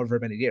next however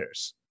many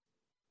years.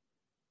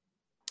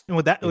 And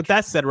with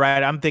that said,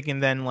 right, I'm thinking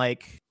then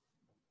like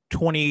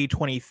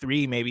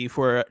 2023 maybe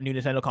for a new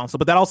Nintendo console.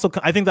 But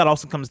I think that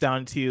also comes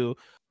down to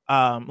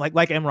like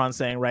Imran's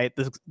saying, right,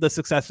 the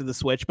success of the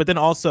Switch. But then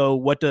also,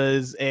 what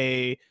does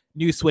a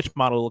new Switch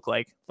model look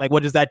like? Like,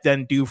 what does that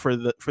then do for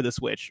the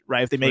Switch,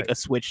 right? If they make a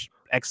Switch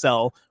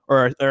XL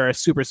or a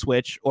Super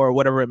Switch or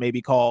whatever it may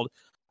be called,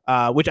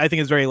 which I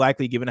think is very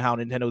likely given how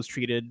Nintendo's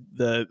treated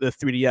the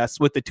 3DS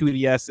with the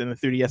 2DS and the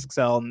 3DS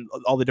XL and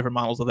all the different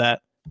models of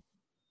that.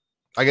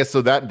 I guess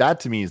so. That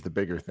to me is the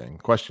bigger thing.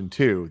 Question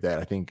 2 that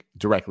I think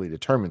directly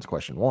determines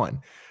question 1,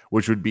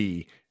 which would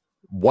be,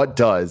 what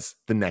does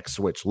the next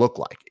Switch look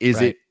like? Is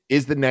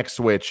the next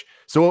Switch?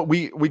 So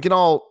we can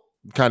all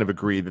kind of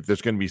agree that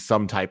there's going to be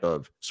some type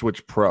of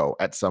Switch Pro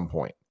at some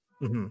point.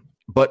 Mm-hmm.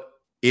 But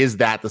is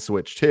that the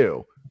Switch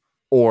 2,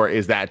 or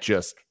is that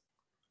just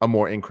a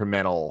more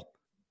incremental,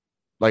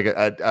 like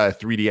a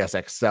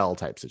 3DS XL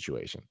type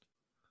situation?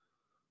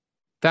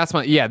 That's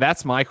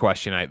my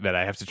question that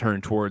I have to turn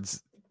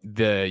towards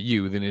the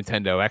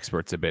Nintendo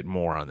experts a bit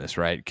more on this,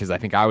 right? Because I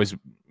think I was, at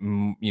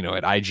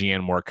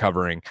IGN more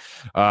covering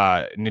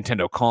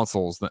Nintendo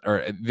consoles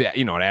or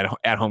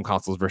at home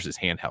consoles versus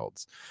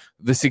handhelds.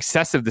 The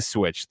success of the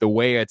Switch, the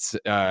way it's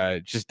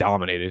just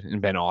dominated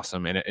and been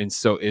awesome, and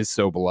so is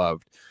so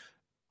beloved.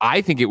 I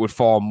think it would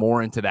fall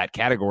more into that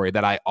category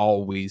that I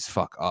always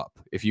fuck up.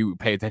 If you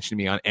pay attention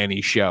to me on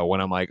any show, when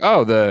I'm like,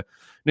 oh, the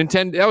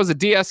Nintendo, that was a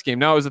DS game.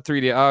 No, it was a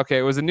 3DS. Oh, okay,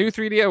 it was a new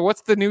 3DS.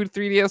 What's the new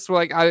 3DS?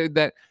 Like,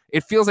 that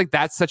it feels like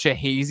that's such a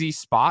hazy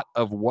spot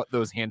of what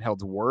those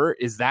handhelds were.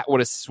 Is that what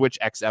a Switch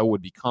XL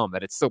would become?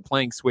 That it's still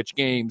playing Switch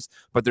games,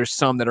 but there's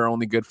some that are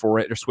only good for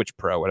it, or Switch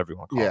Pro, whatever you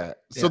want to call it.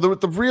 So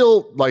the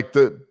real, like,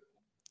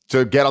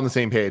 to get on the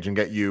same page and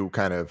get you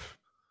kind of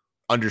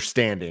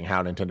understanding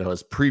how Nintendo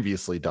has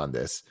previously done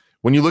this,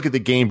 when you look at the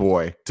Game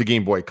Boy to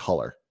Game Boy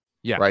Color,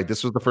 right,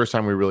 this was the first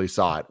time we really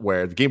saw it,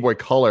 where the Game Boy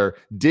Color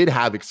did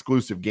have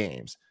exclusive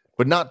games,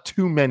 but not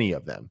too many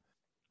of them,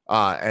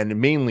 and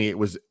mainly it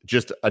was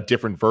just a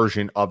different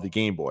version of the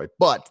Game Boy,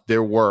 but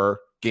there were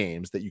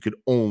games that you could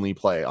only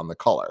play on the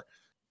Color,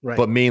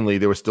 but mainly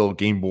there were still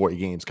Game Boy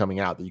games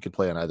coming out that you could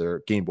play on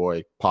either Game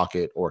Boy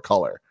Pocket or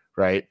Color,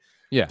 right?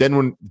 Then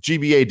when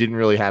GBA didn't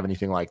really have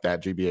anything like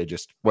that, GBA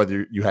just,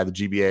 whether you had the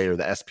GBA or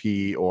the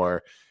SP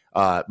or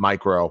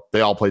Micro, they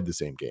all played the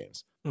same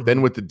games. Mm-hmm.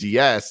 Then with the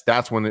DS,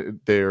 that's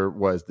when there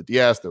was the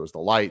DS, there was the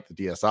Lite, the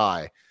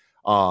DSi.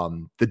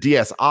 The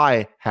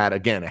DSi had,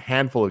 again, a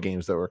handful of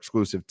games that were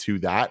exclusive to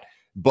that,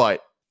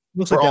 but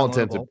for all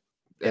intents,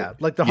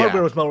 like the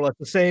hardware was more or less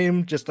the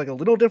same, just like a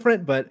little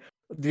different, but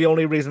the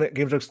only reason that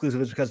games are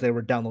exclusive is because they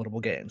were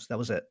downloadable games. That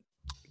was it.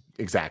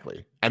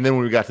 Exactly. And then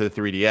when we got to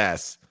the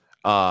 3DS,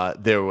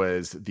 there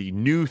was the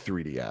new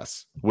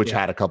 3DS, which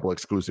had a couple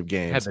exclusive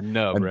games. It had the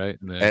nub, right?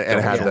 And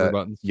it had the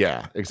buttons.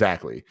 Yeah,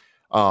 exactly.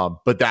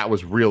 But that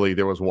was really,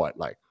 there was what,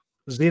 like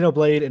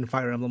Xenoblade and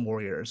Fire Emblem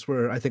Warriors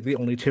were, I think, the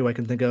only two I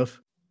can think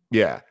of.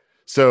 Yeah.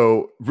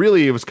 So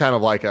really, it was kind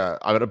of like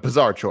a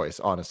bizarre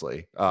choice,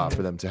 honestly,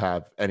 for them to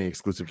have any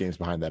exclusive games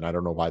behind that. And I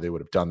don't know why they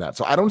would have done that.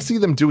 So I don't see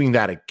them doing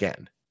that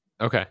again.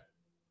 Okay.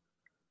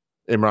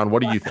 Imran,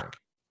 what do you think?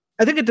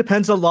 I think it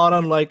depends a lot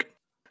on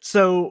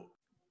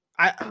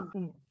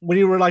when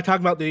you were like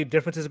talking about the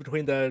differences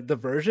between the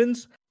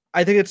versions,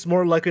 I think it's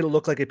more likely to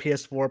look like a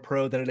PS4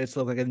 Pro than it is to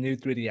look like a new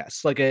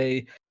 3DS. Like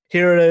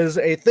here it is,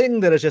 a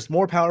thing that is just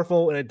more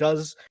powerful, and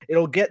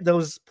it'll get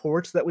those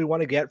ports that we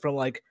want to get from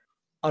like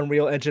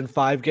Unreal Engine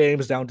 5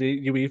 games down to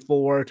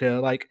UE4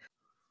 to like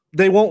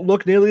They won't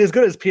look nearly as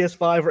good as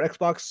PS5 or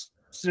Xbox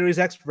Series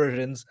X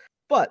versions,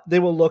 but they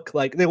will look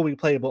like they will be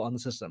playable on the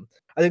system.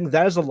 I think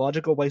that is a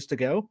logical place to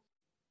go.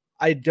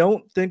 I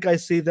don't think I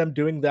see them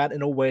doing that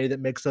in a way that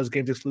makes those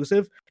games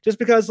exclusive, just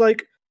because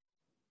like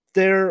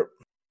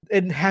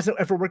it hasn't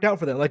ever worked out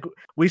for them. Like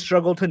we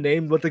struggled to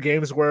name what the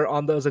games were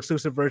on those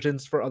exclusive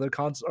versions for other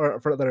or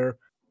for other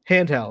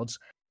handhelds.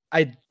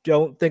 I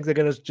don't think they're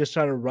gonna just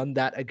try to run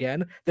that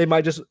again. They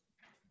might just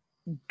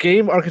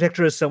game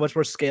architecture is so much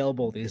more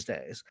scalable these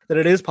days that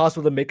it is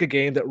possible to make a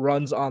game that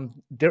runs on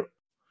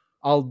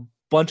a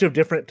bunch of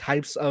different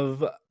types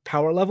of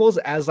power levels,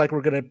 as like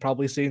we're gonna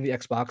probably see in the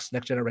Xbox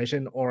next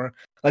generation, or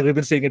like we've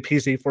been seeing in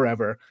PC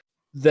forever,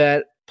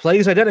 that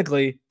plays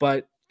identically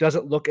but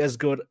doesn't look as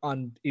good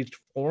on each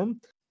form.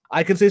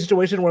 I can see a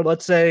situation where,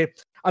 let's say,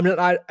 I don't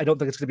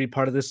think it's going to be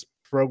part of this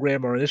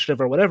program or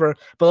initiative or whatever,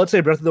 but let's say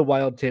Breath of the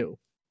Wild 2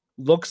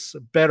 looks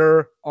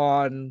better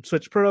on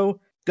Switch Pro,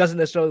 doesn't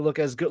necessarily look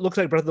as good. Looks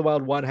like Breath of the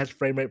Wild 1 has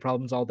frame rate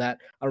problems, all that,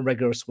 on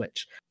regular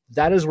Switch.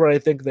 That is where I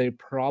think they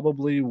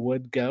probably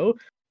would go,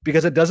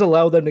 because it does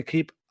allow them to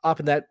keep up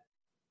in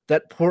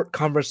that port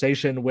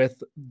conversation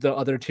with the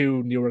other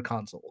two newer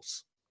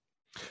consoles.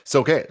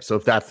 So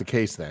if that's the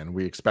case, then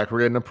we expect we're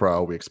getting a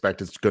Pro. We expect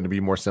it's going to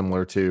be more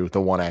similar to the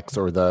One X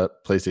or the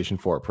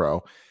PlayStation 4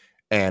 Pro,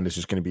 and it's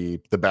just going to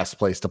be the best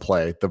place to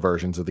play the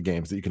versions of the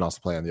games that you can also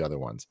play on the other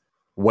ones.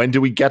 When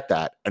do we get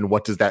that, and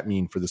what does that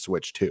mean for the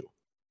Switch 2?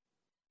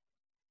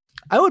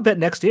 I would bet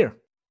next year.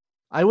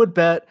 I would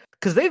bet,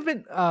 because they've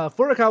been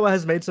Furukawa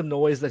has made some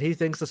noise that he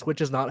thinks the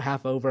Switch is not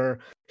half over.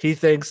 He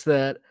thinks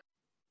that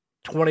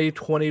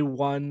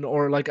 2021,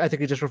 or like I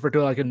think he just referred to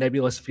it like a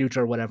nebulous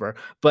future or whatever,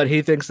 but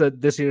he thinks that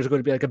this year is going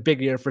to be like a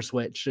big year for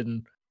Switch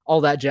and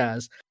all that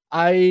jazz.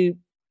 I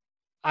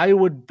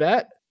would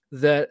bet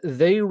that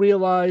they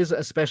realize,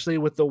 especially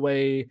with the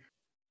way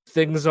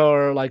things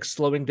are like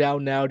slowing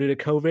down now due to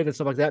COVID and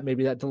stuff like that,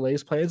 maybe that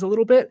delays plans a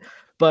little bit,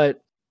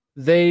 but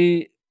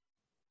they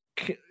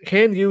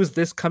can use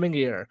this coming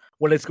year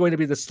when it's going to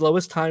be the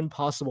slowest time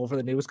possible for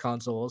the newest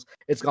consoles.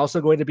 It's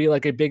also going to be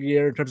like a big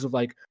year in terms of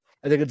like,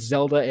 I think it's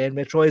Zelda and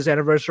Metroid's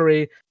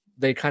anniversary.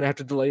 They kind of have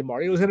to delay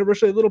Mario's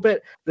anniversary a little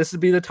bit. This would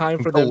be the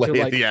time for them to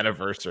like the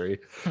anniversary.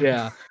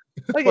 Yeah,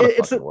 like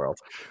it's the world.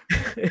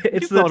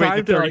 It's the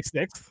time to like,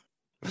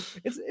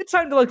 it's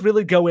time to like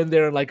really go in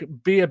there and like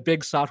be a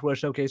big software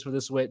showcase for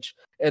the Switch,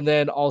 and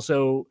then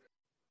also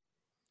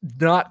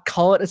not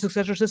call it a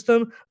successor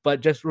system, but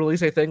just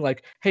release a thing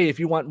like, hey, if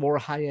you want more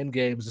high-end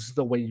games, this is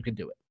the way you can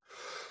do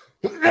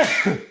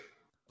it.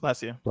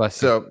 Bless you.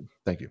 So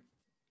thank you.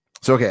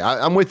 So, okay,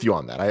 I'm with you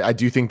on that. I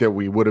do think that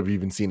we would have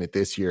even seen it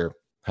this year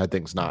had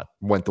things not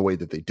went the way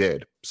that they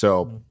did.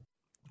 So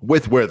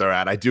with where they're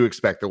at, I do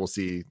expect that we'll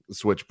see the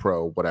Switch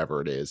Pro,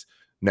 whatever it is,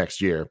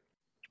 next year.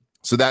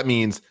 So that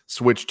means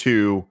Switch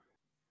 2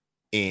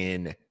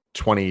 in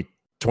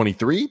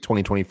 2023,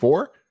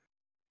 2024?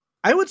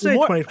 I would say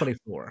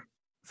 2024.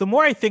 The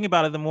more I think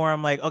about it, the more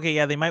I'm like, okay,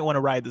 yeah, they might want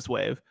to ride this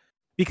wave.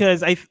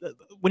 Because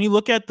when you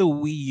look at the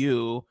Wii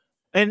U,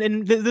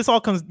 and this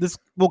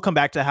will come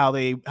back to how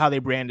they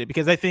brand it,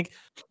 because I think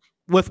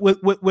with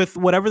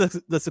whatever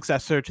the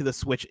successor to the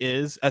Switch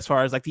is, as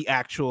far as like the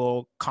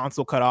actual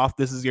console cutoff,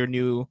 this is your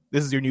new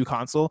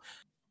console.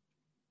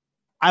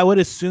 I would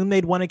assume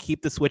they'd want to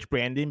keep the Switch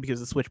branding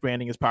because the Switch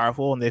branding is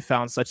powerful and they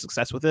found such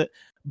success with it.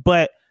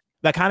 But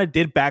that kind of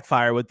did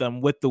backfire with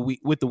them with the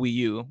Wii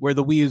U, where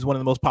the Wii U is one of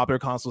the most popular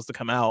consoles to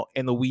come out,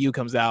 and the Wii U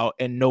comes out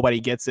and nobody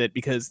gets it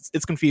because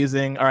it's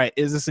confusing. All right,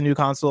 is this a new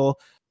console?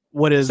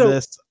 What is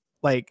this?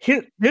 Like,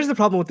 here's the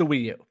problem with the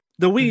Wii U.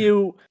 The Wii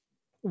U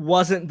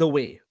wasn't the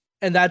Wii.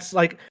 And that's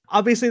like,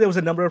 obviously there was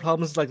a number of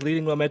problems like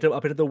leading momentum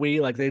up into the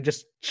Wii. Like they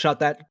just shut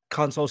that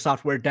console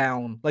software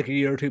down like a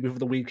year or two before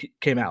the Wii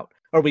came out,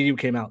 or Wii U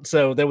came out.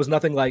 So there was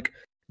nothing like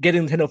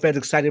getting Nintendo fans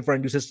excited for a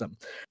new system.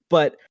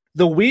 But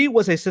the Wii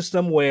was a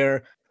system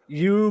where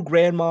you,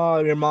 grandma,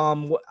 your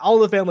mom, all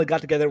the family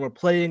got together and were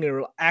playing and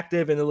were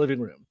active in the living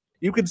room.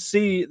 You could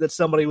see that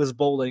somebody was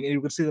bowling, and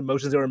you could see the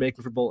motions they were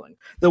making for bowling.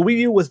 The Wii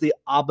U was the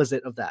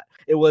opposite of that.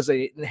 It was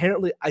an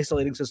inherently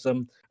isolating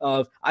system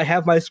of, I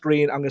have my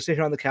screen, I'm going to sit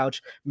here on the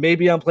couch,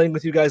 maybe I'm playing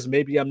with you guys,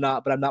 maybe I'm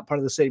not, but I'm not part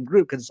of the same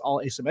group because it's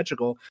all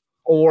asymmetrical.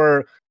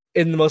 Or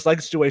in the most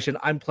likely situation,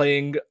 I'm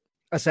playing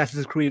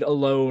Assassin's Creed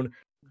alone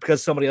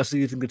because somebody else is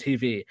using the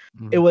TV.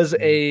 Mm-hmm. It was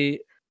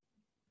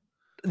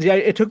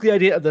it took the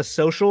idea of the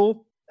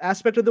social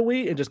aspect of the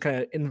Wii and just kind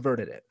of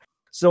inverted it.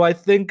 So I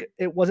think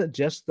it wasn't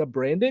just the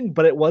branding,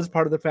 but it was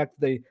part of the fact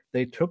that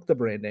they took the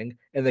branding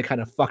and they kind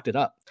of fucked it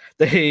up.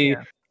 They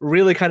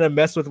really kind of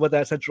messed with what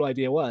that central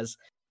idea was.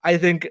 I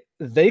think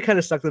they kind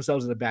of stuck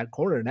themselves in a bad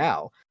corner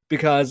now,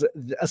 because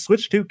a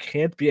Switch 2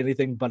 can't be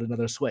anything but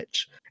another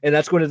Switch. And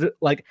that's going to,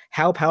 like,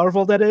 how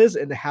powerful that is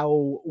and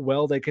how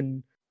well they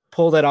can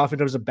pull that off in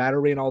terms of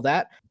battery and all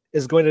that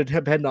is going to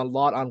depend a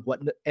lot on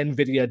what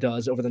NVIDIA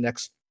does over the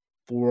next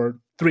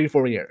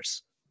 3-4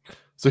 years.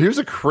 So here's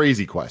a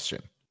crazy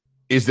question.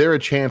 Is there a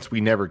chance we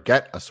never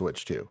get a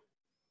Switch 2?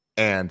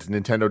 And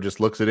Nintendo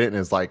just looks at it and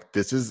is like,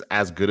 this is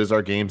as good as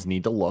our games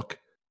need to look.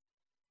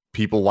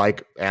 people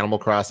like Animal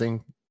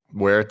Crossing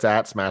where it's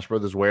at, Smash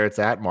Brothers where it's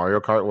at, Mario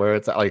Kart where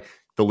it's at. Like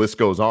the list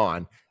goes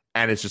on,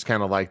 and it's just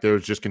kind of like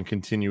there's just going to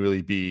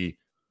continually be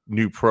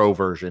new pro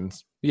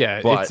versions.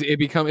 Yeah, it's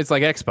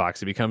like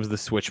Xbox. It becomes the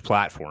Switch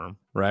platform,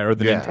 right, or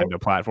the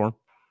Nintendo platform,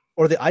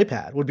 or the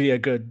iPad would be a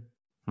good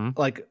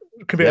like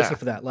comparison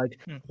for that. Like,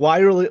 why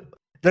really?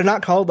 They're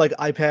not called like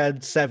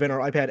iPad 7 or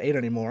iPad 8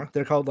 anymore.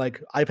 They're called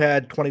like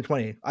iPad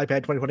 2020, iPad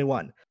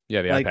 2021.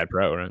 Yeah, the iPad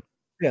Pro, right?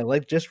 Yeah,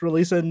 like just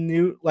release a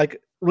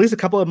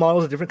couple of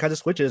models of different kinds of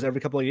Switches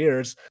every couple of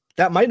years.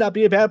 That might not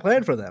be a bad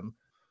plan for them.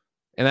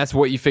 And that's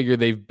what you figure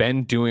they've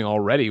been doing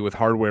already with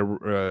hardware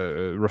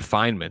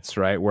refinements,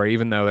 right? Where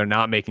even though they're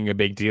not making a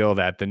big deal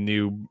that the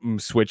new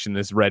Switch in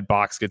this red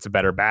box gets a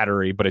better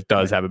battery, but it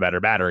does have a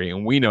better battery.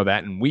 And we know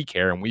that, and we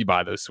care, and we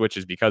buy those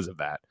Switches because of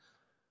that.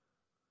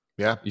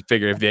 Yeah. You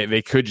figure if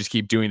they could just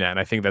keep doing that, and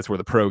I think that's where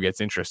the Pro gets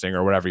interesting,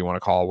 or whatever you want to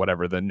call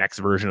whatever the next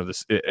version of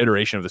this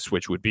iteration of the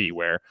Switch would be,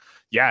 where,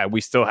 yeah,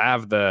 we still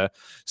have the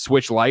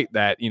Switch Lite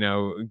that,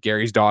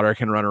 Gary's daughter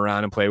can run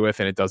around and play with,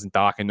 and it doesn't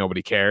dock and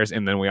nobody cares.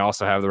 And then we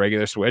also have the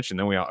regular Switch, and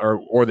then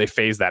or they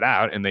phase that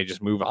out and they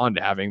just move on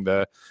to having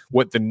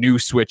what the new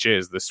Switch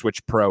is, the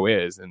Switch Pro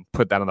is, and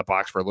put that on the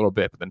box for a little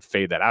bit, but then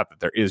fade that out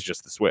that there is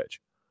just the Switch.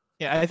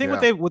 Yeah, I think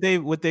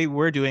what they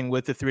were doing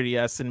with the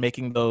 3DS and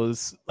making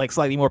those like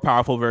slightly more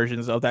powerful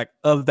versions of that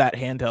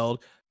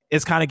handheld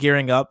is kind of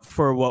gearing up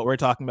for what we're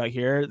talking about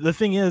here. The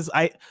thing is,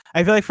 I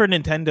feel like for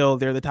Nintendo,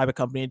 they're the type of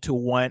company to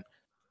want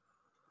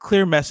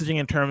clear messaging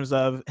in terms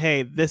of,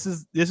 hey, this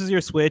is your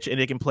Switch and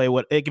it can play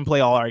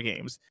all our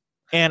games.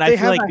 And I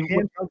feel like a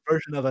handheld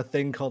version of a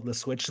thing called the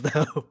Switch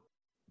though.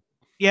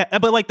 Yeah,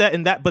 but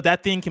that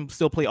thing can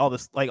still play all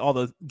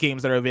the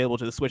games that are available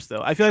to the Switch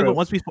though. I feel like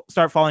once we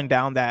start falling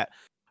down that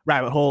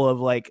rabbit hole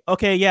of like,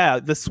 okay, yeah,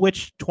 the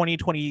Switch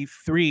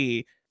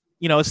 2023,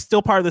 is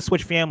still part of the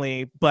Switch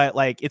family, but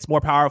like it's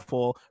more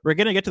powerful. We're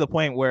gonna get to the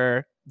point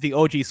where the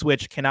OG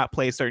Switch cannot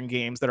play certain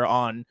games that are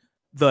on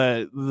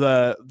the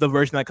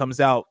version that comes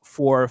out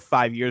 4 or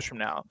 5 years from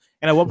now.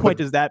 And at what point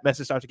does that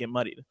message start to get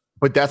muddied?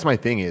 But that's my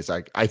thing is,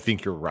 I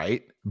think you're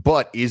right.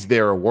 But is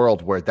there a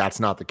world where that's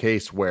not the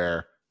case,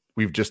 where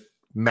we've just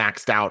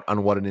maxed out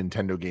on what a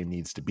Nintendo game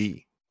needs to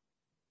be?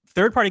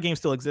 Third-party games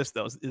still exist,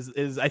 though,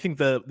 is I think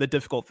the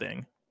difficult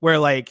thing, where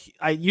like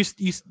you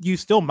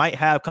still might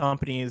have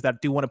companies that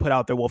do want to put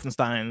out their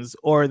Wolfensteins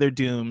or their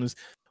Dooms,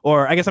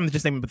 or I guess I'm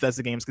just naming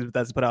Bethesda games because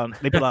Bethesda put out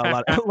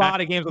a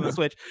lot of games on the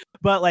Switch.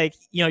 But like,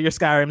 your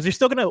Skyrims,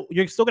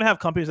 you're still gonna have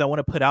companies that want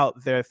to put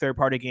out their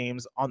third-party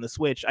games on the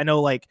Switch. I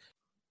know like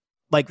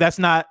that's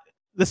not,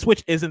 the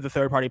Switch isn't the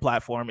third-party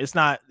platform. It's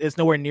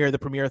nowhere near the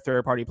premier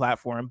third-party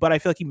platform. But I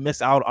feel like you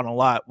miss out on a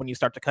lot when you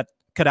start to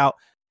cut out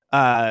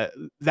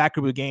that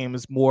group of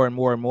games more and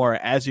more and more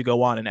as you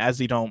go on and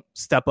as you don't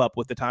step up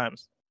with the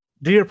times.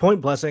 To your point,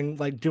 Blessing,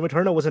 like Doom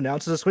Eternal was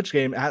announced as a Switch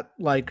game at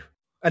like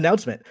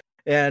announcement,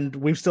 and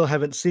we still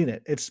haven't seen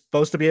it. It's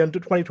supposed to be in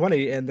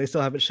 2020 and they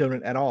still haven't shown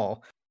it at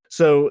all.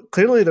 So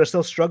clearly they're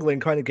still struggling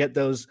trying to get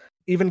those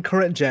even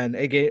current gen,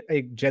 a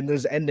gen that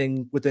is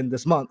ending within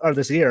this month or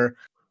this year,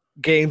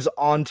 games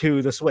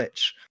onto the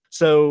Switch.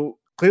 So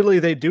clearly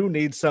they do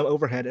need some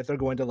overhead if they're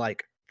going to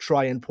like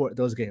try and port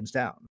those games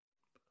down.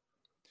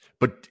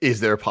 But is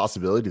there a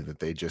possibility that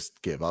they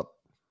just give up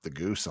the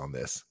goose on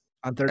this?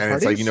 On third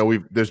parties? It's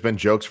like, there's been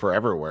jokes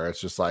forever where it's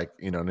just like,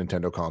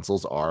 Nintendo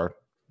consoles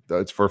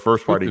it's for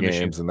first party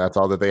games and that's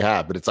all that they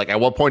have. But it's like,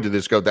 at what point did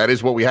this go? That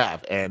is what we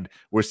have. And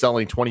we're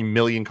selling 20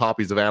 million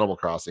copies of Animal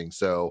Crossing.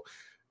 So,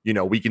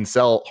 we can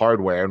sell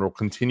hardware and we'll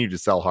continue to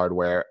sell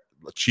hardware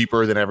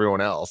cheaper than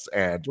everyone else.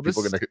 And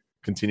people are going to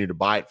continue to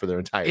buy it for their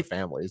entire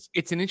families.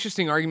 It's an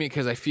interesting argument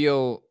because I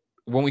feel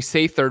when we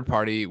say third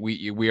party,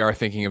 we are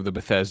thinking of the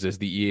Bethesdas,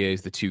 the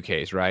EAs, the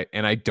 2Ks, right?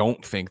 And I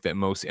don't think that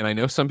and I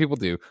know some people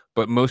do,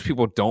 but most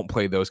people don't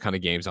play those kind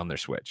of games on their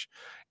Switch.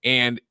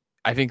 And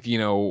I think,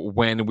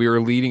 when we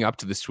were leading up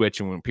to the Switch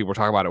and when people were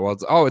talking about it,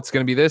 well, it's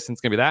going to be this and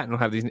it's going to be that, and we'll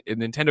have these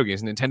Nintendo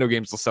games. Nintendo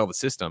games will sell the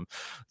system.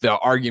 The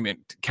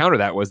argument to counter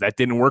that was that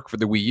didn't work for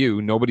the Wii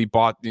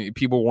U.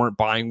 People weren't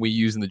buying Wii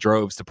U's in the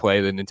droves to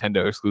play the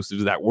Nintendo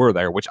exclusives that were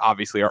there, which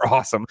obviously are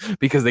awesome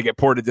because they get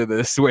ported to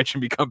the Switch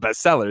and become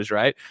bestsellers,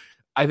 right?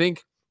 I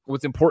think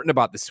what's important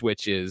about the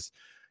Switch is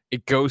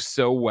it goes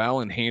so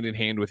well and hand in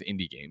hand with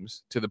indie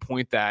games to the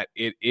point that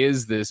it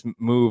is this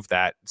move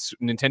that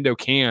Nintendo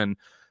can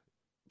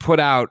put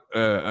out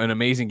an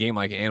amazing game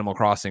like Animal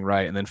Crossing,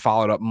 right? And then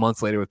followed up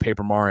months later with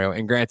Paper Mario.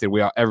 And granted,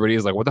 everybody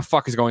is like, what the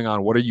fuck is going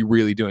on? What are you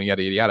really doing?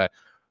 Yada, yada, yada.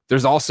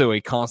 There's also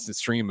a constant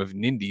stream of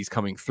indies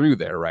coming through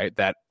there, right?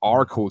 That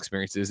are cool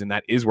experiences. And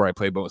that is where I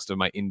play most of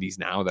my indies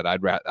now, that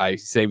I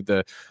save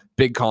the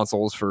big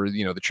consoles for,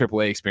 the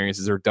AAA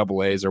experiences or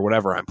AA's or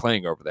whatever I'm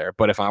playing over there.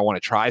 But if I want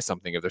to try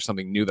something, if there's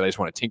something new that I just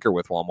want to tinker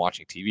with while I'm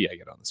watching TV, I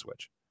get on the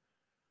Switch.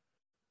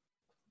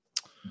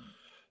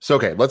 So,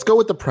 okay, let's go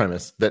with the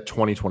premise that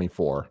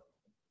 2024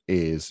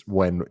 is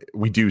when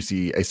we do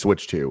see a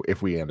Switch 2,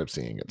 if we end up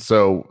seeing it.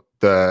 So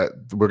we're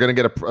going to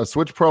get a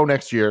Switch Pro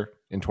next year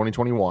in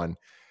 2021,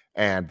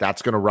 and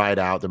that's going to ride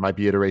out. There might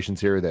be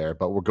iterations here or there,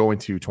 but we're going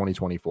to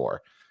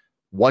 2024.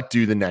 what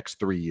do the next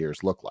 3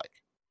 years look like?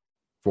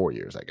 4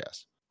 years, I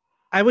guess.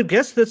 I would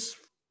guess that's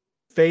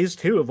phase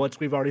 2 of what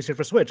we've already seen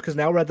for Switch, because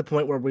now we're at the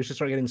point where we should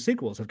start getting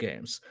sequels of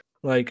games.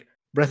 Like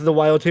Breath of the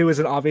Wild 2 is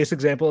an obvious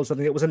example of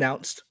something that was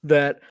announced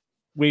that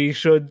we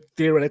should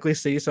theoretically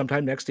see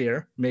sometime next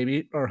year,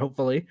 maybe, or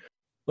hopefully.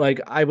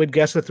 Like, I would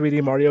guess the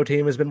 3D Mario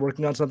team has been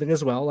working on something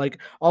as well. Like,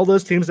 all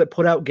those teams that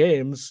put out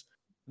games,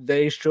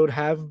 they should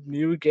have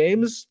new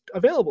games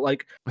available.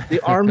 Like, the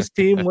ARMS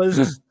team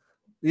was...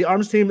 The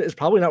ARMS team is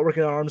probably not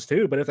working on ARMS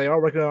 2, but if they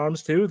are working on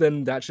ARMS 2,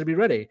 then that should be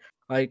ready.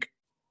 Like,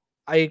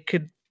 I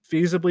could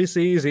feasibly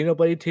see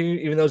Xenoblade team,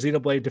 even though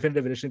Xenoblade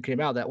Definitive Edition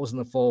came out, that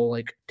wasn't a full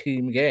like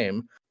team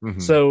game. Mm-hmm.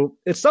 So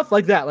it's stuff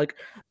like that. Like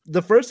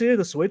the first year of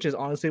the Switch is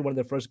honestly one of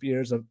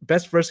the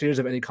best first years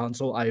of any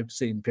console I've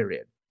seen,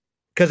 period.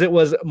 Because it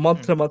was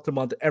month to month to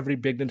month, every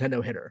big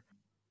Nintendo hitter.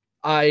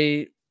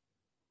 I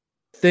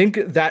think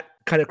that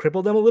kind of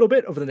crippled them a little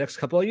bit over the next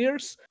couple of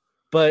years,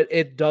 but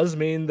it does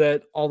mean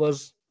that all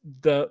those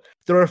the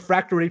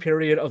refractory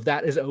period of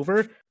that is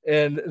over,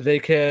 and they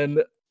can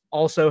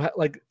also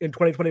like in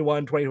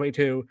 2021,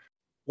 2022,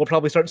 we'll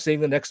probably start seeing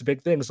the next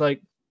big things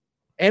like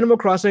Animal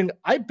Crossing.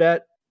 I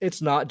bet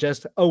it's not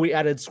just, oh, we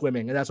added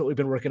swimming and that's what we've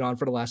been working on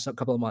for the last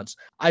couple of months.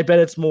 I bet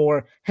it's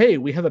more, hey,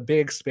 we have a big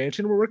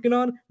expansion we're working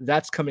on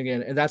that's coming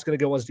in and that's going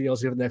to go as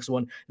DLC for the next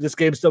one. This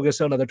game's still going to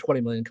sell another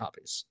 20 million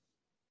copies.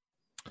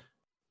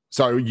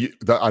 So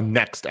a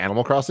next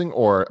Animal Crossing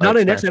or not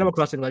a next Animal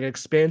Crossing, like an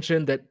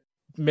expansion that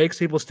makes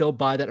people still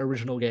buy that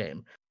original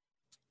game.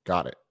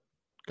 Got it.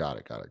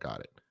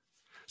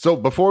 So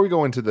before we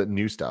go into the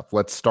new stuff,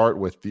 let's start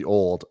with the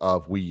old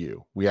of Wii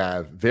U. We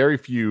have very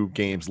few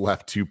games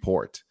left to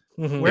port.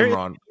 Mm-hmm. Where is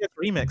the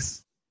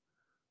remix?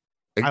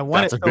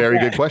 That's a very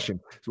good question.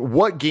 So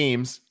what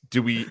games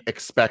do we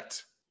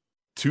expect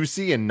to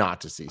see and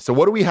not to see? So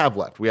what do we have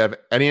left? We have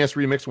NES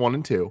Remix 1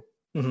 and 2.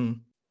 Mm-hmm.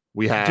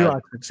 We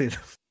have...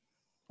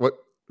 What?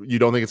 You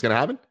don't think it's going to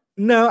happen?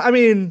 No, I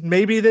mean,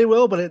 maybe they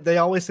will, but they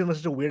always seem like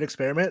such a weird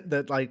experiment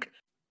that like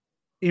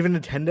even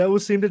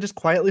Nintendo seemed to just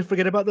quietly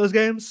forget about those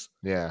games.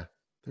 Yeah.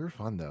 They were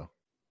fun, though.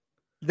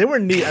 They were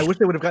neat. I wish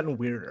they would have gotten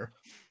weirder.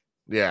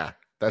 Yeah,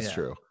 that's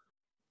true.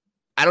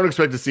 I don't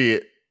expect to see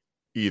it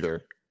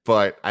either,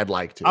 but I'd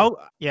like to.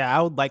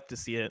 I would like to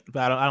see it,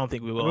 but I don't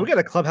think we will. I mean, we got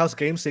a Clubhouse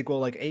game sequel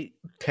like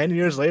 8-10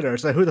 years later,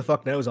 so who the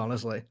fuck knows,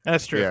 honestly.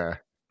 That's true. Yeah.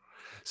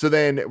 So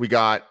then we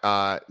got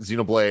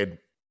Xenoblade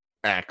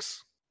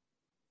X.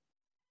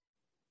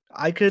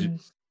 I don't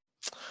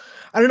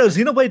know.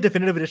 Xenoblade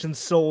Definitive Edition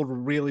sold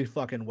really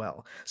fucking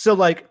well. So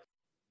like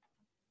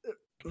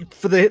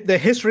for the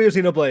history of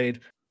Xenoblade,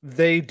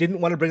 they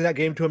didn't want to bring that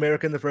game to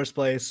America in the first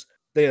place.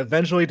 They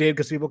eventually did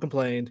because people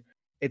complained.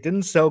 It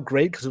didn't sell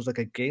great because it was like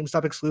a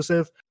GameStop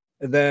exclusive.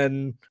 And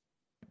then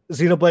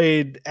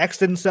Xenoblade X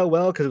didn't sell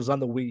well because it was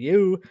on the Wii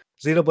U.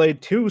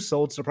 Xenoblade 2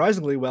 sold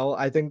surprisingly well.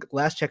 I think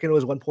last check-in it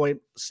was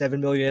 1.7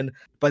 million.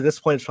 By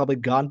this point, it's probably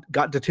gotten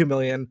to 2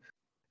 million.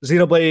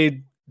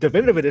 Xenoblade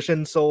Definitive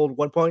Edition sold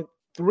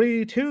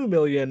 1.32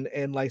 million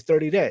in like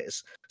 30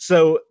 days.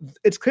 So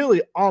it's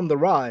clearly on the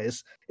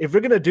rise. If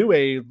you're going to do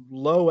a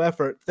low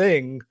effort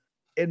thing,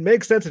 it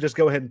makes sense to just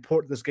go ahead and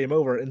port this game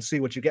over and see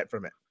what you get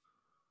from it.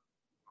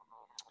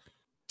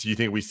 Do you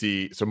think we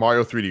see... So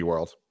Mario 3D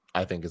World,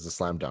 I think, is a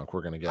slam dunk.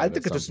 We're going to get. I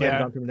think it's a slam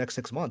dunk in the next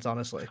 6 months,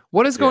 honestly.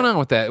 What is going on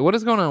with that? What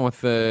is going on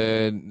with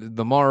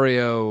the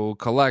Mario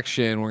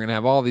collection? We're going to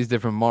have all these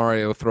different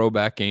Mario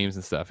throwback games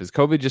and stuff. Has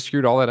COVID just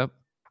screwed all that up?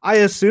 I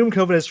assume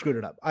COVID has screwed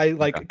it up.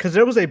 Because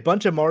there was a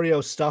bunch of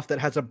Mario stuff that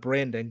has a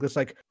branding. There's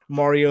like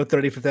Mario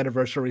 35th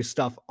anniversary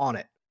stuff on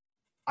it.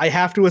 I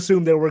have to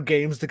assume there were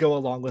games to go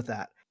along with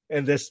that.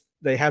 And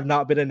they have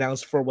not been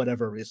announced for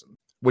whatever reason.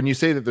 When you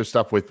say that there's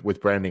stuff with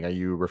branding, are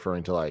you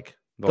referring to like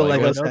the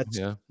Lego sets,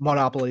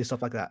 Monopoly,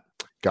 stuff like that?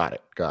 Got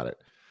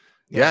it.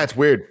 Yeah, it's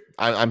weird.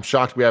 I'm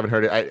shocked we haven't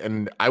heard it.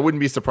 And I wouldn't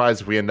be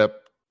surprised if we end up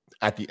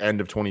at the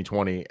end of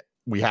 2020.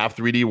 We have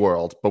 3D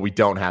World, but we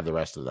don't have the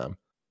rest of them.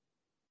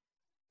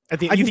 You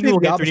think we'll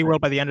get 3D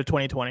World by the end of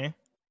 2020?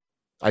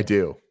 I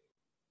do.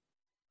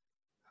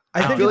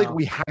 I feel like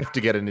we have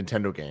to get a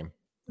Nintendo game.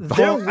 But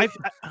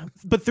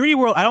 3D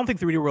World, I don't think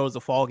 3D World is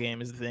a fall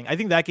game is the thing. I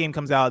think that game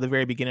comes out at the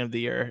very beginning of the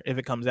year, if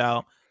it comes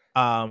out,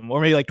 or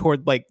maybe like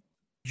toward like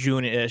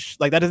June-ish.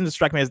 Like that doesn't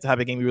strike me as the type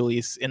of game we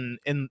release in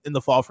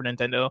the fall for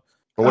Nintendo.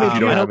 But what if you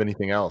don't have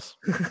anything else?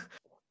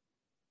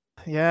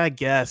 Yeah, I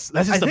guess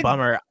that's just a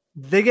bummer.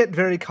 They get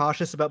very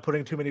cautious about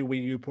putting too many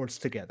Wii U ports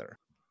together.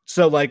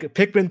 So like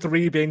Pikmin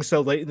 3 being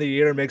so late in the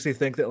year makes me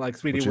think that like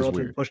 3D World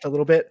been pushed a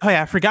little bit. Oh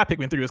yeah, I forgot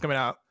Pikmin 3 was coming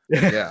out.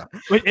 Yeah,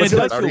 it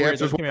does feel weird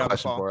coming out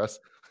for us.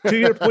 To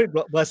your point,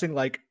 Blessing,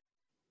 like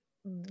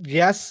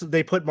yes,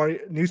 they put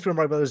New Super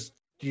Mario Bros.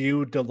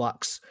 U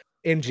Deluxe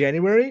in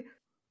January,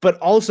 but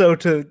also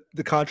to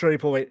the contrary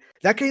point,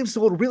 that game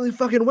sold really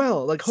fucking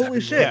well. Like holy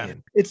shit,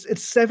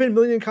 it's 7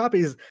 million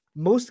copies.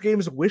 Most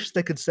games wish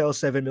they could sell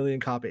 7 million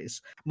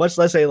copies, much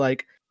less a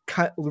like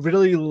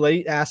really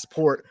late ass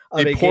port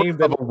of a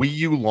game of a Wii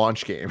U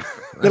launch game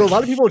that a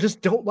lot of people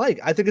just don't like.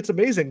 I think it's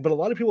amazing, but a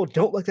lot of people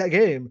don't like that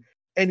game.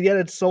 and yet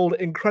it's sold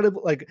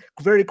incredible, like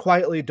very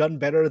quietly, done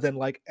better than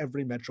like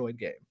every Metroid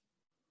game.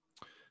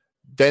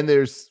 Then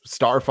there's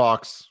Star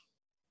Fox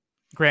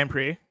Grand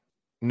Prix.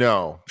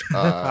 No,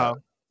 Star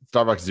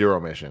Fox Zero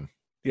Mission.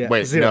 Yeah,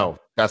 wait, Zero. No,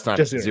 that's not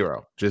Just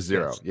Zero. Just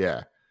Zero.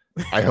 Yes.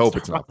 Yeah, I hope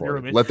it's not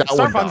ported. Let that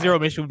Star one Fox die. Zero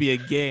Mission would be a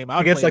game.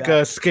 He gets like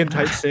a skin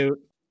tight suit.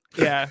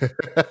 Yeah.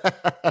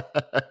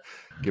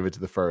 Give it to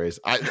the furries.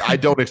 I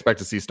don't expect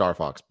to see Star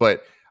Fox,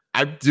 but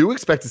I do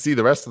expect to see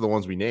the rest of the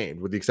ones we named,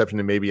 with the exception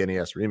of maybe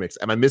NES Remix.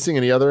 Am I missing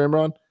any other,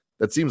 Imran?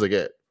 That seems like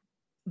it.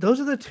 Those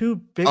are the two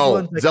big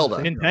ones. Zelda.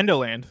 Nintendo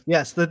Land.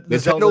 Yes, the Nintendo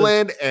Zelda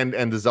Land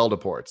and the Zelda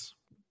ports.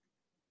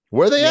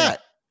 Where are they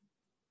at?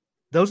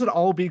 Those would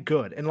all be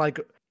good. And like,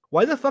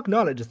 why the fuck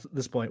not at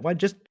this point?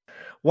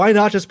 Why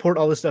not just port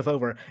all this stuff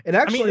over? And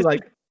actually,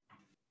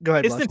 go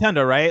ahead. It's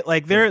Nintendo, right?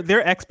 Like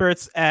they're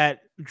experts at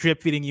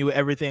drip feeding you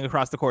everything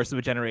across the course of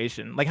a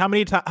generation. Like how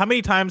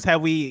many times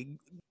have we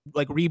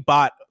like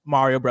rebought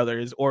Mario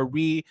Brothers or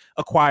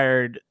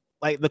reacquired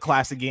like the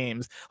classic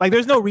games? Like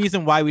there's no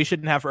reason why we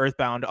shouldn't have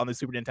Earthbound on the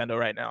Super Nintendo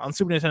right now, on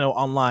Super Nintendo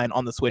Online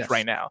on the Switch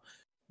right now.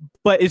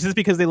 But it's just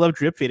because they love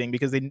drip feeding,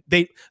 because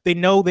they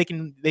know they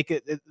could.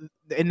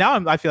 And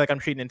now I feel like I'm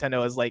treating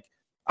Nintendo as like,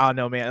 I don't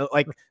know, man,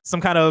 like some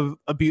kind of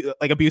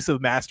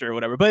abusive master or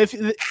whatever. But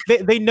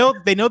if they know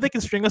they can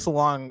string us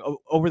along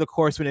over the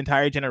course of an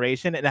entire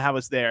generation and have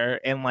us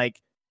there, and like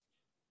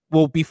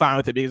we'll be fine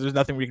with it because there's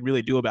nothing we can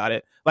really do about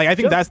it. Like I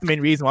think that's the main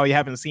reason why we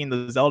haven't seen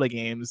the Zelda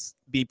games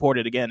be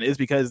ported again, is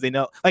because they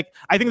know. Like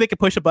I think they could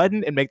push a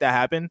button and make that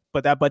happen,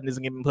 but that button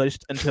isn't getting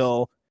pushed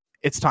until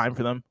it's time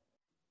for them.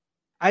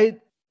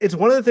 It's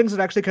one of the things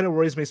that actually kind of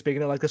worries me,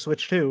 speaking of like the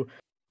Switch 2.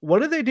 What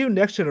do they do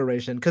next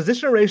generation? Because this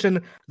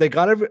generation, they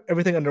got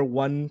everything under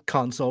one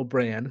console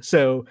brand.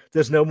 So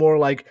there's no more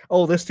like,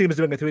 oh, this team is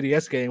doing a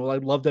 3DS game. Well,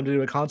 I'd love them to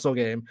do a console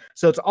game.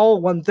 So it's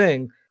all one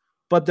thing.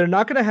 But they're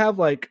not going to have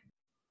like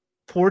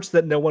ports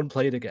that no one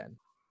played again.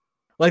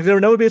 Like there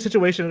would be a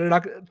situation, they're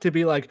not to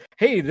be like,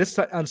 hey, this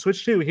on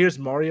Switch 2, here's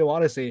Mario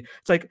Odyssey.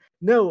 It's like,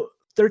 no,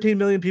 13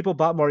 million people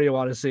bought Mario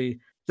Odyssey.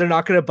 They're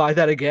not going to buy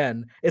that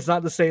again. It's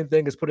not the same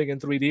thing as putting in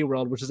 3D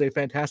World, which is a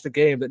fantastic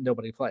game that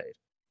nobody played.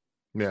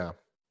 Yeah.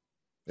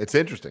 It's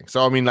interesting.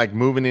 So, I mean, like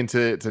moving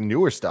into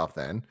newer stuff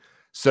then.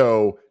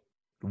 So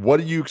what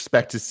do you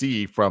expect to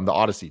see from the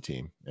Odyssey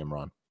team,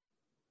 Imran?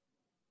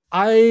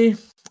 I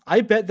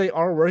bet they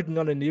are working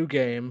on a new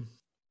game,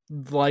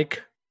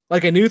 like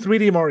a new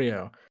 3D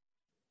Mario.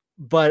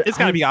 But it's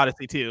got to be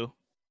Odyssey too.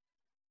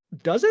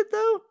 Does it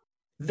though?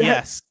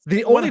 Yes.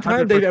 The only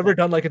time they've ever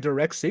done like a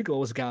direct sequel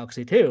was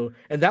Galaxy 2.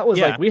 And that was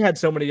like, we had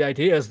so many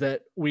ideas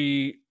that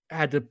we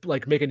had to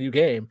like make a new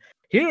game.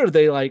 Here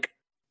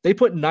they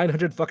put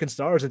 900 fucking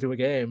stars into a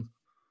game.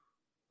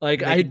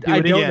 Like I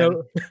don't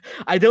know.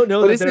 I don't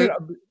know that they're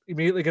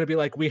immediately going to be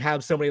like, we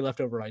have so many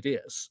leftover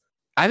ideas.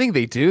 I think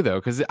they do though,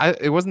 because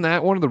it wasn't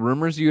that one of the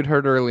rumors you had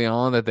heard early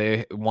on that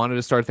they wanted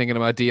to start thinking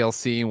about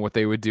DLC and what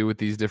they would do with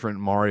these different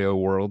Mario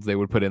worlds they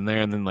would put in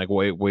there, and then like,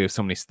 wait, we have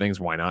so many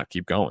things. Why not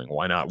keep going?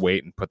 Why not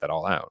wait and put that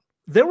all out?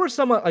 There were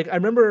some like I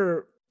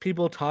remember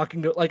people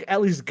talking, like at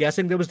least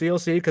guessing there was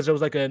DLC, because there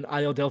was like an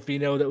Isle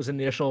Delfino that was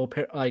initial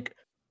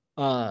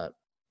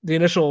the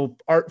initial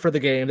art for the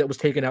game that was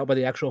taken out by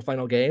the actual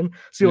final game.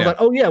 So you were like,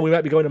 oh yeah, we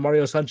might be going to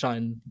Mario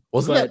Sunshine.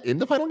 Wasn't that in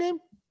the final game?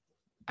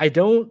 I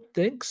don't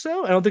think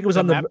so. I don't think it was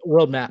on the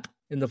world map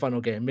in the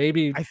final game.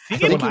 Maybe I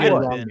think it might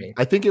have been.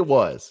 I think it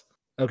was.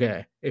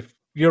 Okay, if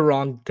you're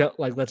wrong,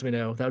 let me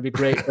know. That would be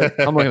great.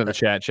 I'm looking at the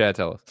chat. Chat,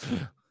 tell us.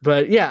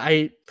 But yeah,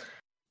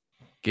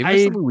 give us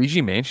a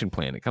Luigi Mansion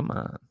Planet. Come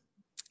on.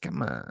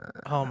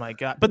 Oh my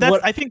god! But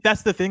I think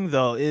that's the thing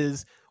though,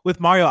 is with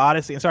Mario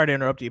Odyssey. I'm sorry to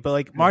interrupt you, but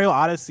like Mario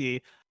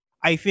Odyssey,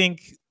 I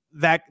think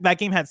that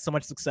game had so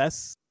much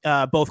success,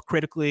 both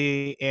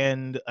critically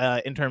and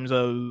in terms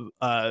of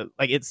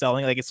like it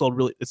selling. Like it sold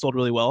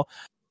really well.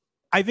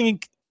 I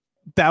think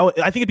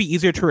it'd be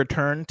easier to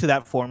return to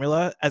that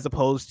formula as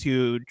opposed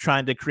to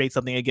trying to create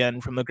something again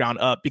from the ground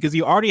up, because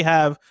you already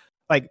have,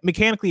 like,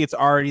 mechanically it's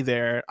already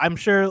there. I'm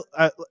sure,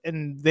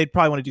 and they'd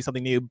probably want to do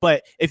something new.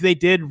 But if they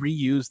did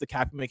reuse the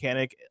capping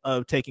mechanic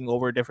of taking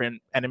over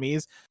different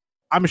enemies,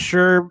 I'm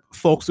sure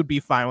folks would be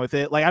fine with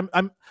it. Like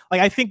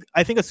I think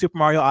a Super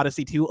Mario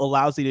Odyssey 2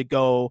 allows you to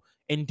go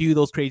and do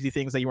those crazy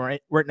things that you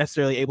weren't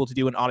necessarily able to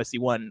do in Odyssey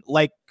 1,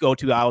 like go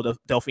to Isle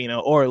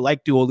Delfino or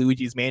like do a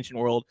Luigi's Mansion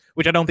World,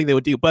 which I don't think they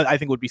would do, but I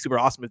think would be super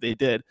awesome if they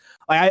did.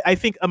 I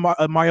think a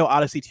Mario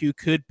Odyssey 2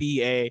 could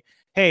be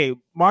hey,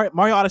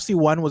 Mario Odyssey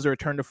 1 was a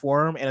return to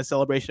form and a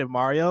celebration of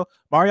Mario.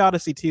 Mario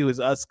Odyssey 2 is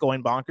us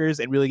going bonkers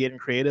and really getting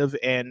creative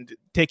and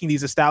taking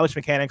these established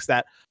mechanics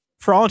that,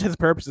 for all intents and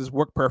purposes,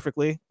 work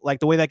perfectly. Like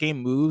the way that game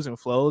moves and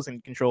flows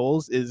and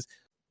controls is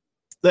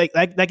like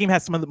that game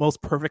has some of the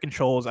most perfect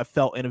controls I've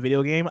felt in a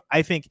video game.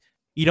 I think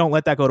you don't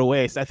let that go to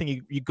waste. I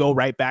think you go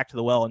right back to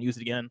the well and use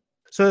it again.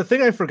 So the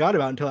thing I forgot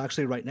about until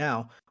actually right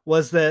now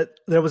was that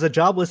there was a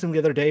job listing the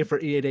other day for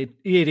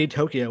EAD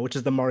Tokyo, which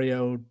is the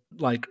Mario,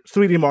 like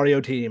 3D Mario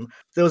team,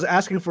 that was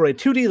asking for a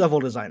 2D level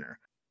designer.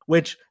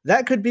 which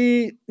that could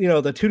be,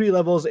 the 2D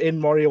levels in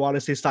Mario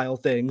Odyssey style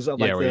things. Of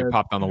where you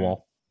popped on the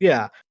wall.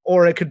 Yeah,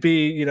 or it could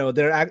be,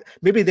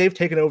 maybe they've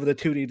taken over the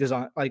 2D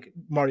design, like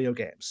Mario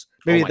games.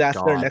 Maybe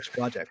that's their next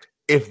project.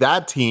 If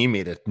that team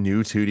made a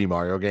new 2D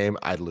Mario game,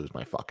 I'd lose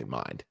my fucking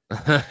mind.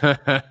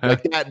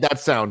 Like that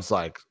sounds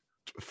like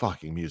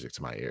fucking music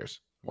to my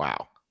ears.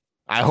 Wow.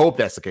 I hope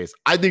that's the case.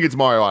 I think it's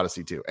Mario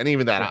Odyssey 2. And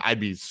even that, I'd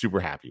be super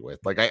happy with.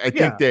 Like, I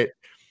think that,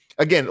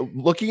 again,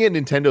 looking at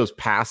Nintendo's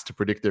past to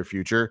predict their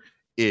future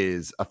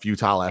is a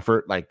futile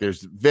effort. Like,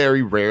 there's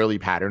very rarely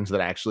patterns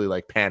that actually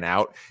like pan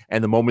out.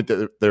 And the moment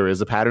that there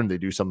is a pattern, they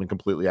do something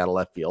completely out of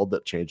left field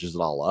that changes it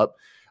all up.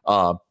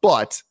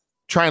 But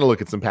trying to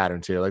look at some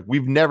patterns here, like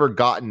we've never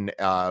gotten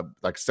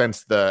like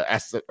since the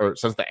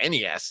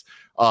NES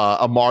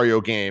a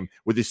Mario game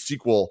with a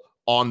sequel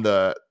on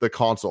the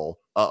console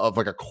of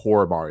like a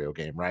core Mario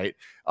game, right?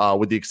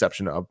 With the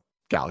exception of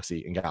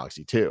Galaxy and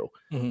Galaxy 2.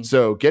 Mm-hmm.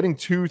 So getting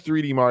 2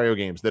 3D Mario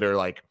games that are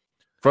like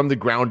from the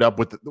ground up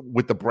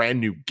with the brand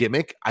new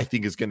gimmick, I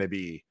think is going to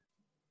be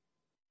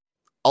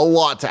a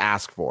lot to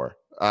ask for,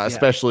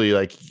 especially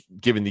like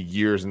given the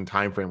years and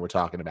time frame we're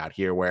talking about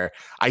here, where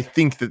I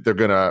think that they're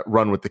going to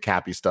run with the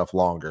Cappy stuff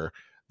longer.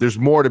 There's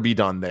more to be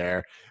done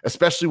there,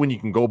 especially when you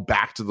can go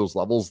back to those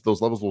levels. Those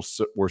levels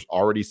were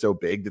already so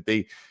big that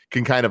they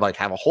can kind of like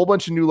have a whole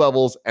bunch of new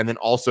levels and then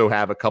also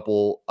have a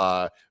couple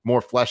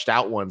more fleshed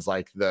out ones,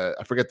 like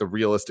I forget the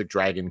realistic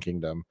Dragon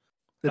Kingdom.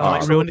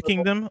 Ruined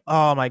Kingdom.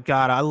 Oh my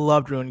god, I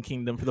loved Ruined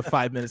Kingdom for the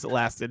 5 minutes it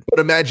lasted. But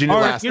imagine it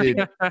lasted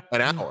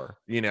an hour.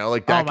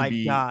 Like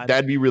that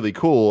that'd be really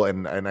cool.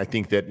 And I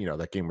think that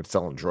that game would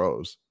sell in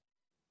droves.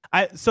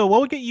 So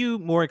what would get you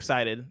more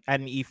excited at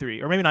an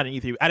E3, or maybe not an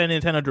E3, at a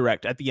Nintendo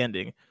Direct at the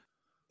ending?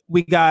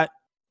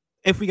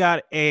 If we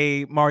got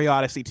a Mario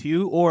Odyssey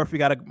 2, or if we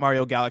got a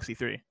Mario Galaxy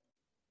 3.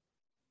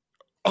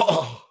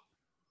 Oh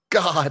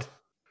God,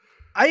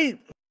 I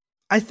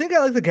think I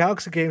like the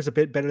Galaxy games a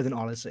bit better than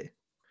Odyssey.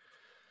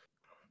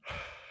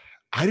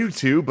 I do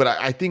too, but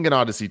I think an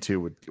Odyssey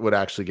 2 would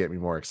actually get me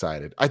more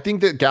excited. I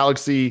think that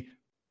Galaxy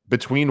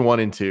between 1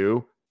 and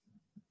 2,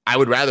 I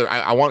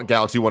want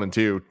Galaxy 1 and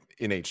 2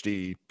 in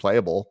HD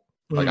playable.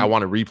 Like I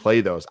want to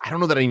replay those. I don't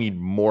know that I need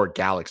more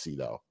Galaxy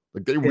though.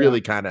 Like they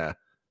really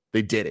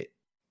they did it.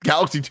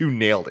 Galaxy 2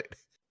 nailed it.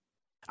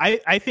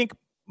 I think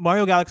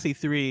Mario Galaxy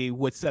 3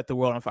 would set the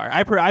world on fire.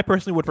 I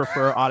personally would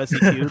prefer Odyssey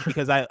 2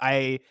 because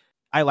I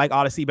like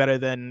Odyssey better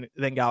than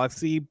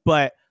Galaxy,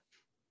 but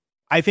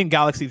I think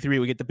Galaxy 3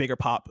 would get the bigger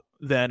pop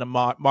than a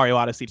Mario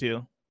Odyssey 2.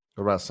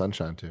 What about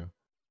Sunshine 2?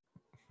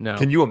 No.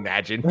 Can you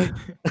imagine?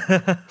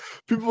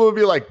 People would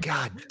be like,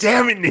 God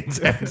damn it,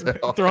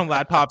 Nintendo. Throwing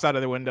laptops out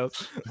of their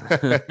windows.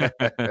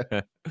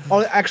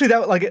 Oh, actually,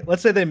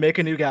 let's say they make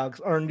a new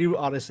Galaxy or a new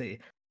Odyssey.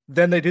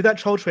 Then they do that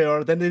troll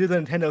trailer. Then they do the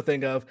Nintendo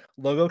thing of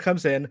logo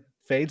comes in,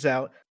 fades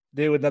out,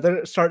 do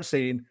another start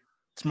scene.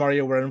 It's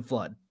Mario wearing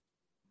Flood.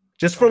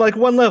 Just for like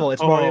one level,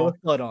 it's Mario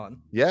with Flood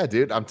on. Yeah,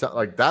 dude. I'm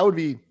like that would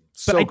be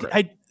so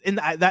great.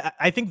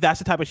 I think that's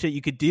the type of shit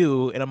you could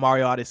do in a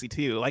Mario Odyssey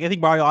 2. Like I think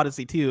Mario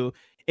Odyssey 2,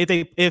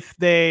 if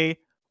they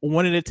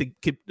wanted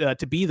it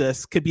to be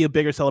this, could be a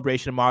bigger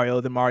celebration of Mario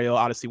than Mario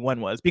Odyssey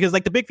 1 was, because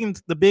like one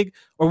of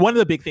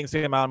the big things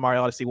that came out in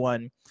Mario Odyssey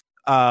 1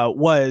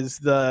 was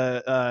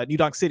the New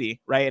Donk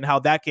City, right? And how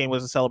that game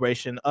was a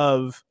celebration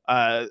of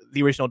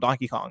the original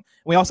Donkey Kong. And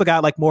we also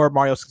got like more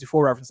Mario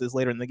 64 references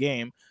later in the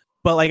game.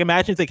 But like,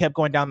 imagine if they kept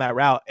going down that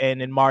route,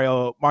 and in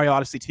Mario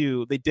Odyssey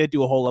 2, they did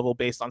do a whole level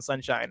based on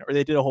Sunshine, or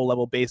they did a whole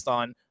level based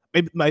on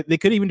they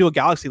could even do a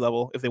Galaxy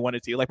level if they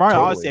wanted to. Like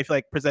Mario Odyssey, I feel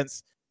like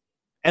presents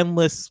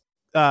endless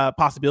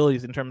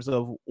possibilities in terms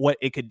of what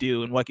it could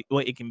do and what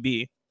it can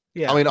be.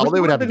 Yeah, I mean, all they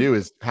would have to do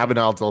is have an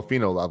Al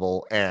Delfino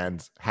level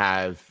and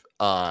have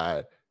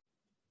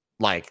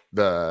like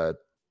the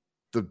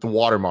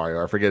water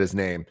Mario. I forget his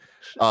name.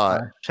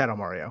 Shadow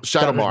Mario.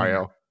 Shadow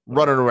Mario.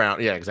 Running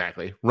around, yeah,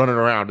 exactly. Running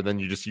around, and then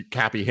you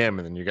Cappy him,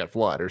 and then you get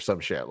Flood or some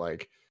shit.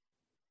 Like,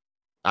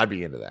 I'd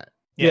be into that.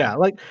 Yeah,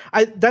 like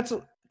that's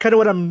kind of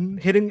what I'm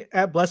hitting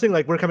at Blessing.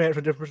 Like, we're coming at it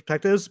from different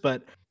perspectives,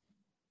 but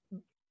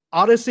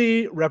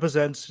Odyssey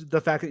represents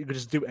the fact that you can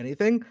just do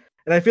anything,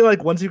 and I feel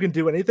like once you can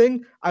do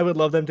anything, I would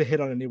love them to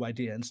hit on a new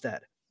idea instead.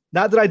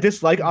 Not that I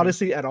dislike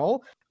Odyssey at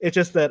all. It's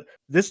just that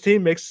this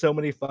team makes so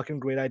many fucking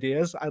great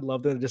ideas. I'd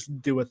love them to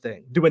just do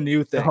a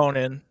new thing, hone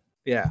in.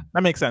 Yeah,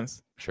 that makes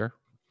sense. Sure.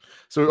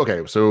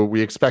 So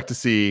we expect to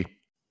see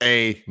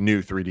a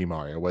new 3D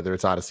Mario, whether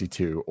it's Odyssey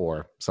 2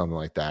 or something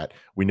like that.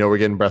 We know we're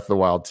getting Breath of the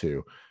Wild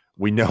 2.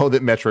 We know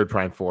that Metroid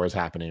Prime 4 is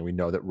happening. We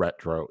know that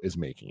Retro is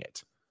making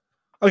it.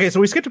 Okay, so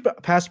we skipped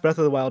past Breath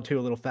of the Wild 2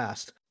 a little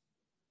fast.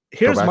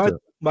 Here's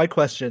my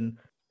question.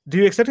 Do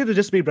you expect it to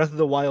just be Breath of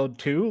the Wild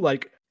 2?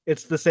 Like,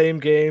 it's the same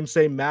game,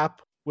 same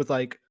map with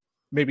like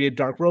maybe a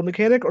Dark World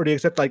mechanic? Or do you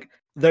accept like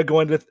they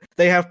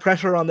have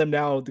pressure on them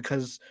now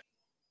because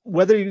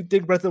whether you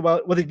think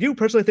whether you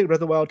personally think Breath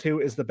of the Wild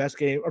 2 is the best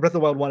game, or Breath of the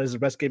Wild 1 is the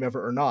best game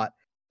ever or not,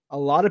 a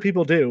lot of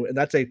people do, and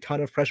that's a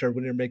ton of pressure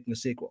when you're making a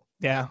sequel.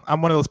 Yeah,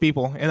 I'm one of those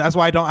people, and that's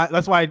why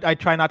I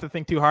try not to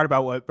think too hard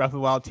about what Breath of the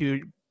Wild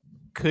 2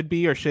 could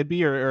be or should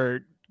be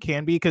or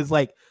can be, because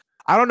like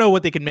I don't know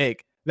what they can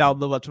make that'll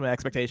live up to my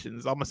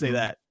expectations. I'm gonna say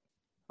that.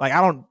 Like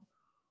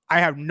I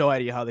have no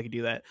idea how they can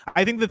do that.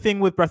 I think the thing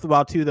with Breath of the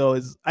Wild 2 though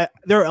is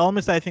there are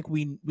elements that I think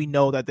we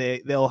know that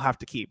they'll have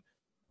to keep,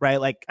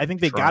 right? Like I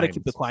think they got to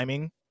keep the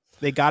climbing.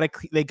 They got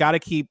to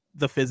keep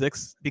the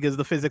physics, because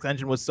the physics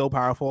engine was so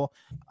powerful,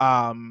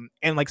 and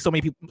like so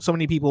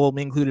many people,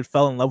 me included,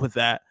 fell in love with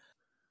that.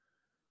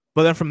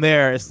 But then from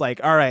there, it's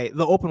like, all right,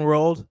 the open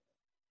world.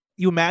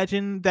 You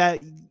imagine that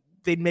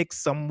they'd make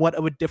somewhat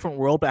of a different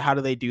world, but how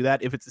do they do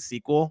that if it's a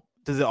sequel?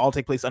 Does it all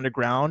take place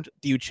underground?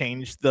 Do you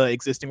change the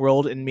existing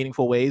world in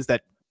meaningful ways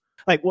that,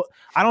 like, well,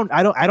 I don't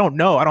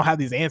know. I don't have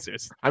these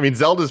answers. I mean,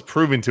 Zelda's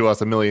proven to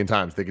us a million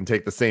times they can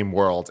take the same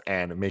world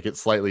and make it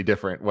slightly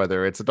different,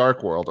 whether it's a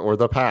dark world or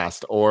the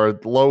past or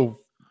low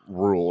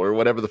rule or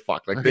whatever the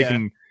fuck. Like they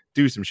can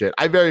do some shit.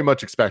 I very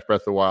much expect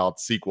Breath of the Wild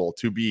sequel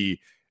to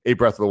be a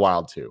Breath of the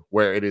Wild 2,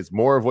 where it is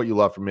more of what you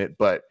love from it,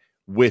 but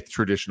with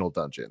traditional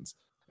dungeons.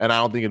 And I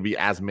don't think it'd be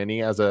as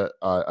many as a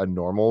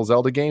normal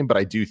Zelda game, but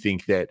I do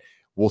think that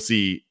we'll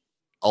see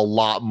a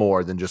lot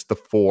more than just the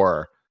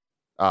 4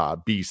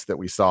 beasts that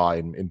we saw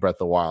in Breath of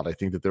the Wild. I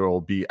think that there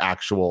will be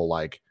actual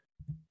like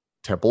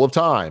Temple of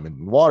Time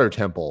and Water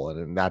Temple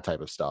and that type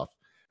of stuff,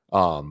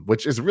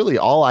 which is really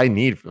all I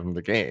need from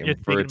the game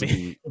for it to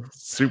be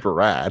super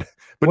rad.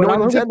 But no,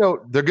 Nintendo,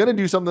 they're going to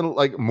do something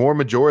like more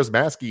Majora's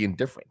Mask-y and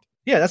different.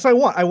 Yeah, that's what I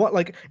want. I want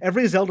like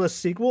every Zelda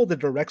sequel, the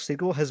direct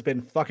sequel has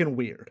been fucking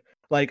weird.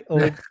 Like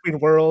Link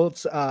Between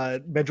Worlds,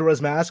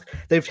 Majora's Mask,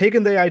 they've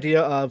taken the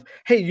idea of,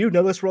 hey, you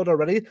know this world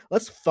already,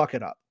 let's fuck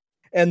it up.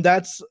 And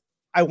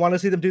I want to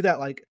see them do that.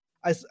 Like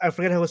I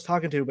forget who I was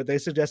talking to, but they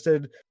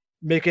suggested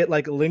make it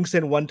like Link's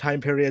in one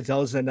time period,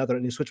 Zelda's in another,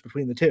 and you switch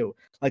between the two.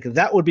 Like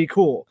that would be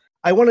cool.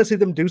 I want to see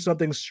them do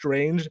something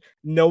strange,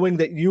 knowing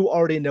that you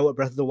already know what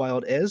Breath of the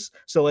Wild is.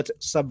 So let's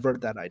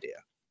subvert that idea.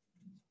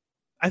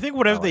 I think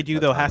whatever they do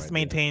though has to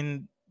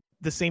maintain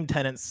the same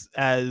tenets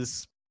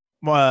as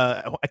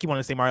I keep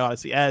wanting to say Mario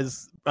Odyssey,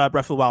 as Breath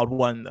of the Wild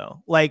 1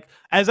 though. Like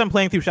as I'm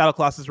playing through Shadow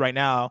Colossus right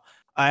now,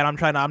 and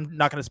I'm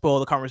not going to spoil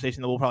the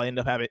conversation that we'll probably end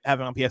up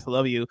having on PS I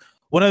Love You.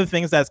 One of the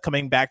things that's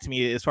coming back to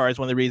me as far as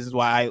one of the reasons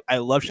why I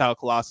love Shadow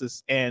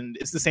Colossus, and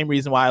it's the same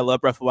reason why I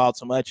love Breath of the Wild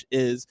so much,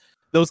 is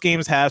those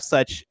games have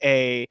such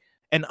an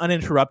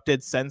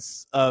uninterrupted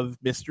sense of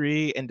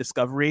mystery and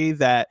discovery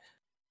that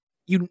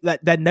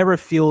that never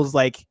feels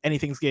like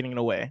anything's getting in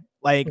the way.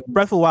 Like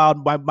Breath of the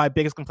Wild, my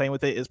biggest complaint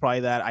with it is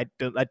probably that I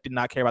did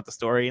not care about the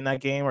story in that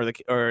game or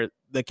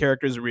the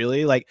characters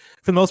really. Like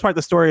for the most part,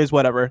 the story is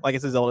whatever. Like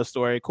it's a Zelda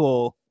story,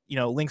 cool. You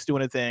know, Link's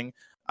doing a thing.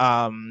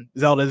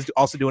 Zelda's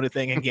also doing a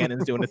thing, and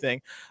Ganon's doing a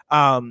thing.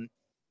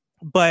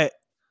 But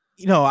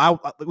you know,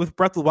 with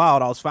Breath of the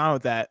Wild, I was fine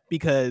with that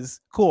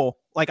because cool.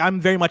 Like I'm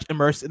very much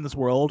immersed in this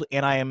world,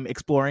 and I am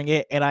exploring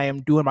it, and I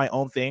am doing my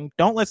own thing.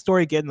 Don't let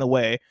story get in the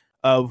way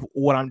of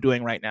what I'm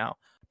doing right now.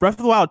 Breath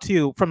of the Wild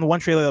 2, from the one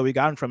trailer that we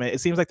gotten from it,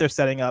 it seems like they're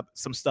setting up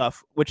some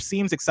stuff, which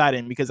seems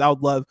exciting because I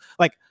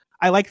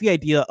like the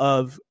idea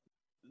of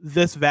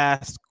this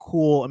vast,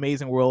 cool,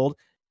 amazing world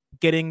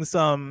getting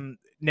some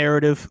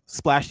narrative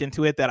splashed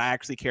into it that I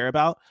actually care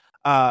about.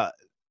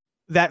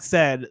 That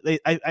said,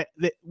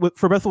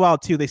 for Breath of the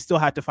Wild 2, they still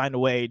had to find a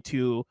way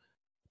to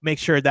make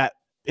sure that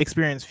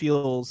experience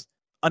feels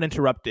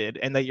uninterrupted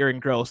and that you're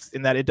engrossed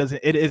and that it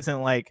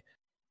isn't like,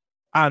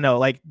 I don't know,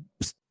 like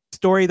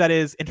story that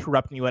is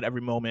interrupting you at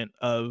every moment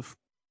of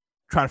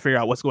trying to figure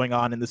out what's going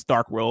on in this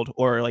dark world,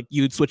 or like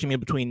you switching in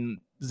between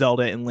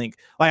Zelda and Link.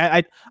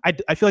 Like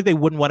I feel like they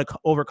wouldn't want to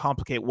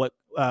overcomplicate what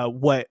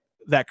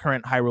that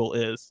current Hyrule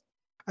is.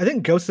 I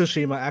think Ghost of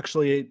Tsushima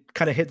actually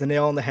kind of hit the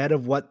nail on the head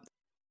of what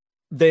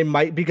they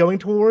might be going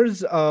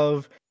towards.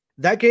 Of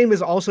that game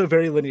is also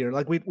very linear.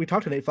 Like we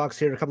talked to Nate Fox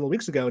here a couple of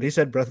weeks ago, and he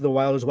said Breath of the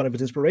Wild is one of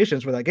his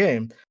inspirations for that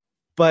game.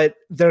 But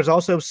there's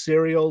also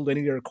serial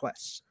linear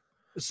quests.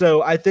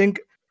 So I think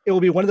it will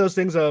be one of those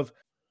things of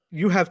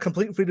you have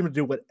complete freedom to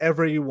do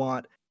whatever you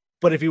want.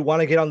 But if you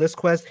want to get on this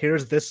quest,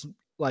 here's this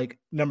like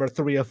number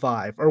 3 of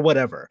 5 or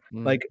whatever.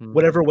 Mm-hmm. Like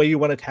whatever way you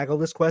want to tackle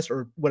this quest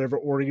or whatever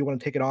order you want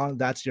to take it on,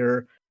 that's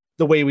the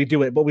way we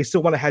do it. But we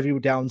still want to have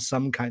you down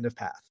some kind of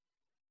path.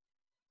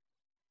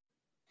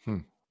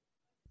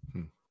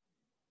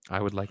 I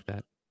would like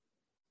that.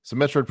 So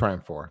Metroid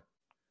Prime 4,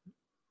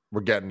 we're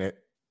getting it.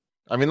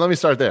 I mean, let me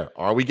start there.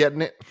 Are we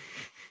getting it?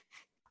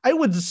 I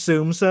would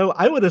assume so.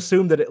 I would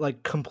assume that it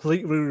like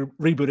completely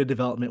rebooted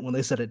development when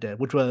they said it did,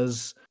 which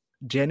was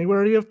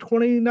January of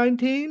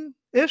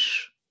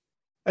 2019-ish,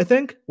 I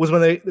think, was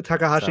when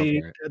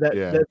Takahashi right.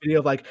 that video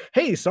of like,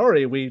 hey,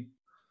 sorry, we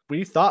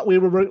thought we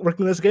were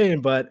working this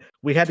game, but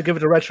we had to give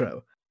it a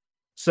retro.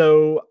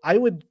 So I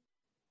would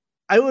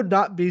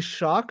not be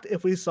shocked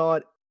if we saw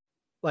it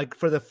like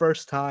for the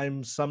first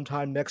time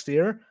sometime next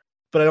year,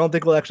 but I don't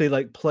think we'll actually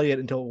like play it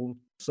until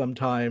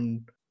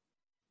sometime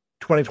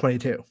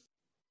 2022.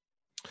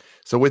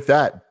 So with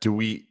that, do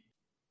we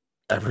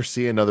ever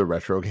see another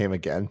retro game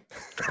again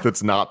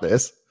that's not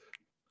this?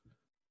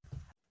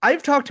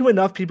 I've talked to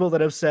enough people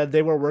that have said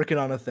they were working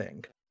on a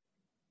thing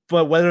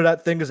But whether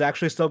that thing is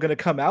actually still going to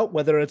come out,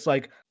 whether it's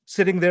like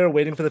sitting there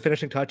waiting for the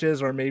finishing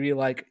touches or maybe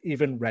like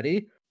even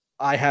ready,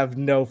 I have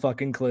no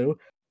fucking clue.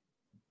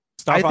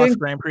 Star Fox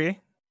Grand Prix?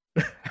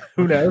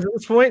 Who knows at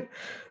this point?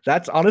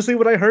 That's honestly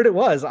what I heard it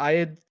was.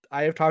 I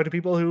have talked to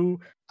people who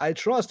I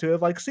trust who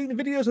have like seen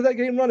videos of that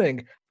game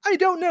running. I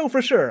don't know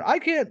for sure. I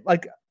can't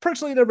like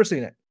personally never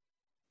seen it.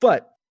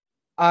 But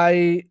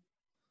I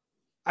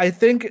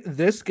think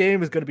this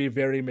game is going to be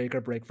very make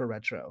or break for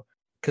Retro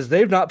because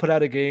they've not put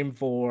out a game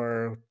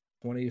for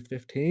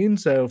 2015,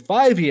 so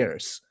 5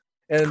 years,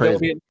 and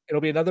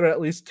it'll be another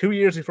at least 2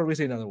 years before we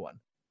see another one.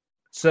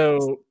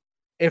 So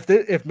if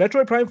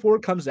Metroid Prime 4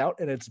 comes out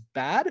and it's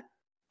bad,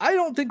 I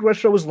don't think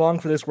Retro is long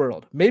for this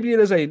world. Maybe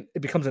it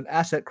becomes an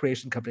asset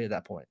creation company at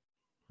that point.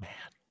 Man,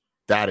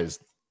 that is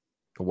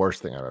the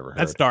worst thing I've ever heard.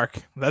 That's dark.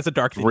 That's a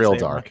dark thing. Real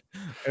dark.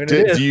 I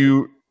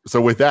mean,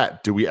 So with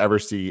that, do we ever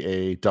see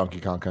a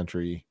Donkey Kong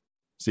Country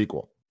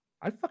sequel?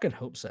 I fucking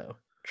hope so.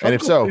 And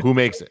if so, who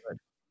makes it?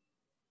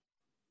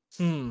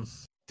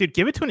 Dude,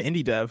 give it to an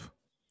indie dev.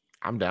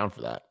 I'm down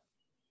for that.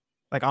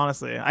 Like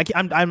honestly,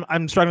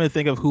 I'm struggling to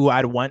think of who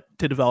I'd want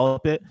to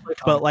develop it,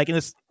 but like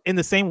in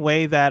the same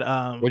way that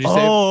what'd you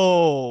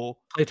say?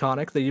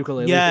 Platonic, the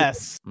ukulele.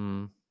 Yes.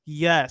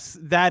 Yes,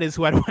 that is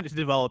who I'd want to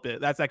develop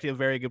it. That's actually a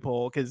very good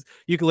poll because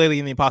Ukulele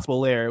in the Impossible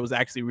Lair was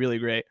actually really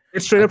great.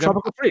 It's straight up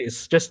Tropical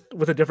Freeze, just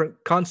with a different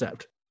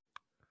concept.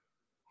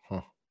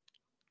 Huh.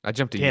 I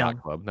jumped to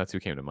Yacht Club. That's who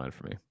came to mind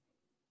for me.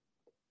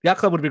 Yacht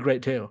Club would be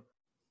great too.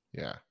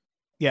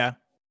 Yeah.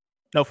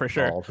 No, for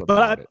sure.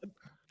 But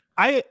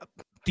I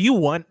do you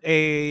want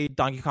a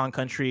Donkey Kong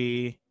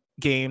Country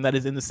game that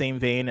is in the same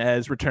vein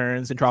as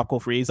Returns and Tropical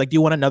Freeze? Like, do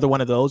you want another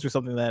one of those or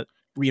something that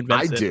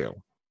reinvents it? I do.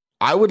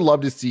 I would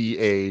love to see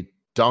a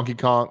Donkey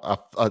Kong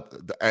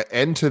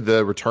end to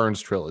the Returns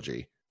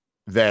trilogy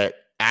that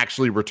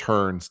actually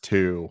returns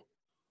to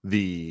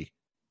the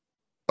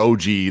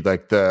OG,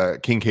 like the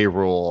King K.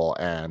 Rool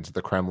and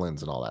the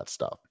Kremlins and all that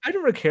stuff. I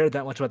never cared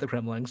that much about the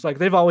Kremlins. Like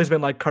they've always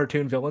been like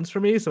cartoon villains for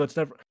me, so it's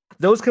never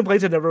those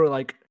complaints have never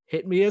like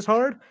hit me as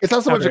hard. It's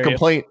not so much a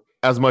complaint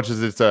as much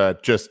as it's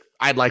just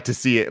I'd like to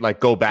see it like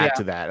go back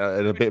to that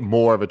a bit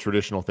more of a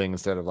traditional thing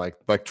instead of like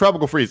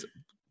Tropical Freeze.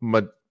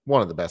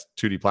 One of the best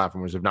 2D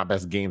platformers, if not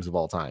best games of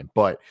all time.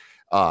 But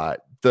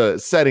the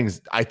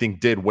settings, I think,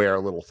 did wear a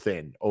little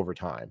thin over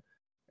time.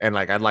 And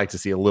like, I'd like to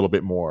see a little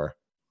bit more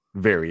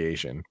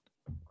variation.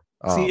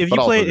 See, if you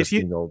played,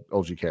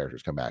 OG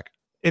characters come back.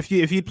 If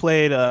you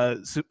played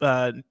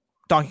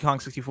Donkey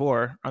Kong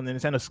 64 on the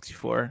Nintendo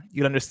 64,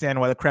 you'd understand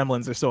why the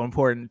Kremlins are so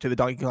important to the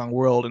Donkey Kong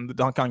world and the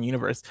Donkey Kong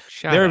universe.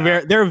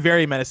 They're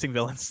very menacing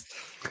villains.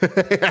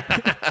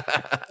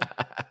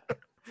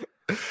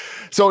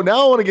 So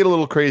now I want to get a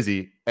little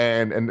crazy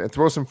and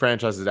throw some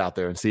franchises out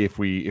there and see if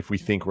we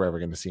think we're ever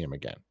going to see them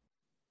again.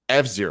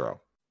 F-Zero.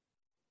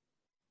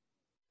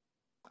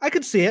 I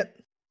could see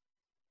it.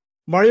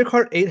 Mario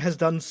Kart 8 has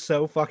done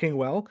so fucking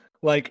well.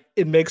 Like,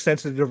 it makes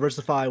sense to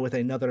diversify with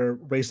another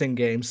racing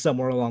game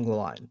somewhere along the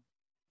line.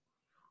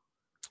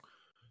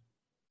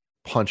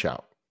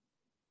 Punch-Out.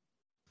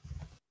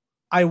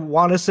 I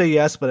want to say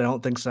yes, but I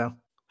don't think so.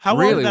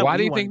 Really? Why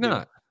do you think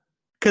not?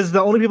 Because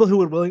the only people who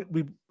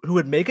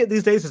would make it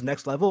these days is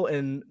Next Level,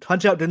 and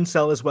Punch-Out didn't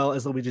sell as well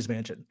as Luigi's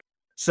Mansion.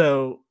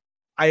 So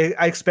I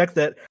expect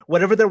that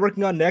whatever they're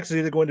working on next is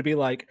either going to be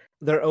like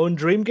their own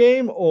dream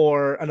game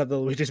or another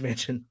Luigi's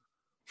Mansion.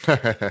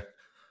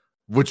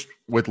 Which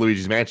with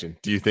Luigi's Mansion,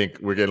 do you think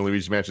we're getting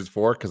Luigi's Mansion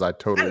 4? Because I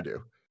totally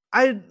do.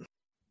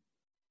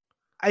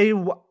 If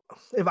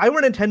I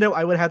were Nintendo,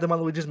 I would have them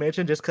on Luigi's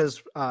Mansion just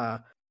because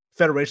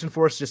Federation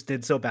Force just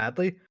did so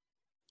badly.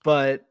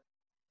 But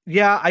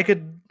yeah,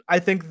 I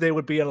think they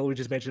would be on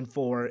Luigi's Mansion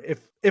 4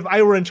 if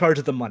I were in charge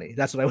of the money.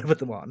 That's what I would put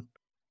them on.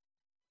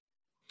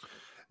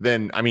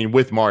 Then, I mean,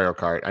 with Mario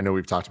Kart, I know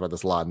we've talked about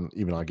this a lot, and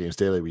even on Games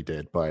Daily we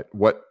did, but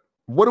what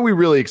do we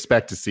really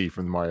expect to see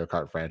from the Mario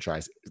Kart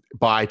franchise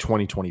by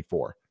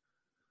 2024?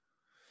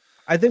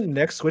 I think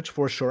next Switch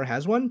for sure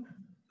has one.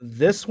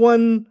 This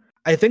one,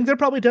 I think they're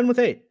probably done with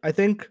 8. I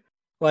think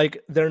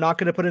like they're not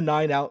going to put a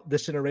 9 out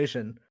this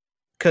generation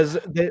because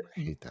I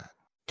hate that.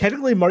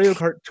 Technically, Mario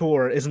Kart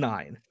Tour is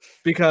 9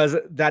 because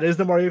that is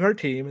the Mario Kart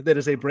team. That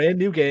is a brand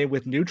new game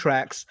with new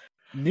tracks,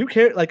 new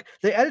character. Like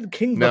they added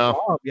King Bob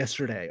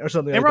yesterday or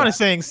something. Everyone is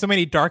saying so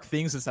many dark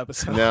things this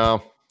episode.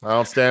 No, I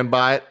don't stand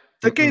by it.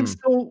 The game's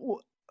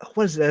still,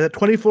 what is that?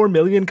 24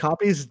 million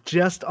copies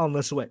just on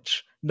the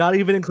Switch, not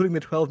even including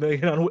the 12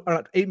 million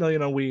or 8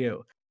 million on Wii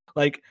U.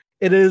 Like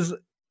it is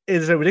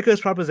a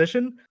ridiculous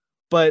proposition.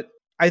 But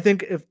I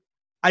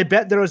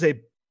bet there is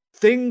a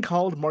thing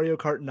called Mario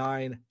Kart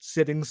 9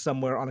 sitting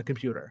somewhere on a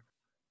computer,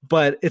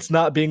 but it's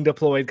not being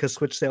deployed because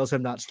Switch sales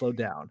have not slowed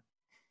down.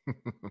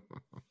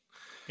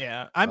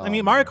 Yeah, I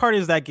mean, Mario Kart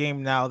is that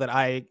game now that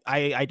I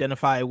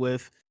identify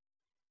with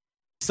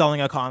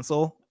selling a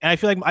console, and I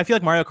feel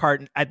like Mario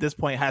Kart at this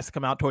point has to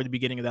come out toward the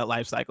beginning of that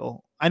life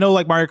cycle. I know,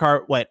 like Mario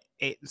Kart,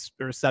 8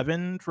 or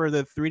 7 for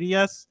the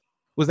 3DS.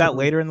 Was that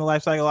later in the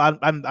life cycle?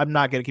 I'm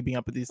not good at keeping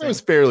up with these things. It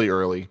was fairly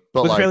early,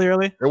 but fairly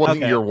early. It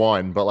wasn't year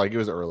one, but like it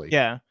was early.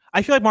 Yeah.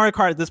 I feel like Mario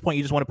Kart at this point,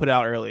 you just want to put it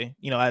out early,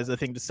 as a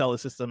thing to sell the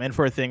system and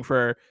for a thing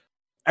for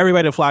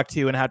everybody to flock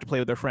to and have to play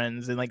with their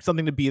friends and like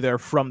something to be there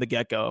from the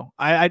get go.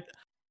 I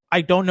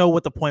don't know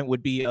what the point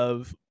would be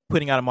of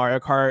putting out a Mario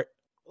Kart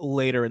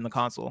later in the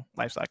console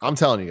lifecycle. I'm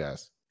telling you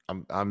guys,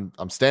 I'm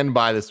standing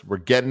by this. We're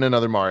getting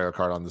another Mario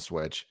Kart on the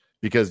Switch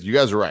because you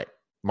guys are right.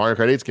 Mario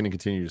Kart 8 is going to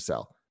continue to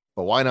sell,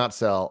 but why not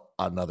sell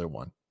another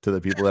one to the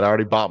people that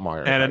already bought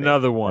Mario and Kart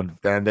another 8? one,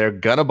 and they're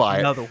gonna buy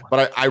another it. One.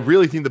 But I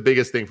really think the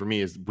biggest thing for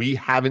me is we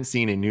haven't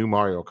seen a new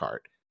Mario Kart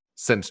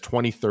since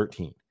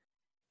 2013.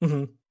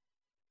 Mm-hmm.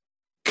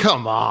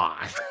 Come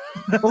on.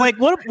 Like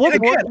what more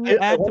can you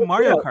add to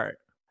Mario Kart?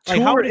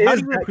 Like how do you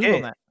improve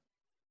on that?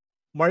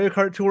 Mario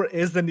Kart Tour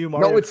is the new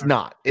Mario Kart. No, it's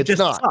not. It's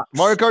not. Sucks.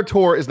 Mario Kart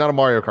Tour is not a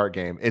Mario Kart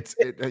game. It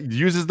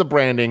uses the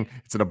branding.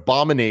 It's an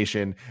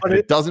abomination. But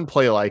it doesn't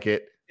play like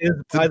it.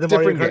 It's by the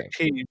Mario Kart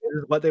team. It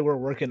is what they were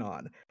working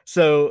on.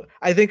 So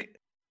I think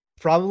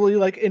probably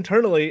like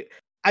internally,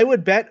 I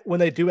would bet when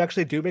they do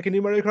make a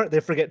new Mario Kart,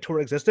 they forget Tour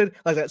existed.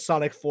 Like that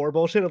Sonic 4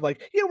 bullshit of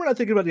like, we're not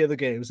thinking about the other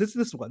games. It's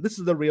this one. This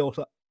is the real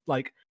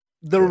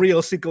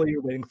real sequel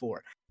you're waiting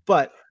for.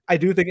 But I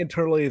do think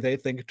internally they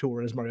think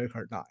Tour is Mario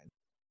Kart 9.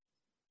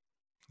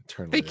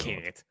 They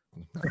can't.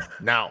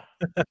 No.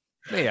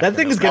 That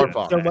thing is getting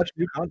so much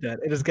new content.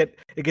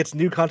 It gets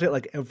new content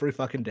like every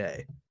fucking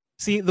day.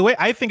 See, the way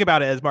I think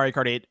about it as Mario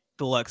Kart 8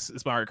 Deluxe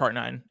is Mario Kart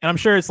 9. And I'm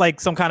sure it's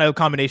like some kind of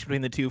combination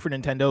between the two for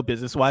Nintendo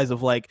business-wise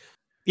of like,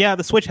 yeah,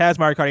 the Switch has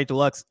Mario Kart 8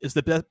 Deluxe. It's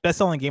the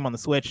best-selling game on the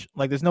Switch.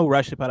 Like, there's no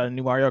rush to put out a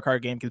new Mario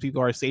Kart game because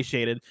people are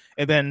satiated.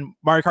 And then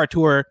Mario Kart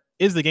Tour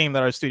is the game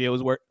that our studio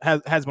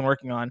has been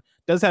working on.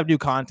 Does have new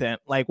content.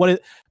 Like,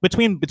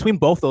 between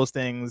both those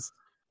things,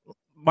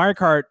 Mario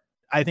Kart,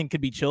 I think,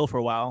 could be chill for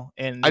a while.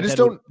 And I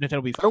don't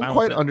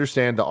quite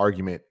understand the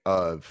argument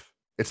of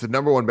it's the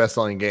number one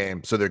best-selling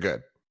game, so they're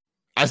good.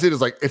 I see it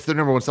as like, it's the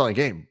number one selling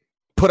game.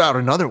 Put out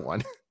another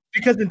one.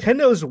 Because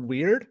Nintendo is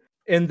weird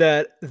in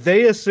that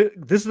they assume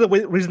this is the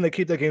reason they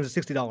keep their games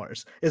at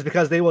 $60 is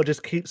because they will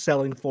just keep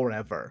selling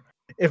forever.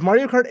 If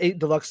Mario Kart 8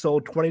 Deluxe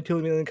sold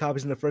 22 million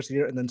copies in the first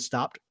year and then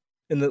stopped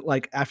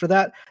after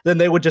that, then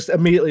they would just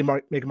immediately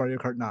make Mario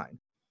Kart 9.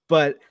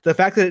 But the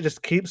fact that it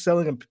just keeps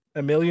selling a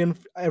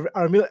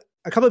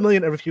couple of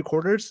million every few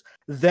quarters,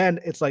 then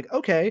it's like,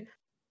 okay,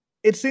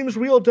 it seems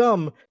real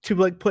dumb to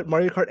like put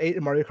Mario Kart 8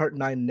 and Mario Kart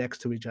 9 next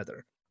to each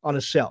other on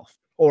a shelf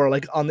or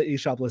like on the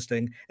eShop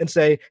listing and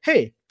say,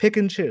 hey, pick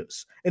and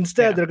choose.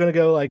 Instead, they're going to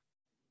go like,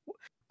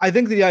 I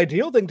think the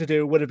ideal thing to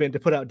do would have been to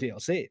put out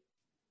DLC,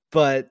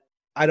 but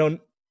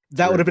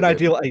that would have been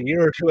ideal a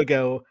year or two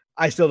ago.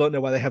 I still don't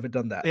know why they haven't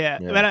done that. Yeah.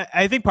 But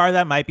I think part of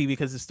that might be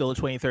because it's still a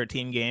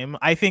 2013 game.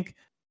 I think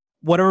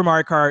whatever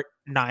Mario Kart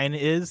 9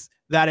 is,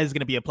 that is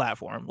going to be a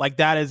platform. Like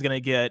that is going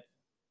to get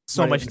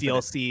so much Infinite.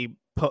 DLC.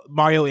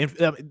 Mario, it's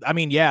going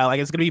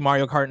to be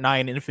Mario Kart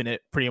 9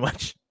 Infinite, pretty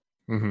much.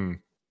 Mm-hmm.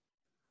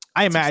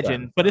 I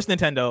imagine, but it's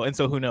Nintendo, and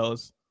so who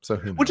knows?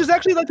 Which is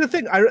actually like the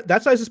thing.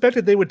 That's what I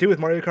suspected they would do with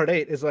Mario Kart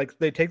 8. Is like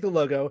they take the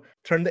logo,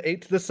 turn the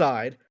 8 to the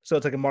side, so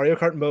it's like a Mario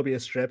Kart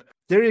Mobius strip.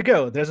 There you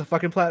go. There's a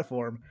fucking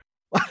platform.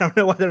 I don't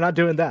know why they're not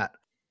doing that.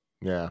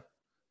 Yeah.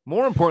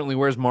 More importantly,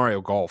 where's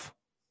Mario Golf?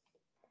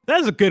 That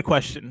is a good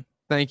question.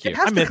 Thank you. It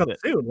has to come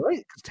soon,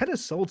 right? Because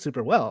tennis sold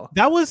super well.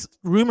 That was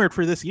rumored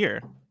for this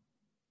year.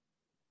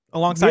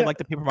 Alongside like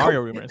the Paper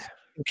Mario rumors.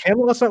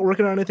 Camelot's not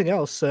working on anything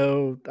else,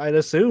 so I'd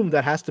assume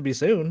that has to be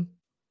soon.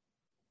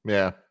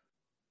 Yeah.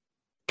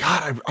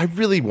 God, I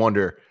really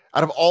wonder,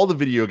 out of all the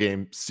video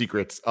game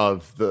secrets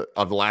of the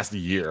last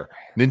year,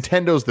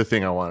 Nintendo's the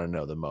thing I want to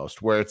know the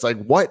most, where it's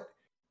like, what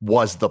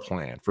was the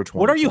plan for 2020?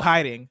 What are you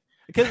hiding?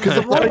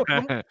 Because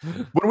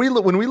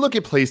when we look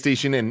at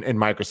PlayStation and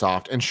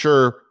Microsoft, and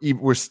sure,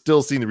 we're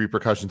still seeing the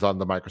repercussions on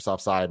the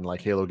Microsoft side, and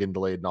like Halo getting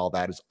delayed and all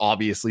that is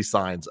obviously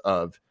signs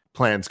of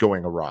plans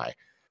going awry.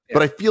 Yeah.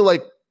 But I feel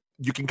like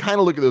you can kind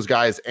of look at those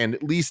guys, and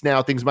at least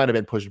now things might have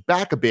been pushed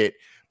back a bit,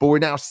 but we're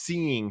now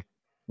seeing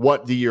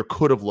what the year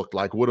could have looked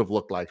like, would have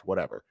looked like,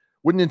 whatever.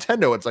 With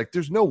Nintendo, it's like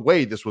there's no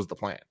way this was the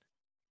plan.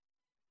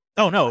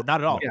 Oh no,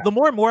 not at all. Yeah. The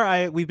more and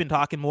more we've been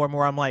talking, more and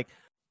more I'm like,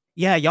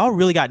 yeah, y'all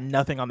really got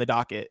nothing on the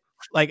docket.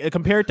 Like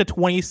compared to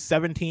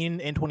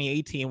 2017 and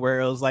 2018,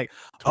 where it was like,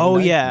 oh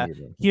yeah,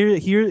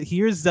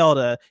 here's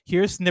Zelda,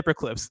 here's Snipper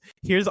Clips,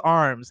 here's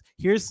ARMS,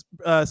 here's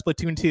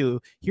Splatoon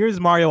 2, here's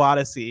Mario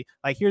Odyssey,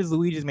 like here's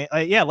Luigi's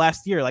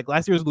last year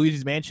was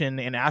Luigi's Mansion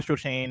and Astral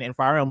Chain and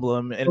Fire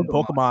Emblem and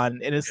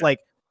Pokemon, and it's like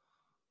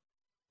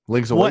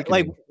Link's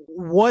Awakening.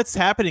 What's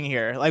happening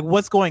here? Like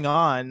what's going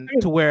on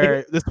to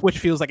where the Switch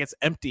feels like it's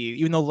empty,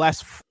 even though the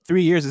last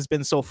 3 years has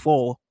been so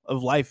full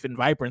of life and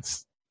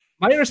vibrance.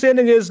 My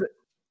understanding is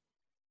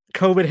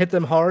COVID hit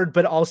them hard,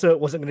 but also it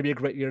wasn't going to be a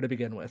great year to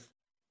begin with.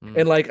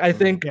 And like, I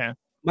think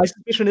my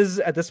suspicion is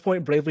at this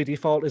point, Bravely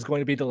Default is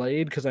going to be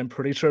delayed because I'm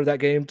pretty sure that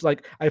game,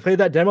 like I played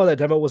that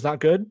demo was not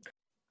good.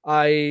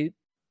 I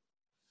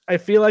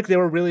feel like they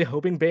were really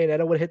hoping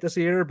Bayonetta would hit this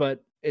year,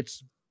 but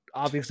it's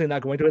obviously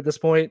not going to at this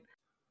point.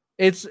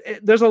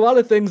 There's a lot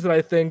of things that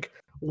I think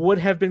would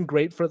have been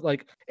great for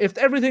like, if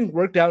everything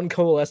worked out and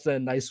coalesced in a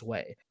nice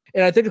way.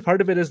 And I think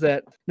part of it is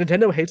that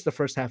Nintendo hates the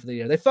first half of the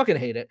year. They fucking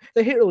hate it.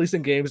 They hate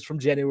releasing games from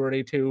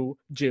January to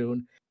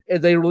June.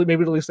 And they really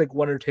maybe release like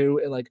 1 or 2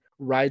 and like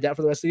ride that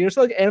for the rest of the year.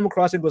 So like Animal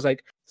Crossing was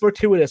like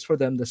fortuitous for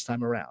them this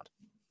time around.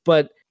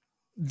 But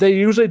they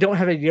usually don't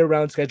have a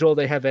year-round schedule.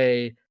 They have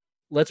a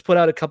let's put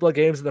out a couple of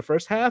games in the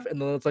first half and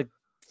then let's like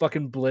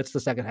fucking blitz the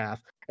second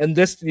half. And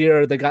this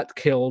year they got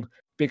killed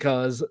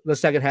because the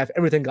second half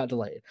everything got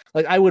delayed.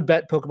 Like I would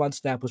bet Pokemon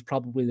Snap was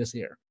probably this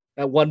year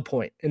at one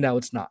point, and now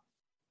it's not.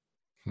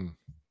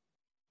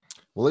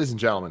 Well, ladies and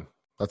gentlemen,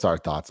 that's our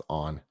thoughts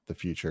on the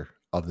future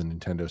of the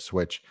Nintendo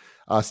Switch.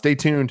 Stay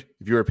tuned.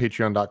 If you're a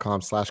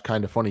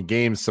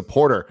patreon.com/kindoffunnygames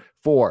supporter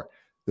for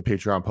the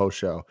Patreon post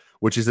show,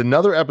 which is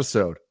another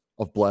episode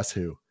of Bless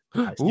Who.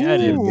 Yeah,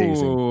 it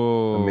is.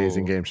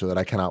 Amazing game show that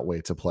I cannot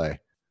wait to play.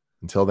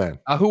 Until then.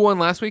 Who won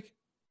last week?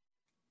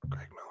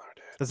 Greg Miller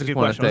did. That's a good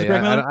question.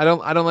 I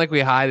don't like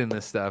we hide in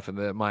this stuff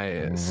and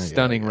my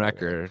stunning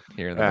record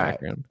here in the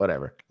background.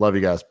 Whatever. Love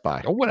you guys.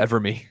 Bye. Oh, whatever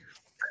me.